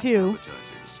Wonderful part hot 2.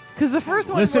 appetizers. Because the first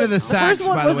one Listen to was- the sax, first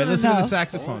one by the way. wasn't Listen to the enough.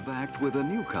 saxophone. All backed with a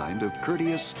new kind of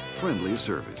courteous, friendly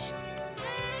service.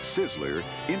 Sizzler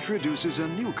introduces a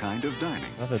new kind of dining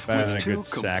Nothing better than with a two good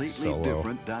sax completely solo.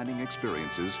 different dining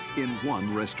experiences in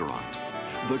one restaurant.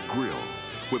 The Grill,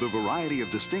 with a variety of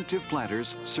distinctive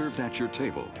platters served at your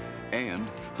table. And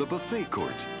the Buffet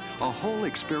Court, a whole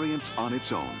experience on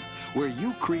its own, where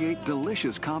you create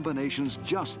delicious combinations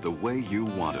just the way you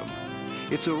want them.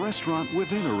 It's a restaurant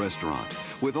within a restaurant,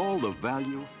 with all the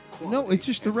value. No, it's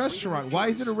just a restaurant. Why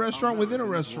is it a restaurant within a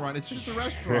restaurant? It's just a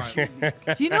restaurant.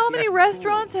 Do you know how many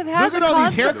restaurants have had Look at the all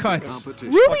these concept? haircuts.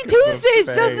 Ruby Tuesdays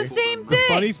does the same The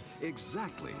thing.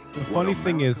 funny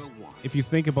thing is, if you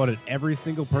think about it, every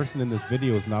single person in this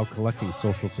video is now collecting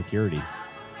Social Security.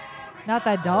 Not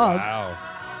that dog. Wow.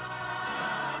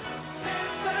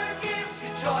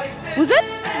 Was that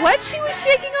sweat she was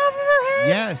shaking off of her head?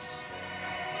 Yes.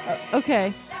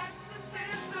 Okay.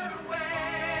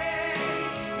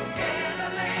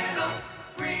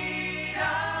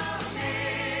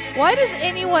 Why does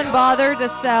anyone bother to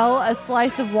sell a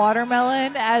slice of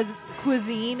watermelon as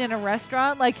cuisine in a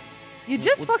restaurant? Like, you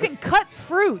just fucking cut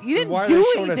fruit. You didn't Why are do they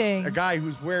showing anything. a guy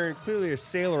who's wearing clearly a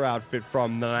sailor outfit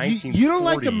from the 1940s? You don't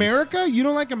like America? You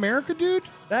don't like America, dude?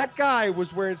 That guy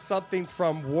was wearing something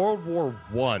from World War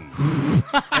One,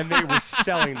 and they were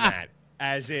selling that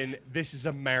as in, this is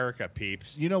America,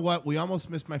 peeps. You know what? We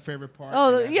almost missed my favorite part.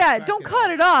 Oh, yeah, don't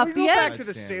cut it off. Can The we go end. back to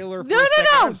the sailor for No, a no, second?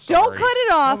 no. I'm Don't sorry. cut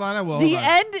it off. Hold on, I will. The hold on.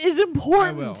 end is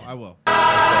important. I will.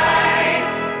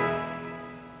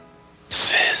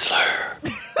 Sizzler.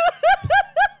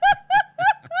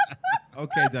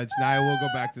 Okay, Dutch. Now I will go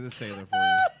back to the sailor for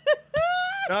you.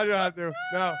 No, you don't have to.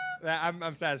 No,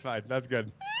 I'm satisfied. That's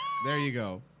good. There you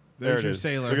go. There There's it your is.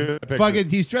 sailor. Look at the picture. Fucking,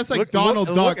 he's dressed like Look- Donald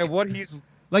look- Duck. Look at what he's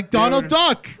like Donald Dude.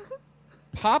 Duck.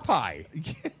 Popeye.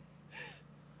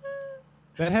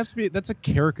 That has to be. That's a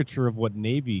caricature of what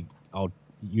Navy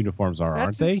uniforms are, aren't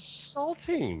That's they?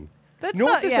 insulting. That's you know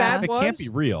not. what this Yeah. ad It was? can't be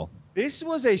real. This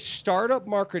was a startup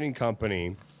marketing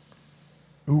company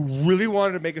who really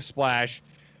wanted to make a splash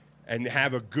and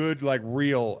have a good like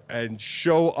reel and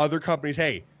show other companies,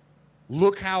 hey,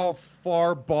 look how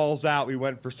far balls out we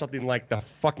went for something like the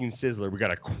fucking Sizzler. We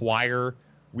got a choir.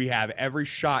 We have every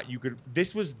shot you could.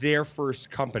 This was their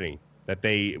first company that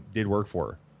they did work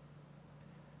for.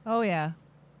 Oh yeah.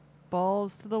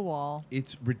 Balls to the wall.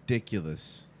 It's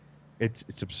ridiculous.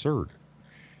 It's absurd.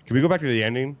 Can we go back to the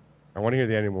ending? I want to hear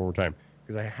the ending one more time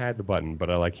because I had the button, but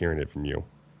I like hearing it from you.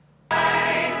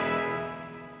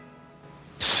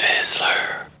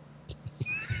 Sizzler.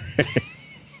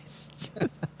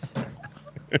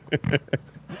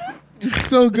 It's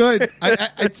so good.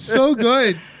 It's so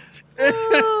good.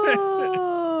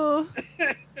 Oh,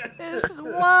 this is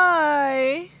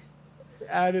why.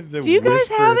 Added the Do you guys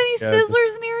whisper have any together.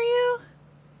 Sizzlers near you?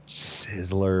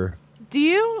 Sizzler. Do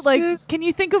you? Like, can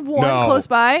you think of one No. close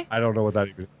by? I don't know what that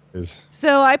even is.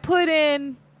 So I put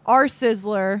in our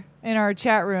Sizzler in our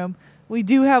chat room. We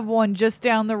do have one just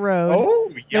down the road. Oh,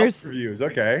 Yelp There's- reviews.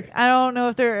 Okay. I don't know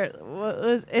if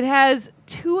it has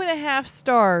 2.5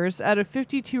 stars out of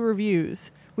 52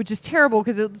 reviews, which is terrible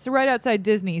because it's right outside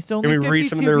Disney. So only Can we 52 read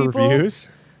some of their people. reviews?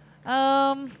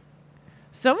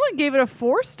 Someone gave it a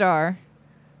 4-star.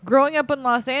 Growing up in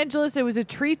Los Angeles, it was a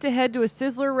treat to head to a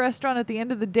Sizzler restaurant at the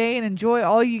end of the day and enjoy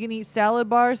all-you-can-eat salad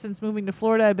bars. Since moving to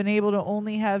Florida, I've been able to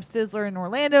only have Sizzler in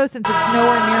Orlando since it's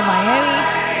nowhere near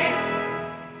Miami.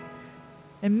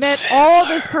 And met all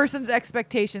this person's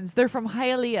expectations. They're from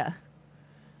Hialeah.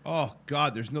 Oh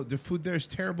God, the food there is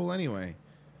terrible anyway.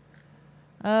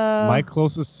 My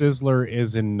closest Sizzler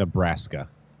is in Nebraska.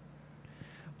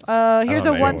 Here's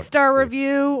don't a know. 1-star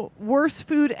review. Worst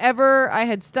food ever. I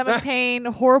had stomach pain,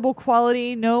 horrible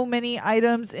quality, no many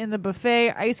items in the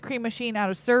buffet, ice cream machine out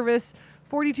of service,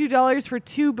 $42 for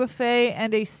 2 buffet,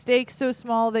 and a steak so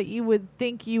small that you would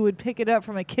think you would pick it up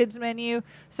from a kid's menu.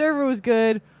 Server was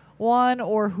good. Juan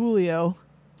or Julio.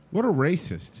 What a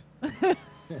racist.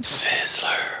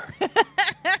 Sizzler.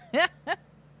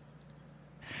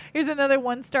 Here's another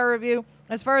 1-star review.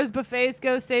 As far as buffets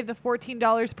go, save the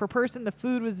 $14 per person. The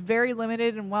food was very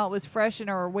limited, and while it was fresh and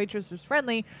our waitress was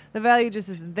friendly, the value just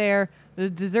isn't there. The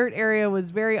dessert area was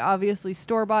very obviously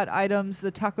store-bought items.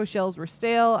 The taco shells were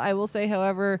stale. I will say,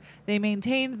 however, they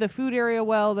maintained the food area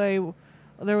well.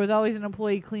 There was always an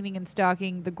employee cleaning and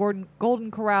stocking. The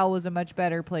Golden Corral was a much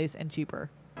better place and cheaper.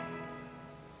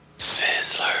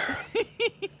 Sizzler.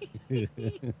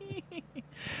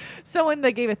 Someone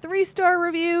that gave a 3-star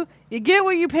review. You get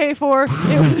what you pay for.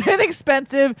 It was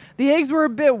inexpensive. The eggs were a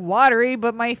bit watery,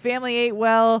 but my family ate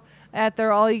well at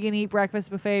their all-you-can-eat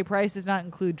breakfast buffet. Price does not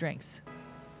include drinks.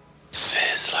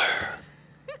 Sizzler.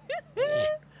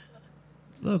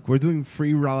 Look, we're doing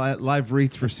free live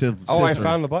reads for Sizzler. Oh, I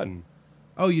found the button.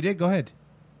 Oh, you did? Go ahead.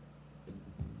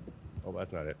 Oh,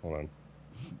 that's not it. Hold on.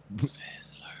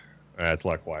 That's a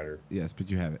lot quieter. Yes, but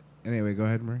you have it. Anyway, go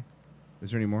ahead, Marie. Is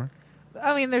there any more?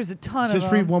 I mean, there's a ton of Just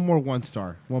them. read one more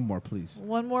 1-star. One more, please.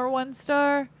 One more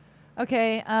 1-star.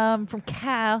 Okay, from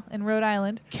Cal in Rhode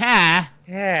Island. Cal.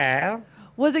 Yeah.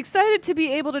 Was excited to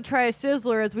be able to try a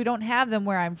Sizzler as we don't have them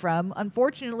where I'm from.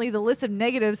 Unfortunately, the list of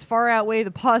negatives far outweigh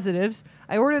the positives.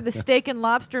 I ordered the steak and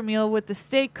lobster meal with the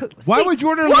steak cooked. Why would you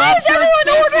order Why lobster is at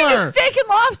everyone ordering Sizzler? a steak and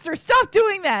lobster? Stop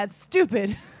doing that. It's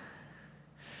stupid.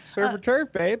 Serve or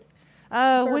turf, babe.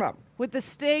 Serve With, up. with the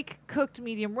steak cooked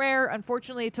medium rare.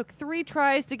 Unfortunately, it took 3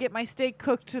 tries to get my steak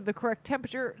cooked to the correct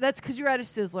temperature. That's because you're at a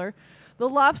Sizzler. The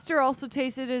lobster also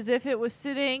tasted as if it was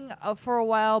sitting for a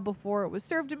while before it was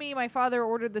served to me. My father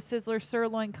ordered the Sizzler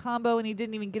sirloin combo, and he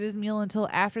didn't even get his meal until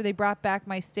after they brought back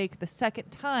my steak the second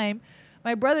time.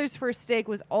 My brother's first steak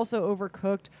was also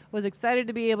overcooked. Was excited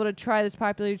to be able to try this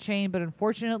popular chain, but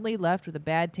unfortunately left with a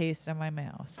bad taste in my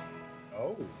mouth.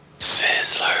 Oh.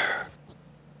 Sizzler.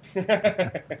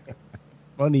 It's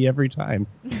funny every time.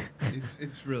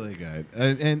 It's really good.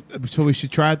 And so we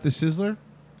should try out the Sizzler?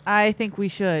 I think we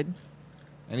should.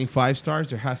 Any 5 stars?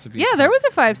 There has to be. Yeah, there was a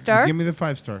 5-star. Give me the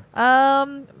 5-star.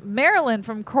 Marilyn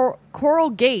from Coral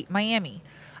Gate, Miami.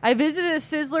 I visited a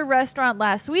Sizzler restaurant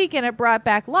last week, and it brought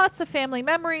back lots of family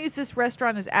memories. This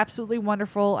restaurant is absolutely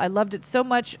wonderful. I loved it so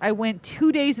much, I went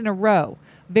 2 days in a row.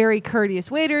 Very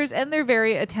courteous waiters, and they're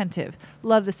very attentive.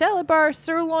 Love the salad bar,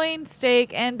 sirloin,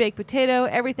 steak, and baked potato.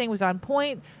 Everything was on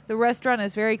point. The restaurant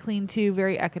is very clean, too,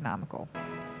 very economical.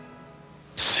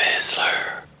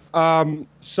 Sizzler.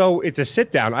 So it's a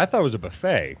sit down. I thought it was a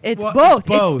buffet. It's both.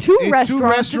 It's two It's restaurants, two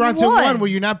restaurants in in one. one. Were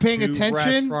you not paying Two attention?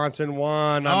 restaurants in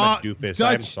one. I'm a doofus.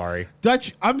 I'm Dutch, sorry.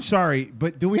 Dutch, I'm sorry,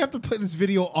 but do we have to play this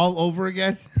video all over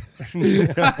again?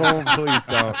 No, please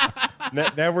don't.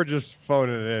 Then we're just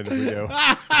phoning it in if we do.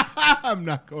 I'm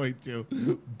not going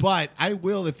to, but I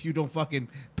will if you don't fucking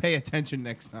pay attention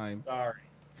next time. Sorry.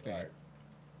 Okay.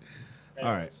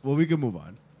 All right. Well, we can move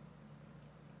on.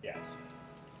 Yes.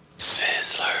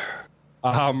 Sizzler.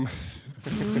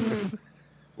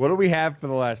 What do we have for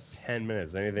the last 10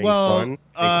 minutes? Anything Well, fun?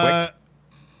 Anything quick?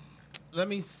 let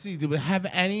me see. Do we have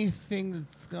anything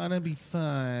that's gonna be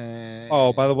fun?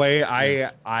 Oh, by the way, I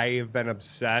have been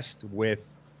obsessed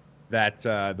with that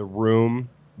The Room,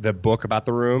 the book about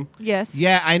The Room. Yes.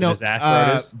 Yeah, I know. Disaster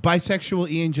Artist. Bisexual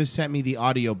Ian just sent me the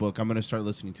audiobook. I'm gonna start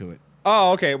listening to it.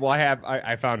 Oh, okay. Well,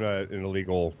 I found an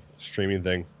illegal streaming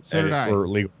thing. So did I. Or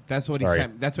legal. That's what Sorry. he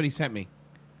sent. That's what he sent me.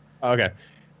 Okay.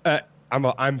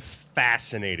 I'm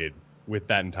fascinated with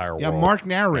that entire Yeah, world. Mark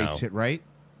narrates now. it, right?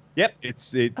 Yep,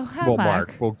 it's hi, well,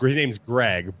 Mark. Well, his name's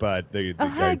Greg, but the Oh, guy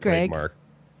hi, played Greg. Mark.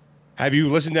 Have you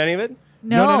listened to any of it?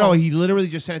 No. He literally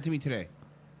just sent it to me today.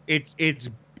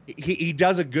 He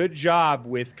does a good job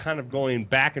with kind of going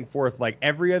back and forth like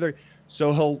every other.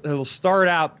 So he'll start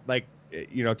out like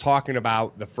talking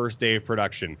about the first day of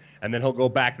production, and then he'll go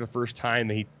back to the first time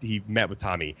that he met with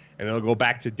Tommy, and then he'll go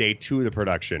back to day 2 of the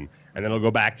production, and then he'll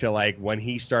go back to like when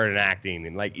he started acting,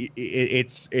 and like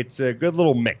it's a good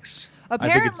little mix.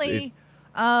 Apparently,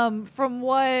 from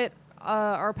what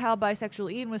our pal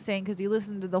Bisexual Ian was saying, because he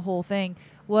listened to the whole thing,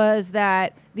 was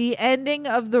that the ending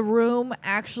of The Room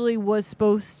actually was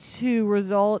supposed to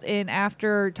result in,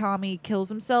 after Tommy kills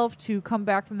himself, to come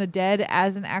back from the dead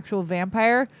as an actual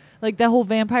vampire. Like the whole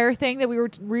vampire thing that we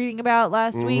were reading about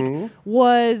last week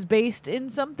was based in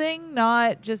something,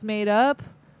 not just made up.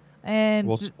 And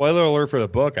Well, spoiler alert for the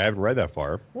book. I haven't read that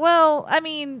far. well, I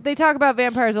mean, they talk about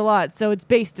vampires a lot, so it's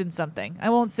based in something. I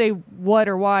won't say what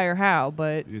or why or how,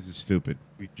 but This is stupid.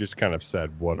 We just kind of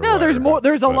said what. no, there's more.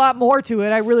 There's a lot more to it.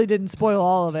 I really didn't spoil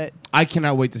all of it. I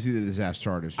cannot wait to see the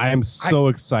Disaster Artist. I am so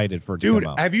excited for it to Dude,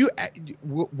 come out. have you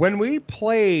when we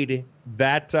played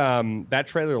that that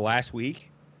trailer last week,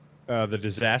 the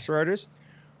Disaster Artist?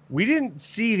 We didn't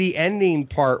see the ending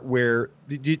part where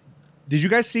did you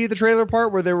guys see the trailer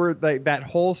part where there were like that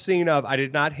whole scene of I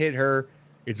did not hit her,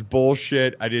 it's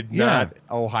bullshit. I did not.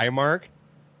 Oh, hi, Mark.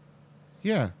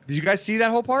 Yeah. Did you guys see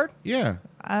that whole part? Yeah.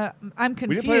 I'm confused.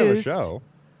 We didn't play it on the show.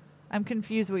 I'm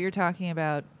confused what you're talking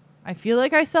about. I feel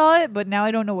like I saw it, but now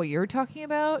I don't know what you're talking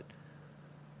about.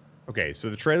 Okay, so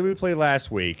the trailer we played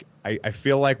last week, I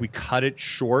feel like we cut it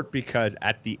short because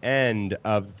at the end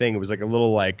of the thing, it was like a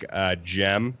little like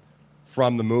gem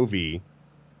from the movie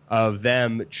of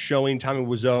them showing Tommy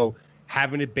Wiseau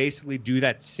having to basically do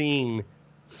that scene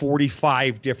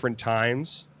 45 different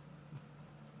times.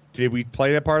 Did we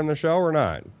play that part on the show or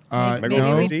not?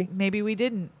 Maybe we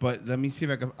didn't. But let me see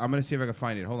if I can. I'm gonna see if I can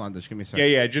find it. Hold on, just give me a second.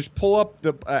 Yeah. Just pull up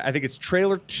the. I think it's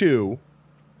trailer 2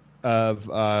 of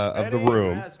the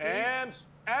Room. And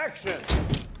action.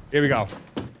 Here we go.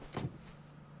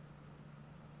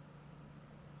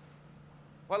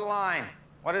 What line?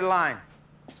 What line?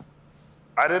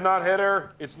 I did not hit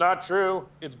her. It's not true.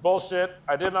 It's bullshit.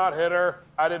 I did not hit her.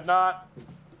 I did not.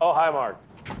 Oh, hi, Mark.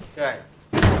 Okay.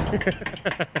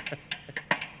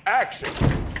 Action.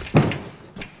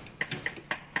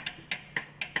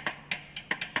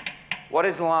 What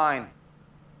is line?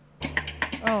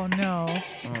 Oh no.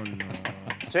 Oh no.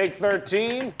 Take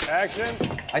 13. Action.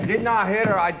 I did not hit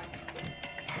her.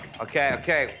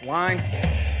 Okay. Line.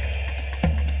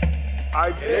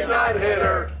 I did not hit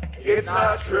her. It's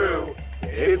not true.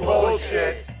 It's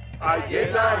bullshit. I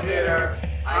did not hit her.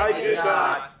 I did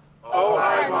not. Oh,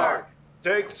 hi, Mark.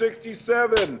 Take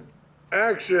 67.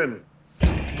 Action.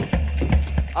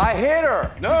 I hit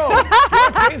her. No. Do you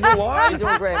want to change the line? You're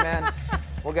doing great, man.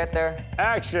 We'll get there.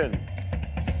 Action.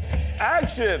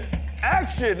 Action.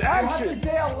 Action. You have Action. to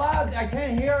say it loud. I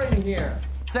can't hear it in here.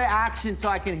 Say action so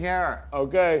I can hear her.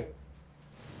 Okay.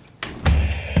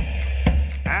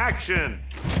 Action.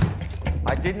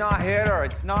 I did not hit her.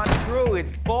 It's not true.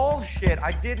 It's bullshit.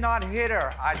 I did not hit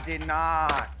her. I did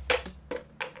not.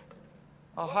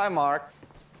 Oh, hi, Mark.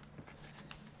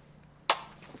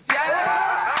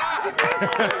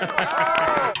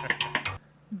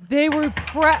 They were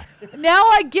Now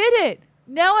I get it.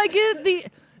 Now I get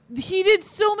he did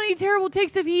so many terrible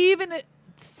takes. If he even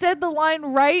said the line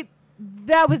right,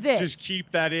 that was it. Just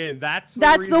keep that in. That's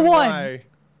the reason one. why.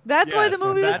 That's why the Yes,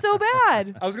 movie was so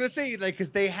bad. I was gonna say, like,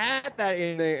 because they had that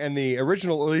in the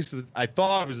original. At least I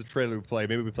thought it was a trailer we played.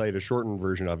 Maybe we played a shortened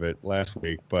version of it last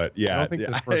week. But yeah, I don't think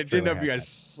the I first didn't know trailer if you had guys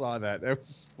saw that. That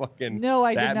was fucking. No,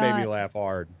 I did That made me not. laugh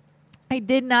hard. I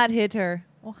did not hit her.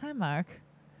 Well, hi, Mark.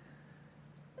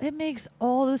 It makes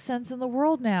all the sense in the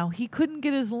world now. He couldn't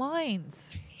get his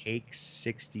lines. Take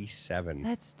 67.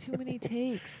 That's too many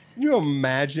takes. Can you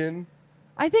imagine?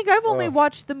 I think I've only Ugh.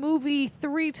 watched the movie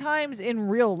 3 times in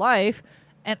real life,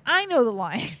 and I know the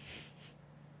line.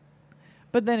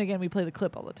 But then again, we play the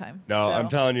clip all the time. No, so. I'm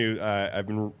telling you, I've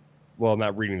been, well,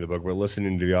 not reading the book, but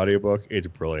listening to the audiobook. It's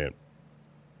brilliant.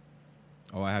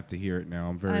 Oh, I have to hear it now.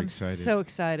 I'm very excited. So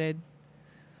excited.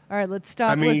 All right, let's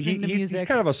stop I mean, listening to he's music.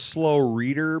 kind of a slow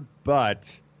reader,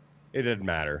 but it doesn't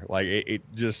matter. Like it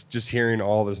just hearing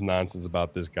all this nonsense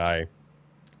about this guy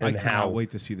I and cannot how wait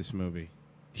to see this movie.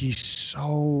 he's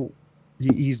so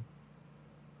he's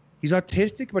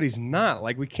autistic, but he's not.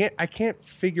 Like I can't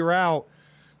figure out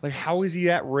like how is he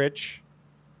that rich?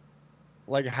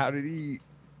 Like how did he?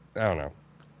 I don't know.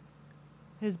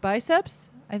 His biceps?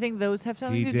 I think those have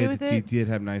something to do with it. He did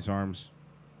have nice arms.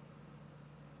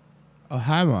 Oh,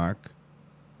 hi, Mark.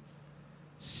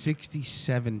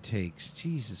 67 takes.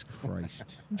 Jesus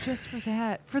Christ. Just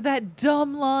for that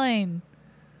dumb line.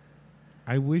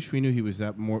 I wish we knew he was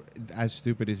as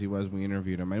stupid as he was when we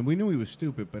interviewed him. And we knew he was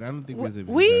stupid, but I don't think he was that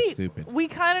stupid. We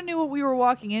kind of knew what we were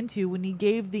walking into when he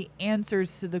gave the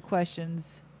answers to the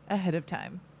questions ahead of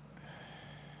time.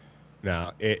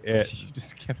 No, You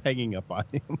just kept hanging up on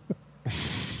him.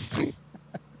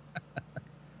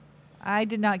 I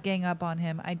did not gang up on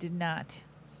him. I did not.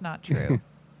 It's not true.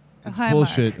 It's Hi,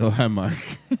 bullshit. Mark. Oh, hi, Mark.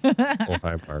 Oh,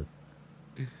 hi, Mark.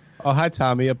 Oh, hi,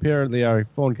 Tommy. Apparently our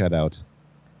phone cut out.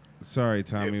 Sorry,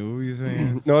 Tommy. What were you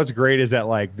saying? No, what's great is that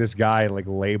like this guy like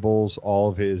labels all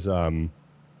of his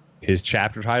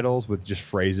chapter titles with just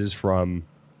phrases from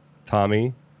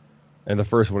Tommy, and the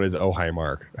first one is "Oh, hi,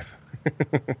 Mark."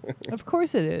 Of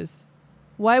course it is.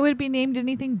 Why would it be named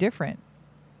anything different?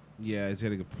 Yeah,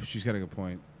 she's got a good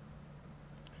point.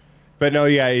 But no,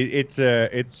 yeah, it's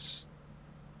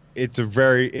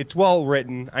well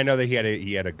written. I know that he had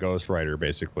a ghostwriter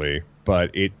basically, but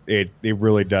it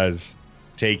really does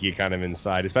take you kind of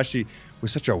inside, especially with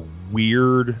such a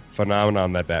weird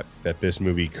phenomenon that this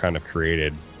movie kind of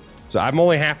created. So I'm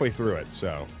only halfway through it,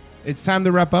 so It's time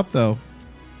to wrap up, though.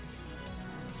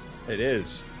 it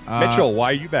is. Mitchell,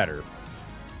 why are you better?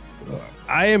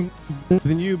 I am better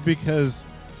than you because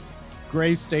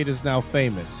Gray State is now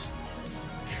famous.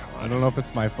 I don't know if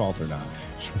it's my fault or not.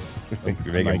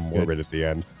 You're making it morbid at the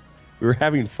end. We were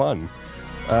having fun.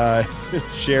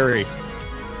 Sherry,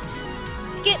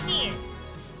 Skip me.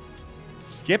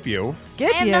 skip you.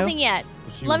 Skip I have you. nothing yet.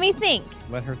 Let me think.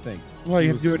 Let her think. Well, you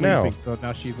have She to do was it now. sleeping, So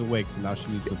now she's awake, so now she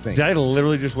needs to think. Did I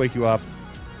literally just wake you up,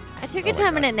 I took a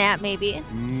 10-minute nap, maybe.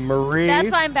 Marie? That's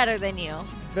why I'm better than you.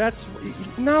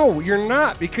 No, you're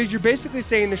not, because you're basically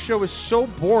saying the show is so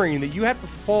boring that you have to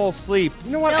fall asleep.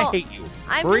 You know what? I No, hate you.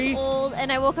 I'm Marie, just old,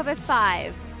 and I woke up at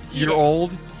 5. you're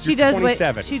old. She You're does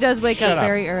 27. She does wake Shut up up.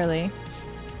 very early.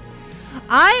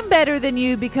 I'm better than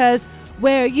you because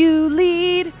where you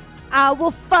lead, I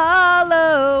will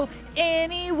follow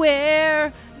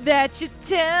anywhere that you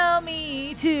tell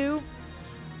me to.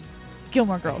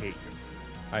 Gilmore Girls.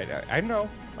 I know. I know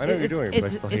what you're doing, but I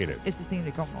still hate it. It's the theme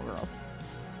to Gilmore Girls.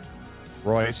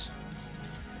 Royce,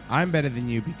 I'm better than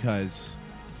you because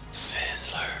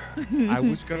I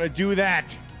was gonna do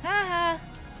that.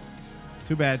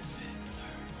 too bad.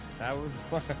 That was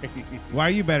funny. Why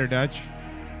are you better, Dutch?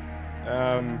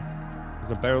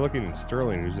 Because I'm better looking than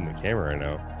Sterling, who's in the camera right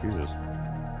now. Jesus.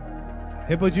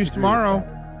 Hippo juice tomorrow.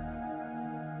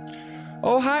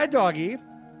 Oh, hi, doggy.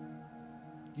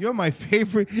 You're my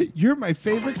favorite. You're my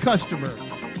favorite customer.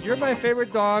 You're my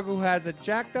favorite dog who has a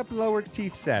jacked up lower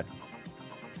teeth set.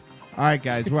 All right,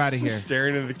 guys, we're out of here. Just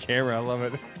staring into the camera. I love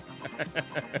it.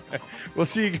 We'll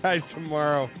see you guys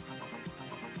tomorrow.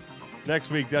 Next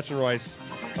week, Dutch and Royce.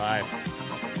 Bye.